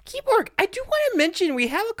 Keyboard, I do want to mention we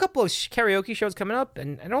have a couple of karaoke shows coming up,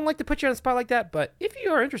 and I don't like to put you on the spot like that, but if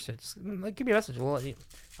you are interested, just give me a message. I'll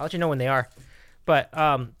let you know when they are. But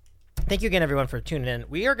thank you again, everyone, for tuning in.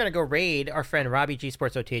 We are going to go raid our friend Robbie G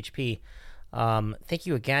Sports OTHP. Thank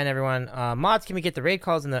you again, everyone. Mods, can we get the raid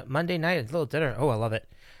calls in the Monday night? A little dinner. Oh, I love it.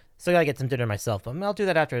 Still got to get some dinner myself, but I'll do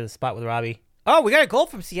that after the spot with Robbie. Oh, we got a goal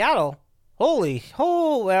from Seattle. Well, he's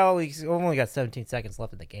only got 17 seconds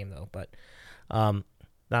left in the game, though, but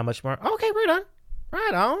not much more. Okay,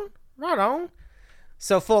 right on.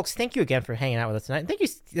 So, folks, thank you again for hanging out with us tonight. And thank you,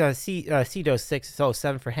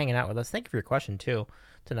 CDO607, for hanging out with us. Thank you for your question, too,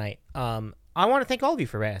 tonight. I want to thank all of you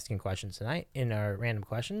for asking questions tonight in our random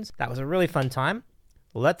questions. That was a really fun time.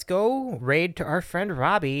 Let's go raid to our friend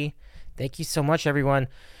Robbie. Thank you so much, everyone.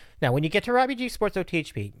 Now, when you get to Robbie G Sports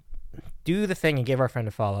OTHP, do the thing and give our friend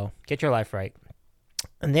a follow. Get your life right.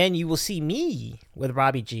 And then you will see me with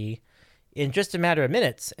Robbie G in just a matter of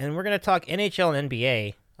minutes. And we're going to talk NHL and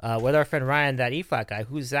NBA with our friend Ryan, that E-Flat guy,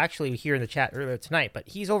 who's actually here in the chat earlier tonight. But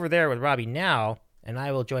he's over there with Robbie now, and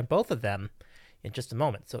I will join both of them in just a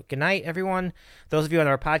moment. So good night, everyone. Those of you on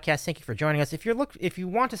our podcast, thank you for joining us. If you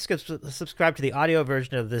want to subscribe to the audio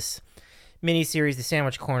version of this mini series, The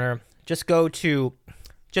Sandwich Corner, just go to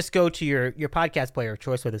your podcast player of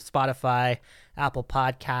choice, whether it's Spotify, Apple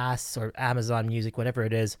Podcasts, or Amazon Music, whatever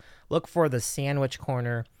it is. Look for The Sandwich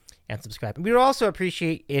Corner and subscribe. We would also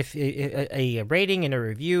appreciate if a rating and a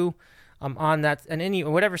review on that,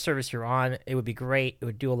 and whatever service you're on. It would be great. It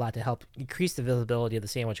would do a lot to help increase the visibility of The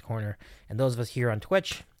Sandwich Corner. And those of us here on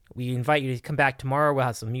Twitch, we invite you to come back tomorrow. We'll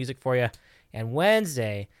have some music for you. And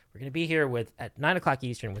Wednesday, We're going to be here at 9 o'clock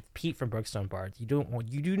Eastern with Pete from Brookstone Bards. You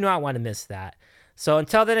do not want to miss that. So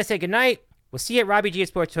until then, I say goodnight. We'll see you at Robbie G at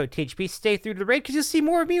Sports Toy THP. Stay through to the raid because you'll see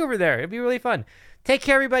more of me over there. It'll be really fun. Take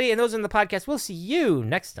care, everybody. And those in the podcast, we'll see you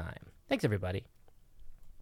next time. Thanks, everybody.